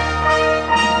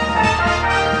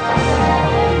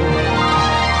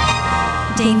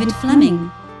 David Fleming.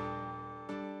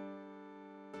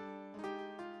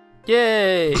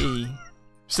 Yay!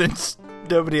 Since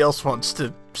nobody else wants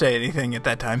to say anything at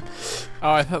that time.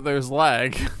 Oh, I thought there was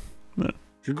lag.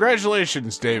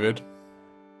 Congratulations, David.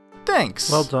 Thanks.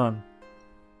 Well done.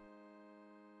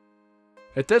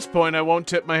 At this point, I won't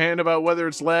tip my hand about whether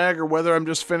it's lag or whether I'm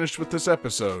just finished with this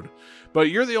episode. But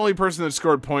you're the only person that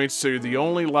scored points, so you're the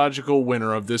only logical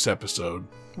winner of this episode.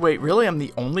 Wait, really? I'm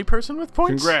the only person with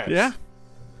points? Congrats. Yeah.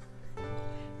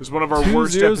 It's one of our 2,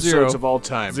 worst 0, episodes 0. of all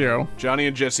time. 0. Johnny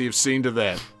and Jesse have seen to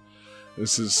that.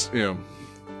 This is, David,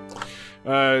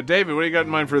 what do you got in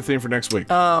mind for a theme for next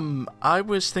week? I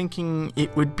was thinking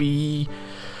it would be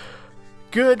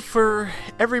good for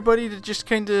everybody to just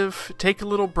kind of take a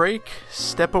little break,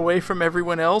 step away from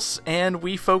everyone else, and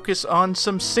we focus on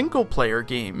some single-player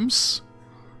games.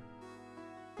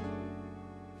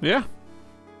 Yeah.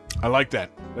 I like that.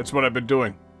 That's what I've been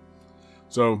doing.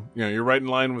 So, you're right in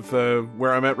line with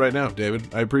where I'm at right now,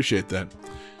 David. I appreciate that.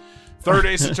 Third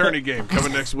Ace Attorney game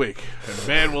coming next week. And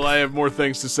man, will I have more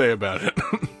things to say about it.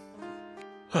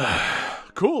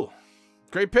 Cool.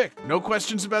 Great pick. No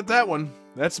questions about that one.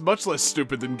 That's much less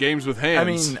stupid than Games with Hands. I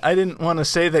mean, I didn't want to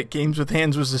say that Games with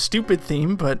Hands was a stupid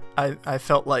theme, but I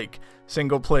felt like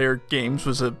single-player games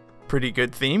was a pretty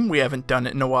good theme. We haven't done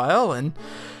it in a while, and,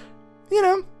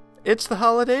 it's the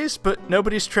holidays, but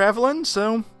nobody's traveling,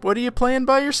 so what are you playing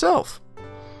by yourself?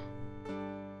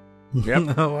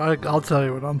 Yep. No, I'll tell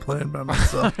you what I'm playing by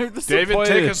myself. David,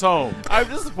 take us home. I'm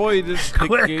disappointed you didn't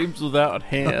pick Games Without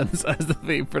Hands as the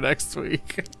theme for next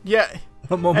week. Yeah.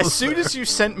 As soon as you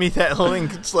sent me that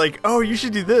link, it's like, oh, you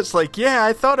should do this. Like, yeah,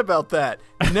 I thought about that.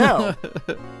 No.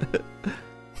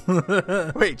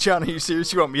 Wait, John, are you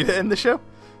serious? You want me to end the show?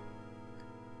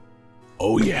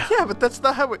 Oh, yeah. Yeah, but that's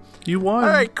not how it... You won. All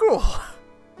right, cool.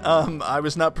 I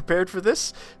was not prepared for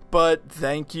this, but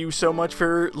thank you so much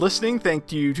for listening.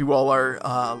 Thank you to all our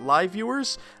live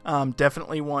viewers.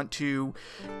 Definitely want to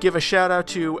give a shout out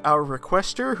to our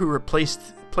requester who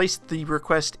placed the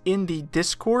request in the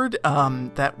Discord.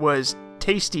 That was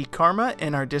Tasty Karma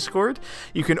in our Discord.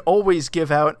 You can always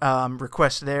give out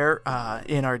requests there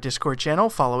in our Discord channel.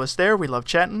 Follow us there. We love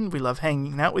chatting. We love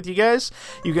hanging out with you guys.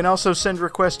 You can also send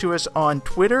requests to us on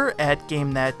Twitter at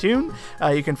GameThatTune.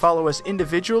 You can follow us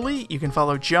individually. You can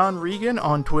follow John Regan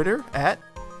on Twitter at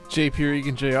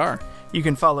JPReganJR. You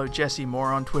can follow Jesse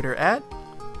Moore on Twitter at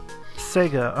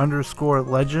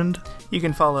Sega_legend. You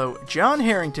can follow John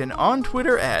Harrington on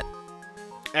Twitter at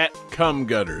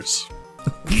Cumgutters.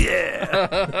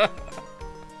 Yeah.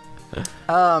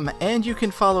 And you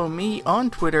can follow me on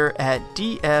Twitter at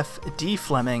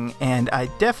DFDFleming, and I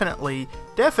definitely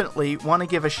want to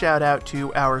give a shout out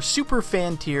to our super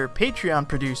fan tier Patreon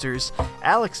producers,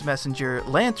 Alex Messenger,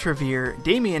 Lance Revere,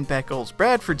 Damian Beckles,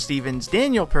 Bradford Stevens,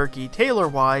 Daniel Perky, Taylor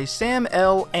Y, Sam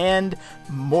L, and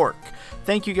Mork.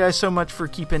 Thank you guys so much for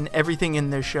keeping everything in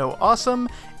this show awesome,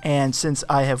 and since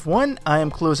I have won, I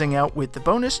am closing out with the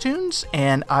bonus tunes,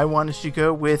 and I wanted to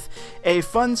go with a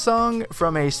fun song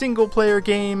from a single-player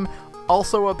game,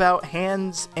 also about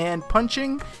hands and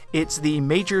punching. It's the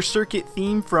Major Circuit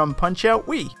theme from Punch-Out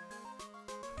Wii. All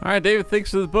right, David,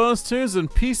 thanks for the bonus tunes,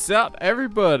 and peace out,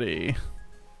 everybody.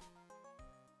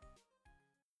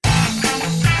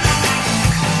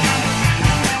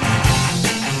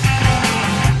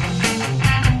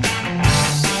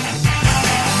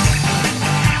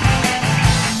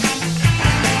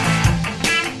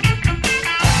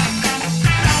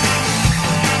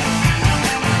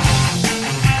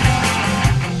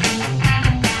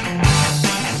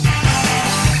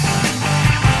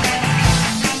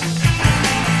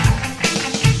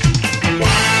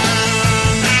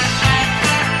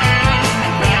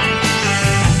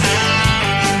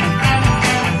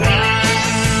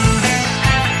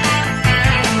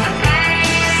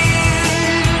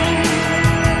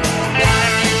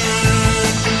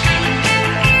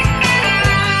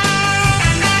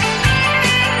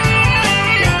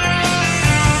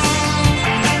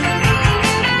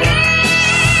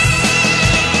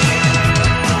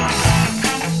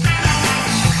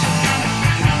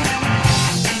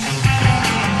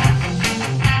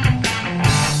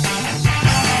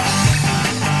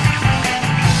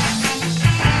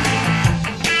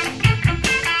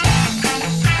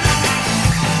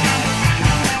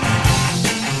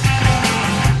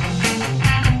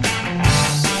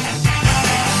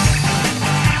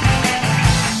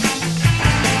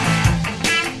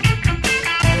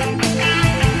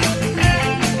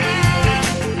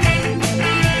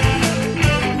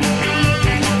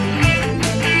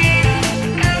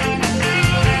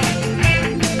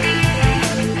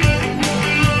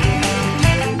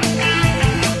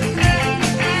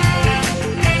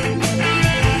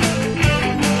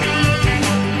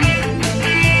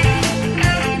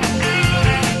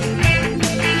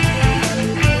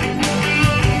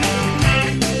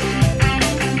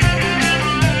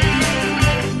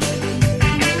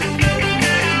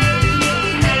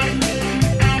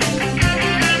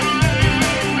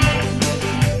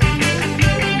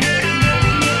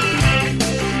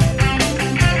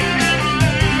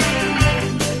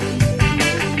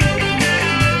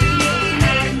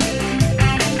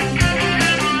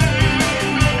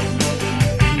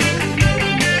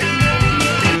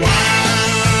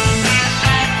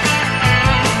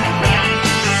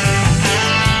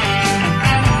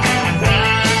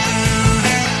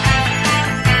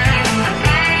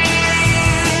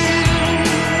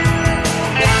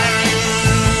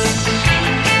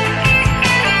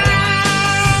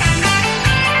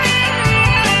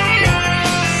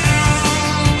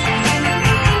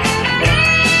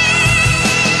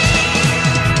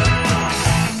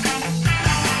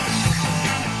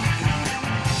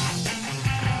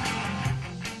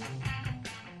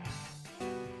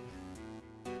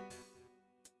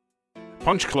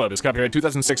 Punch Club is copyright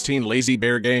 2016 Lazy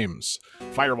Bear Games.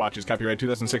 Firewatch is copyright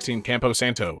 2016 Campo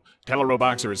Santo. Telero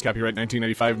Boxer is copyright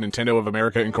 1995 Nintendo of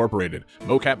America Incorporated.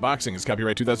 Mocap Boxing is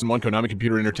copyright 2001 Konami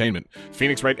Computer Entertainment.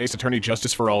 Phoenix Wright Ace Attorney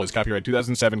Justice for All is copyright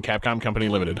 2007 Capcom Company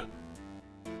Limited.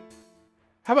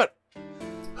 How about...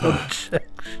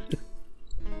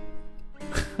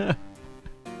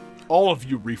 All of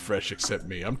you refresh except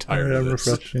me. I'm tired of this.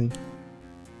 Refreshing.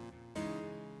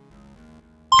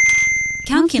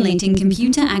 Calculating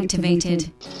computer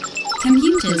activated.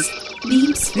 Computers.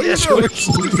 Beeps.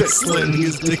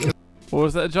 What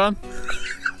was that, John?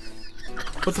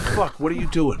 What the fuck? What are you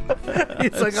doing?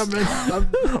 It's like I'm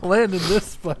landing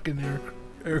this fucking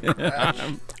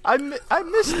aircraft. I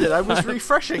missed it. I was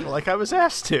refreshing like I was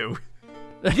asked to.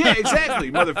 Yeah,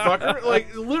 exactly, motherfucker.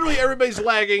 Like, literally everybody's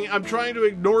lagging. I'm trying to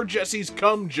ignore Jesse's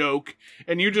cum joke,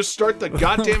 and you just start the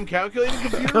goddamn calculating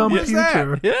computer? What is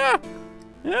that? Yeah.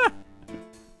 Yeah.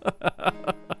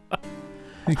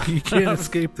 You can't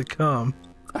escape the cum.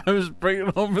 I was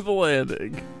bringing home for the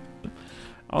landing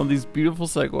on these beautiful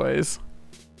segues.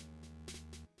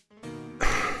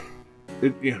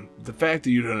 The fact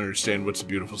that you don't understand what's a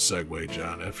beautiful segue,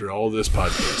 John, after all this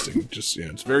podcasting, just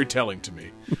it's very telling to me.